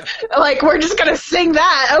 No. Like, we're just gonna sing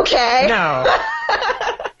that, okay?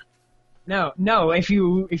 No. If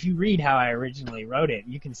you read how I originally wrote it,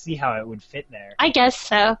 you can see how it would fit there. I guess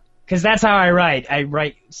so. Because that's how I write. I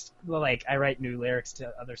write new lyrics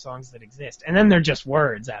to other songs that exist, and then they're just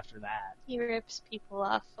words after that. He rips people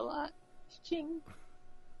off a lot. Ching.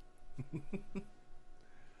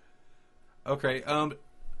 Okay,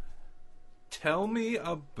 tell me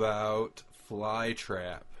about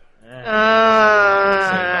Flytrap. Say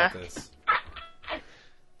about this.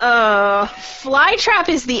 Flytrap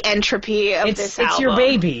is the entropy of this album. It's your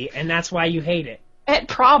baby, and that's why you hate it.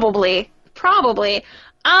 Probably.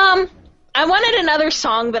 I wanted another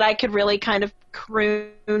song that I could really kind of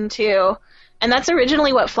croon to, and that's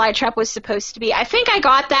originally what Flytrap was supposed to be. I think I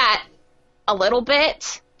got that a little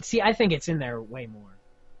bit. See, I think it's in there way more.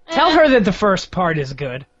 Tell her that the first part is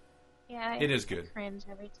good. Yeah, It is good.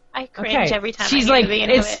 I cringe every time. She's I hear like, the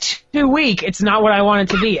beginning of it's too weak. It's not what I want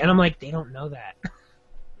it to be. And I'm like, they don't know that.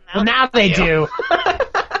 Well, now they do.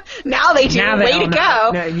 Now they do. Way to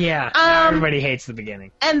go. Now everybody hates the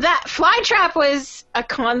beginning. And that Flytrap was a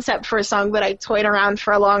concept for a song that I toyed around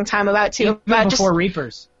for a long time about too. Even about before just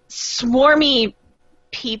Reapers. Swarmy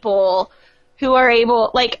people who are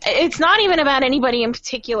able, like, it's not even about anybody in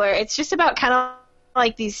particular. It's just about kind of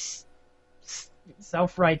like these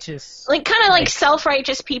self-righteous,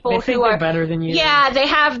 self-righteous people they think who they're are better than you. Yeah, they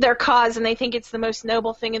have their cause and they think it's the most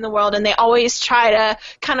noble thing in the world, and they always try to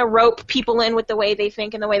kind of rope people in with the way they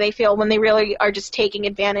think and the way they feel when they really are just taking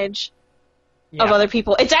advantage of other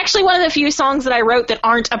people. It's actually one of the few songs that I wrote that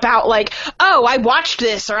aren't about like, oh, I watched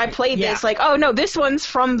this or I played this. Like, oh no, this one's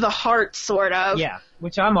from the heart, sort of. Yeah,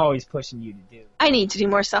 which I'm always pushing you to do. I need to do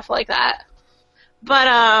more stuff like that. But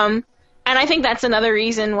and I think that's another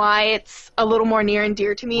reason why it's a little more near and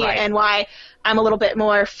dear to me, and why I'm a little bit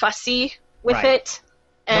more fussy with it.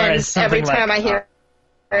 And every time I hear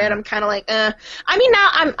it, I'm kind of like, I mean,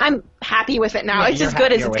 now I'm happy with it now. It's as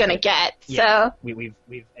good as it's gonna get. Yeah. So we've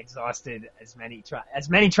exhausted as many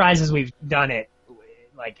tries as we've done it.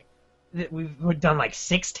 Like we've done like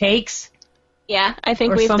 6 takes. Yeah, I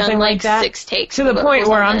think or we've something done like that. 6 takes. To the point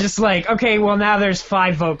where I'm just like, okay, well now there's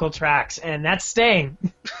 5 vocal tracks, and that's staying.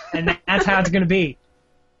 And that's how it's going to be.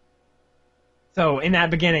 So in that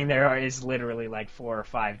beginning, there is literally like 4 or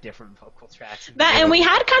 5 different vocal tracks. And we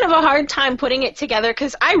had kind of a hard time putting it together,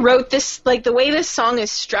 because I wrote this, like, the way this song is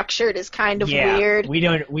structured is kind of weird.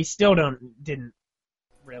 We still didn't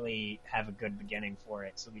really have a good beginning for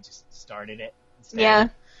it, so we just started it instead. Yeah.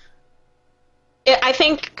 I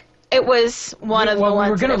think it was one of the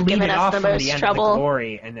ones that have given us the most trouble. Of the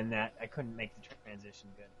glory, and then I couldn't make the transition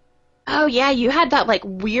good. Oh yeah, you had that like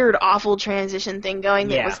weird, awful transition thing going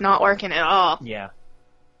that was not working at all. Yeah.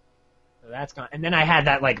 So that's gone. And then I had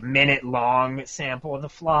that like minute-long sample of the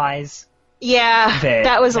flies. Yeah,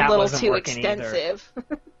 that was a little too extensive.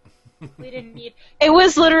 We didn't need. It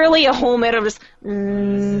was literally a whole minute of just. And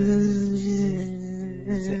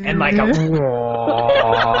like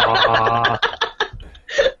a.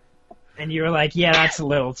 And you were like, yeah, that's a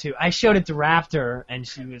little too... I showed it to Raptor, and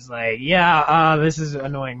she was like, yeah, this is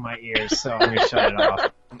annoying my ears, so I'm going to shut it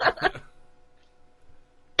off.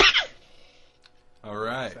 All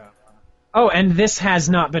right. So, oh, and this has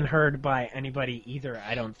not been heard by anybody either,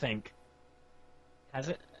 I don't think. Has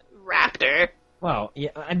it? Raptor. Well,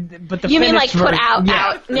 yeah, but the you mean like put version, out? Yeah,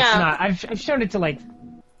 out? No. It's not. I've shown it to like...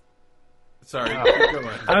 Sorry, keep going.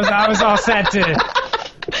 I was all set to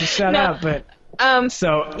shut up, but...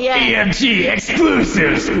 EMG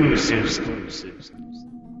exclusives.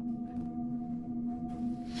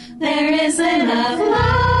 There isn't a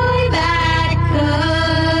fly that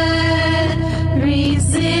could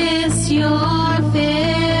resist your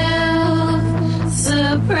filth,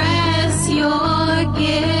 suppress your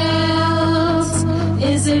guilt.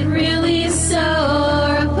 Is it really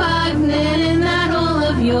so repugnant in that hole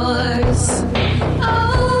of yours?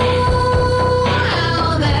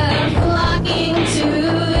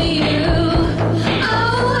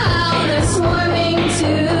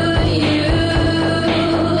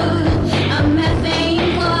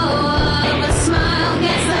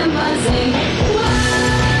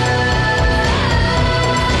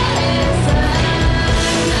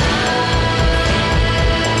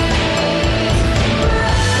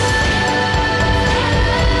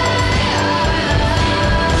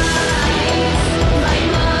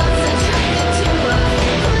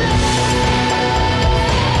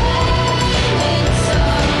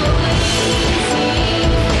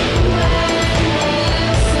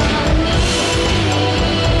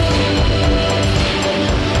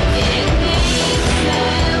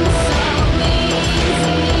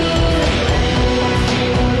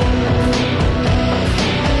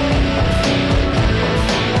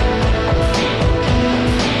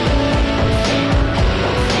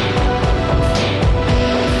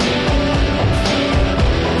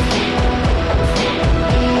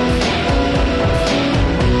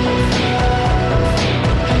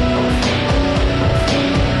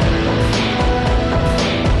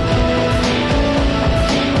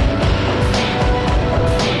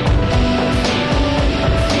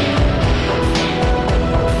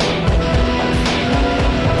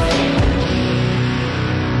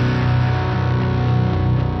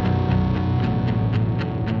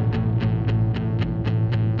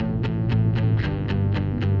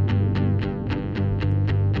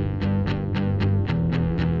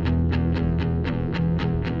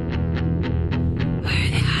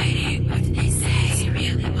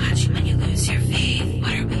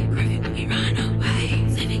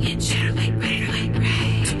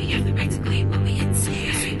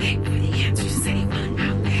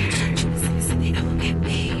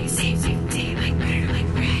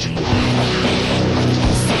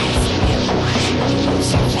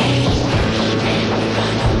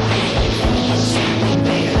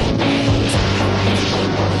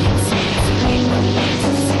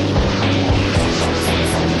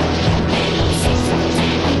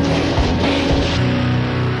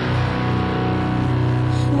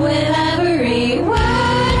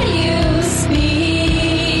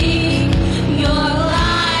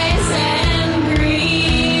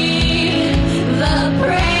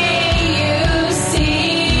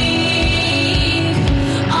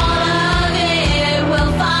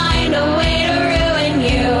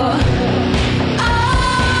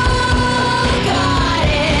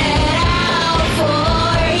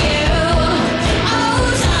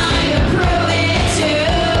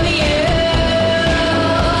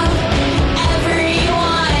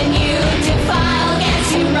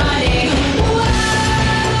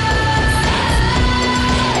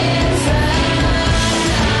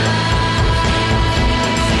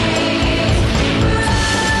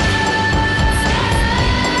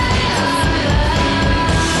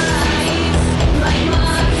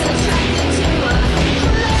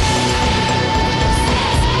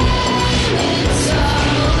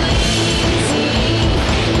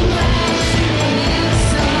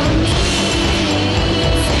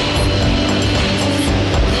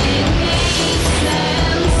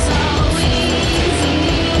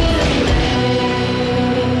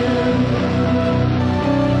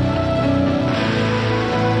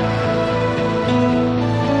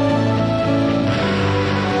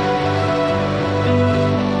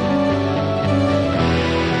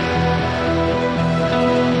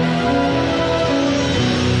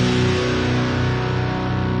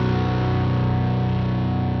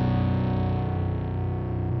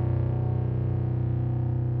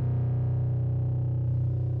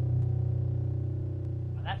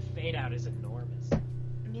 That fade out is enormous.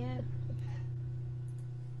 Yeah.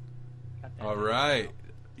 Cut that All down. right.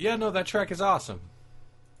 Yeah, no, that track is awesome.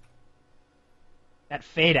 That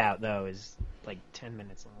fade out though is like 10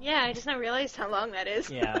 minutes long. Yeah, I just not realized how long that is.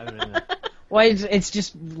 Yeah. I mean, well, it's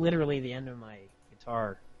just literally the end of my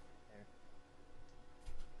guitar, there.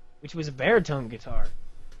 Which was a baritone guitar,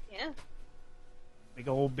 Yeah. big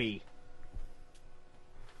old B.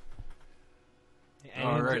 And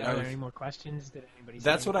All right, Are there any more questions? Did anybody? say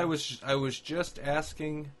That's what I anything? was just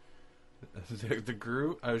asking the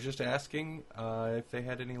group. I was just asking if they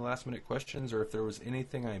had any last minute questions or if there was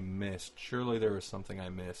anything I missed. Surely there was something I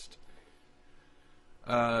missed.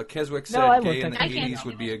 Keswick said I gay looked in the at the 80s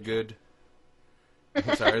would be a good...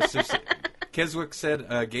 I'm sorry. It's just, Keswick said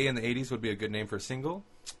gay in the 80s would be a good name for a single.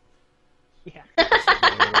 Yeah. A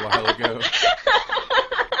little while ago.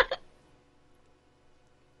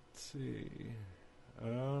 Let's see.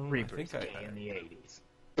 Reapers I gay think in the 80s.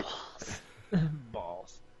 Balls.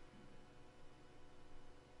 Balls.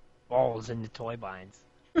 Balls in the toy binds.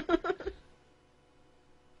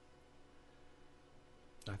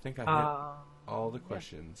 I think I hit all the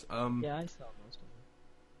questions. Yeah, I saw most of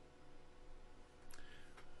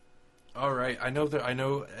them. All right. I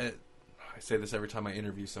know. I say this every time I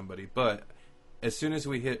interview somebody, but as soon as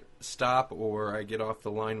we hit stop or I get off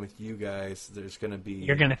the line with you guys, there's going to be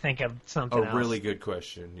You're gonna think of something a else. really good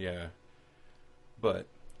question. Yeah. But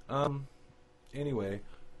anyway,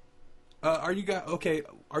 are you guys okay?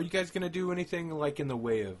 Are you guys going to do anything like in the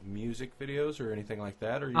way of music videos or anything like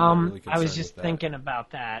that? Or are you not really concerned I was just with that? thinking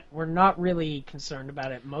about that. We're not really concerned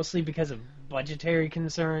about it, mostly because of budgetary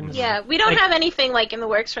concerns. Yeah, we don't Like- have anything like in the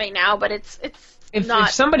works right now, but it's If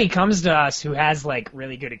not. somebody comes to us who has like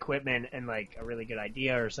really good equipment and like a really good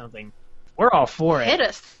idea or something, we're all for it. Hit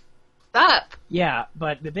us up. Yeah,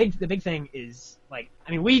 but the big thing is like,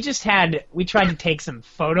 I mean, we tried to take some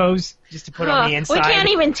photos just to put on the inside. We can't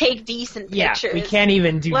even take decent pictures. Yeah, we can't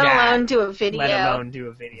even do let that. alone do a video. Let alone do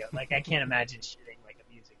a video. Like, I can't imagine shooting like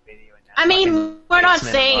a music video. In that I mean, fucking we're not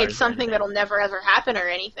basement saying of it's ours or something anything. that'll never ever happen or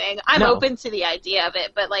anything. I'm No. open to the idea of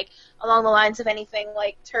it, but like along the lines of anything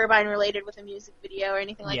like turbine related with a music video or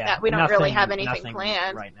anything like Yeah, that, we don't really nothing- have anything nothing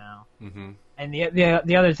planned. right now. Mm-hmm. And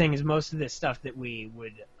the other thing is most of the stuff that we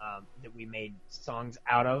made songs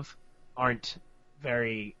out of aren't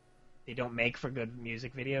very. They don't make for good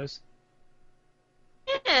music videos.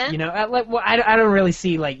 Yeah. You know, I don't really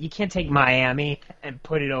see, like, you can't take Miami and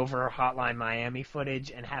put it over Hotline Miami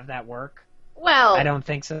footage and have that work. Well, I don't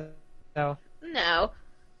think so. no.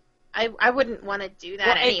 I wouldn't want to do that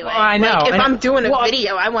Well, anyway. well, I know, Like, if and- I'm doing a well,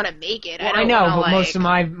 video, I want to make it. Well, I I don't know, wanna, but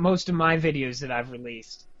like, most of my videos that I've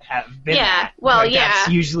released have been Yeah, that. well, Like, yeah, That's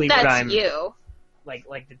usually that's what I'm you.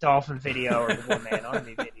 like the Dolphin video or the One Man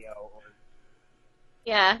Army video. Or,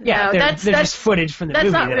 Yeah, yeah, no, they're that's just footage from the that's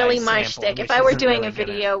movie. not that really I my sampled, shtick. which If I were isn't doing really a gonna-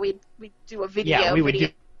 video, we'd do a video. yeah, we would video.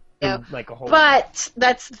 do like a whole. But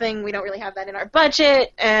that's the thing, we don't really have that in our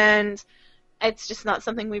budget, and it's just not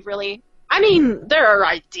something we've really. I mean, there are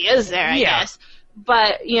ideas there, I Yeah. guess,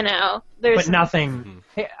 but you know, there's but nothing.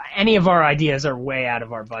 Any of our ideas are way out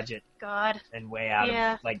of our budget God, and way out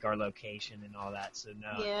Yeah. of like our location and all that. So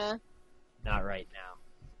no, yeah. not right now.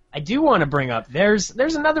 I do want to bring up there's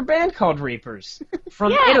another band called Reapers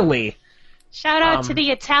from Yeah. Italy. Shout out to Um,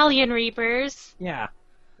 the Italian Reapers. Yeah,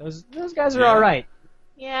 those guys are Yeah. all right.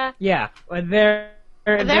 Yeah, Yeah, but there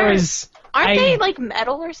They're- was aren't I- they like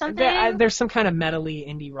metal or something? there's some kind of metally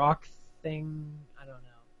indie rock thing. I don't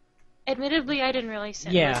know. Admittedly, I didn't really sit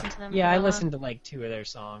and Yeah, listen to them. yeah. for I that long. listened to like 2 of their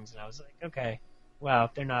songs and I was like, okay,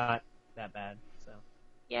 well, they're not that bad. So I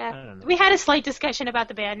Yeah, don't know. we had a slight discussion about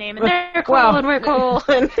the band name, and they're cool, Well- and we're cool.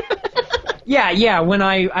 And yeah. When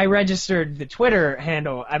I registered the Twitter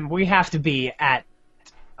handle, we have to be at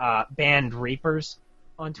band Reapers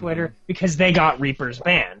on Twitter because they got Reapers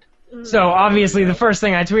banned. So obviously the first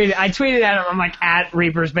thing I tweeted at them, I'm like, at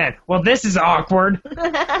Reapers band. Well, this is awkward.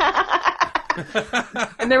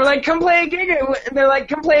 And they were like, come play a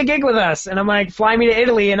gig with us. And I'm like, fly me to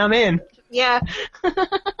Italy and I'm in. yeah,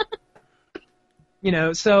 You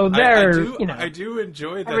know, so they're, you know, I do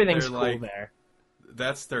enjoy that everything's they're cool like there.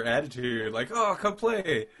 that's their attitude. Like, oh, come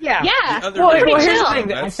play. Yeah. yeah. The other Well, day- pretty here's the chill. thing.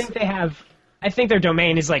 That's- I think their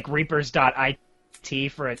domain is like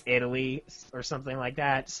reapers.it for Italy or something like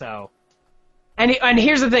that. So, and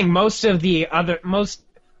here's the thing. Most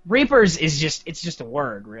Reapers is just a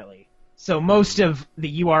word, really. So most of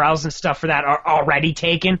the URLs and stuff for that are already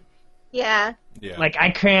taken. Yeah. Yeah. Like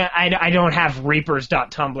I don't have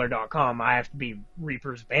reapers.tumblr.com. I have to be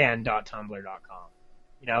reapersband.tumblr.com.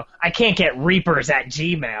 You know, I can't get reapers at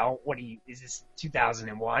Gmail. Is this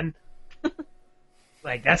 2001?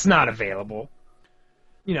 Like, that's not available.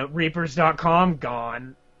 Reapers.com,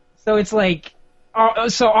 gone. So it's like,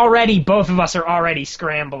 so already both of us are already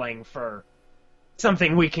scrambling for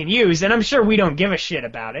something we can use, and I'm sure we don't give a shit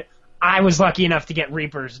about it. I was lucky enough to get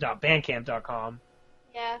Reapers.bandcamp.com.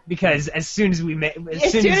 Yeah. Because as soon as we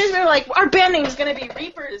As soon as we were like, our band name is going to be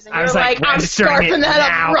Reapers, and I you're was like, I'm registering it scarfing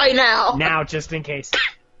that up right now. Now, just in case.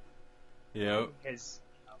 Yep. Because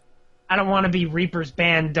I don't want to be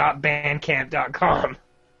reapersband.bandcamp.com.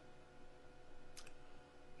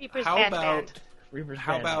 Reapers How Band about Band. Reapers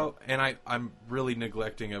how Band. about? And I'm really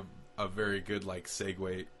neglecting a very good like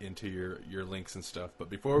segue into your links and stuff. But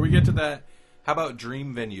before we get to that, how about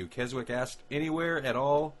Dream Venue? Keswick asked anywhere at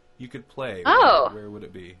all you could play. Oh. Where would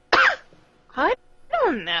it be? I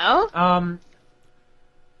don't know.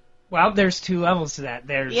 Well, there's two levels to that.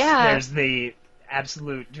 Yeah. There's the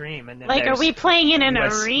absolute dream, and then Like, there's are we playing in an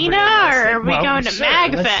less arena, realistic. or are we Well, going to sure,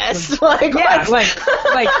 MagFest? Yeah,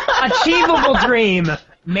 what? like achievable dream,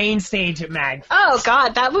 main stage at MagFest. Oh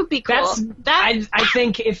God, that would be cool. I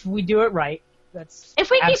think if we do it right, that's If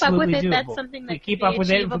we keep up with absolutely it, doable. that's something If that we could keep be up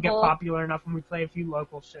with it, if we get achievable. popular enough, and we play a few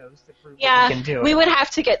local shows to prove Yeah, that we can do it. we would have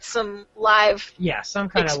to get some live Yeah, some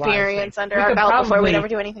kind experience of live thing. under We our could belt before probably- we'd ever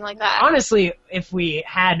do anything like that. Honestly, if we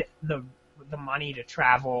had the money to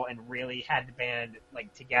travel and really had the band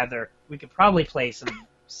like together, we could probably play some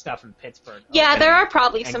stuff in Pittsburgh. Yeah, Okay. there are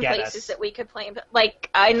probably and some get places us. that we could play in. Like,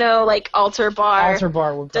 I know, like, Altar Bar Altar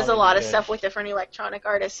Bar would does a probably lot be of good. stuff with different electronic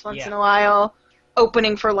artists once Yeah. in a while,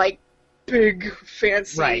 opening for, like, big,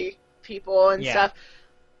 fancy Right. people and Yeah. stuff.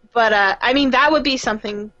 But, I mean, that would be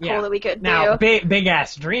something Yeah. cool that we could Now, do. big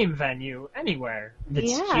ass dream venue anywhere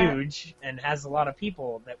that's Yeah. huge and has a lot of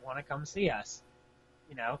people that want to come see us.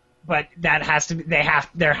 But that has to be, there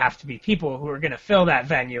have to be people who are going to fill that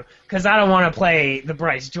venue, because I don't want to play the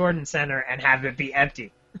Bryce Jordan Center and have it be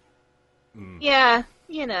empty. Yeah,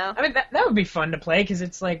 you know. I mean, that would be fun to play, because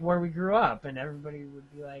it's like where we grew up, and everybody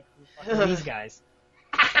would be like, who the fuck are these guys?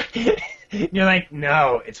 You're like,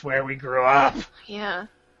 no, it's where we grew up. Yeah.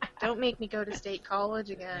 Don't make me go to state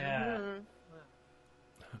college again. Yeah.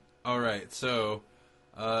 All right, so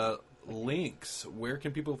links. Where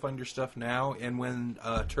can people find your stuff now? And when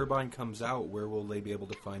Turbine comes out, where will they be able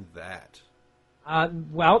to find that?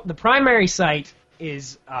 Well, the primary site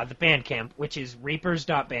is the Bandcamp, which is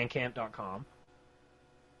reapers.bandcamp.com.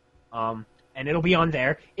 And it'll be on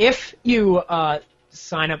there. If you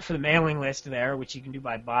sign up for the mailing list there, which you can do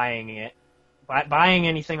by buying it, buying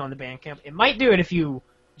anything on the Bandcamp, it might do it if you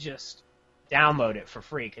just download it for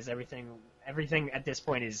free, because everything at this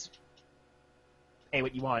point is pay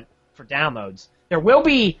what you want for downloads. There will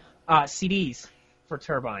be CDs for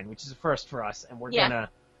Turbine, which is a first for us, and we're gonna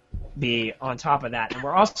be on top of that. And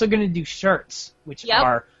we're also gonna do shirts, which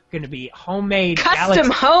are gonna be homemade, custom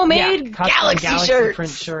homemade custom Galaxy shirts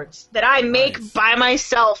print shirts that I make Nice. by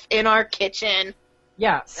myself in our kitchen.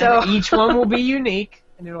 Yeah, So- and each one will be unique,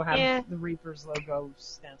 and it'll have Yeah. the Reapers logo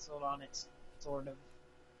stenciled on it, sort of,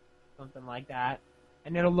 something like that.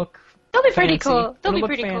 And it'll look They'll be pretty fancy. cool. They'll It'll be look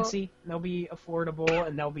pretty fancy. They'll be affordable,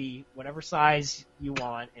 and they'll be whatever size you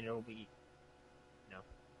want, and it'll be,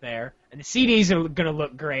 there. And the CDs are gonna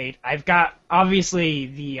look great. I've got obviously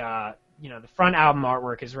the the front album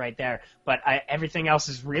artwork is right there, but everything else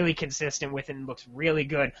is really consistent with it and looks really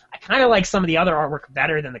good. I kind of like some of the other artwork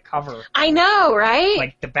better than the cover. I know, right?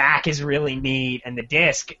 Like the back is really neat, and the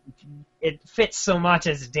disc, it fits so much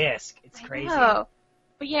as a disc. It's I crazy. know.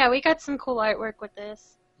 But yeah, we got some cool artwork with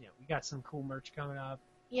this. Yeah, we got some cool merch coming up,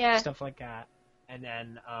 Yeah. stuff like that. And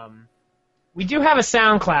then we do have a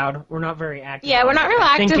SoundCloud. We're not very active. Yeah, on we're not it. real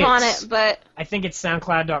I think active on it's- it, but I think it's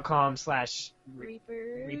soundcloud.com/Reapers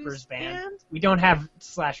Reapers Band. We don't have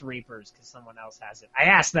 /Reapers because someone else has it. I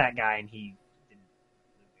asked that guy and he didn't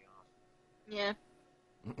leave me off.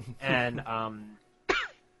 Yeah. And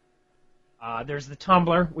there's the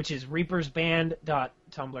Tumblr, which is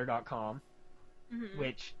reapersband.tumblr.com, Mhm.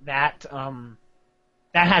 which that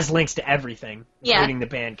has links to everything, Yeah. including the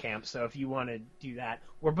Bandcamp. So if you want to do that,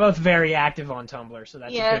 we're both very active on Tumblr, so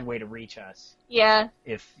that's Yeah. a good way to reach us. Yeah.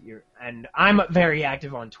 And I'm very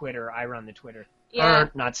active on Twitter. I run the Twitter. Yeah.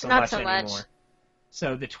 Or not so Not much so much. anymore.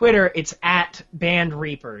 So the Twitter, it's at Band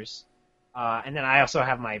Reapers. And then I also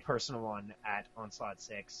have my personal one at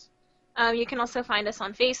Onslaught6. You can also find us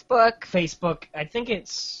on Facebook. Facebook, I think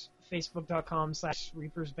it's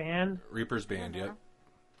facebook.com/ReapersBand. Reapers Band, yep.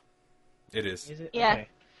 It is. Is it? Yeah. Okay.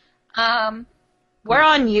 We're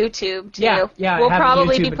on YouTube too. Yeah, I We'll have a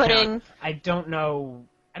probably YouTube be putting. account. I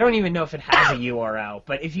don't even know if it has a URL,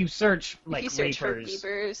 but if you search If you search for Reapers,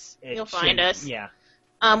 Reapers, it you'll should- find us. Yeah.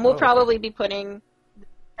 We'll Oh, probably be putting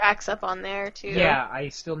tracks up on there too. Yeah, I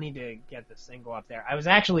still need to get the single up there. I was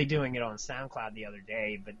actually doing it on SoundCloud the other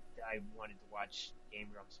day, but I wanted to watch Game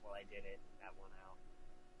Grumps while I did it. That one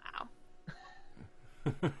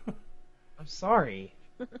out. Wow. I'm sorry.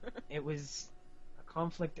 It was a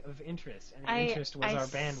conflict of interest, and the interest was our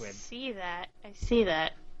bandwidth. I see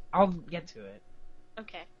that. I'll get to it.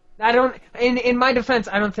 Okay. I don't. In my defense,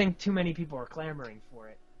 I don't think too many people are clamoring for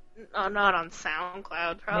it. Oh, not on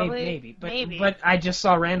SoundCloud, probably. Maybe. But I just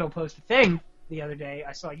saw Randall post a thing the other day.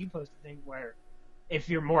 I saw you post a thing where if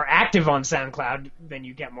you're more active on SoundCloud, then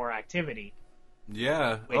you get more activity.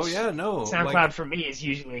 Yeah. Which Oh, yeah, no. SoundCloud for me is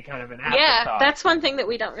usually kind of an afterthought. Yeah, that's one thing that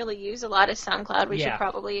we don't really use a lot is SoundCloud. We should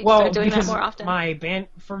probably well, start doing that because more often. my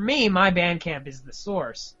Bandcamp is the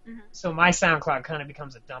source, so my SoundCloud kind of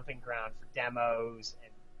becomes a dumping ground for demos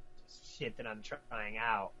and just shit that I'm trying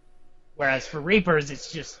out. Whereas for Reapers,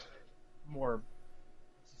 it's just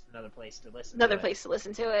another place to listen. Another place to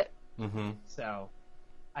listen to it. Mm-hmm. So,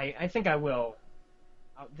 I think I will.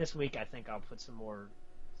 This week, I think I'll put some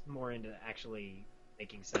more into actually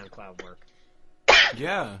making SoundCloud work.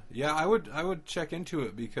 Yeah, I would check into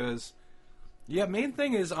it because, main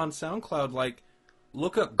thing is on SoundCloud, like,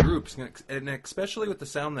 look up groups, and especially with the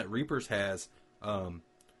sound that Reapers has,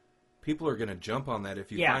 people are gonna jump on that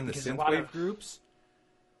if you find the synthwave groups.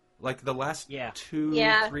 Like the last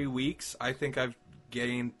 2-3 weeks, I think I've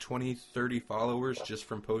gained 20-30 followers just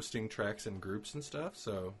from posting tracks in groups and stuff.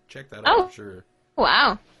 So check that out for sure.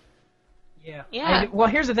 Wow. Yeah. Well,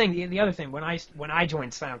 here's the thing. The other thing, when I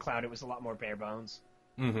joined SoundCloud, it was a lot more bare bones.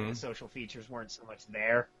 Mm-hmm. The social features weren't so much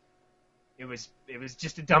there. It was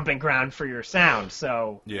just a dumping ground for your sound.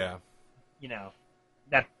 So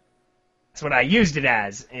that's what I used it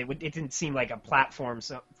as. It didn't seem like a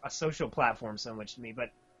social platform so much to me.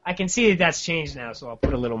 But I can see that that's changed now, so I'll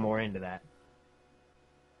put a little more into that.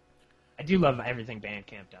 I do love everything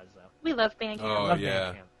Bandcamp does, though. We love Bandcamp. Oh, I love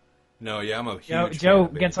yeah. Bandcamp. No, I'm a huge Joe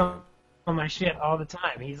fan of gets Bandcamp. on my shit all the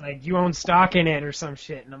time. He's like, "You own stock in it or some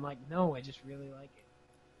shit," and I'm like, "No, I just really like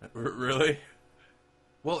it." Really?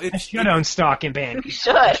 Well, I should own stock in Bandcamp. You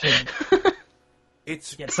should.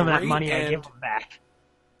 It's get some of that great, money I and give them back.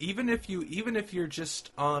 even if you're just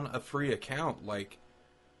on a free account, like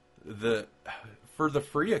for the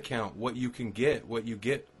free account, what you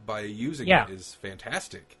get by using it is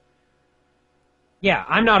fantastic. Yeah,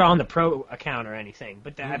 I'm not on the pro account or anything,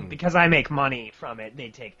 but because I make money from it, they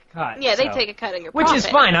take a cut. Yeah, they take a cut of your which profit.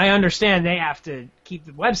 is fine. I understand they have to keep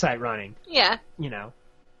the website running. Yeah.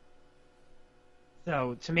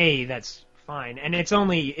 So to me, that's fine. And it's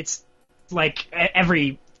like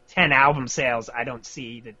every 10 album sales, I don't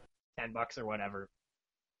see the $10 or whatever.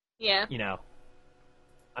 Yeah.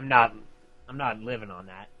 I'm not living on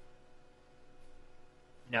that.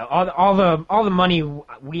 All the money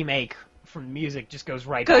we make from music just goes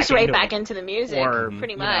right back into the music, or,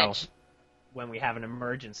 pretty much. When we have an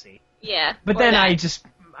emergency. Yeah. But then I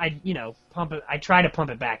pump it. I try to pump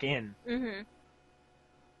it back in. Mhm.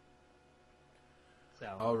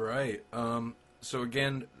 So. All right. So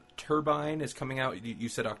again, Turbine is coming out. You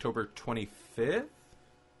said October 25th.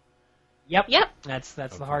 Yep. Yep. That's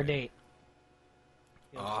the hard date.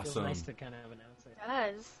 Awesome. Feels nice to kind of announce it. It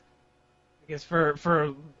does. Because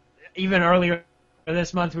for even earlier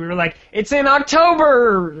this month, we were like, it's in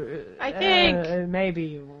October. I think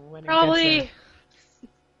maybe when probably. it gets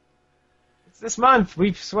it's this month.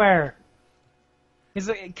 We swear.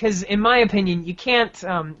 Because in my opinion, you can't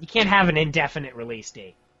have an indefinite release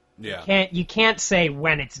date. Yeah. You can't say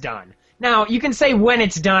when it's done. Now you can say when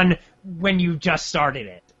it's done when you just started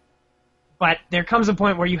it, but there comes a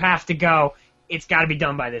point where you have to go. It's got to be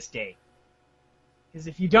done by this date. Because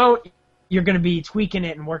if you don't, you're going to be tweaking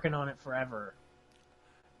it and working on it forever.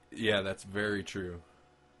 Yeah, that's very true.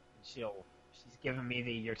 She's giving me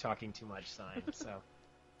the "you're talking too much" sign. So.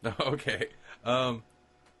 Okay. All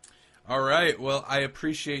right. Well, I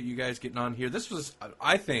appreciate you guys getting on here.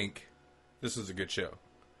 I think this was a good show.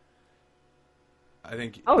 I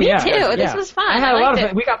think. Oh, Me yeah. too. Yeah. This was fun. I had a liked lot of it.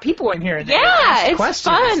 it. We got people in here. That Yeah, asked it's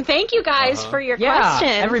questions. fun. Thank you guys for your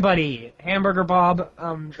questions. Everybody. Hamburger Bob.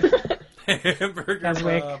 Hamburger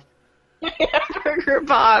Keswick. Bob. Hamburger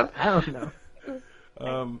Bob. I don't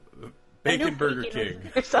know. Bacon Burger King.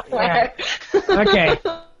 Somewhere. Okay.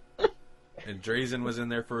 And Drazen was in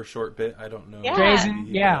there for a short bit. I don't know. Yeah. Drazen,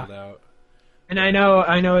 He yeah. bailed out. And I know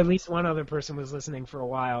at least one other person was listening for a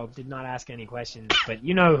while, did not ask any questions, but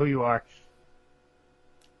you know who you are.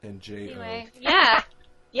 And J.O. Anyway,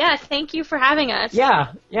 yeah. Thank you for having us.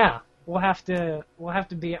 Yeah. We'll have to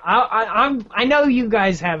be. I know you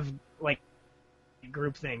guys have like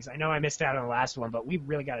group things. I know I missed out on the last one, but we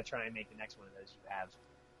really got to try and make the next one of those you have.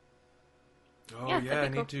 Oh Yeah, yeah, that'd I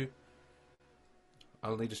be need to.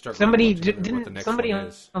 I'll need to start. Somebody writing what the didn't. next Somebody one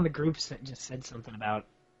is. on the group just said something about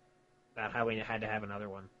how we had to have another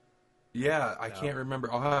one. Yeah, I can't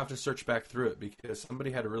remember. I'll have to search back through it because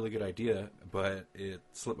somebody had a really good idea, but it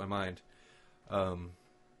slipped my mind.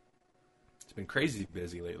 It's been crazy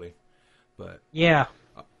busy lately, but Yeah.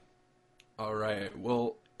 all right.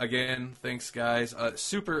 Well, again, thanks, guys.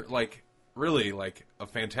 Super, really, a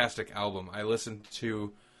fantastic album. I listened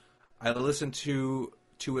to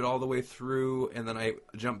it all the way through, and then I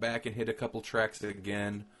jumped back and hit a couple tracks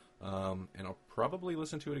again. And I'll probably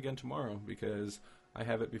listen to it again tomorrow because I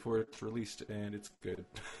have it before it's released, and it's good.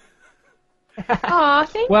 Aw,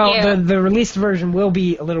 thank Well, you. the released version will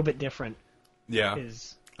be a little bit different. Yeah.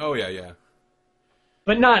 Oh yeah.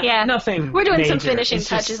 But not Yeah. nothing. We're doing some major. finishing It's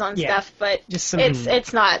just- touches on yeah, stuff, but just some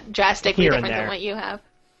it's not drastically here and different than there. what you have.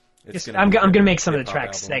 It's I'm be a gonna make some of the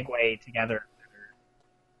hip-hop tracks album. segue together.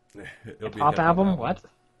 It'll be a Pop hip-hop album? What?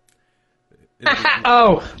 It'll be-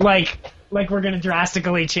 Oh, like we're gonna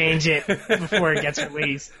drastically change it before it gets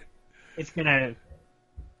released. It's gonna.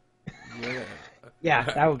 Yeah. Yeah,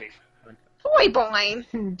 that would be Toy Boy.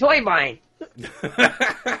 Toy Vine.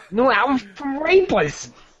 New album from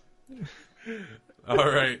Rapeless. All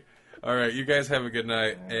right. You guys have a good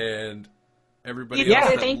night, and everybody You else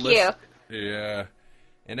too, that thank Yeah,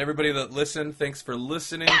 and everybody that listened, thanks for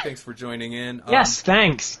listening. Thanks for joining in. Yes,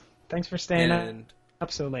 thanks. Thanks for staying and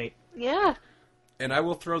up so late. Yeah. and I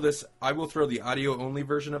will throw the audio only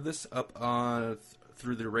version of this up on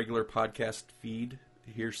through the regular podcast feed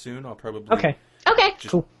here soon. I'll probably Okay. Okay. just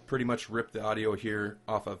Cool. pretty much rip the audio here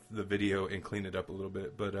off of the video and clean it up a little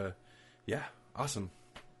bit. But yeah, awesome.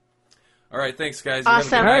 All right, thanks guys. You have a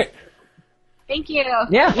good Awesome. night. All right. Thank you.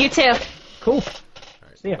 Yeah. You too. Cool. All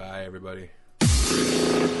right, See ya. bye everybody.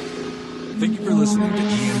 Thank you for listening to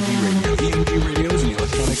EMG Radio. EMG Radio is an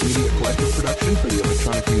electronic media collective production for the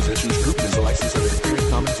Electronic Musicians Group and is a license under Creative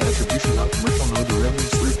Commons Attribution Non-Commercial No Derivatives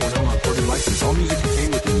 3.0 Unported license. All music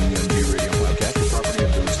contained within the EMG Radio podcast is property of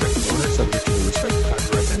the respective owner, subject to the respective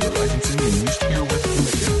copyrights and/or licensing and used here with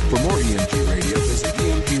permission. For more EMG Radio, visit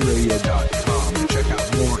emgradio.com and check out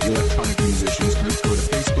more Electronic Musicians Group. Go to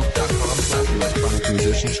facebook.com/Electronic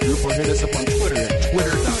Musicians Group or hit us up on Twitter at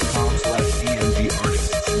twitter.com/EMG Artists.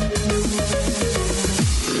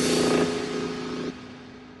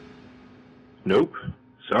 Nope.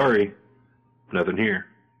 Sorry. Nothing here.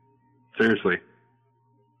 Seriously.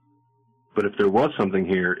 But if there was something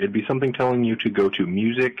here, it'd be something telling you to go to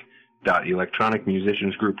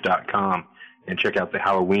music.electronicmusiciansgroup.com and check out the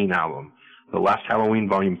Halloween album. The Last Halloween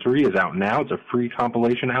Volume 3 is out now. It's a free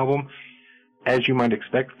compilation album. As you might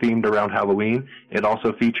expect, themed around Halloween. It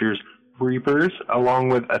also features Reapers, along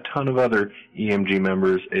with a ton of other EMG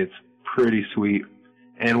members. It's pretty sweet.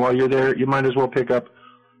 And while you're there, you might as well pick up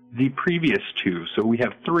the previous two. So we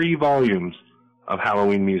have 3 volumes of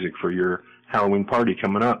Halloween music for your Halloween party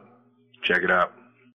coming up. Check it out.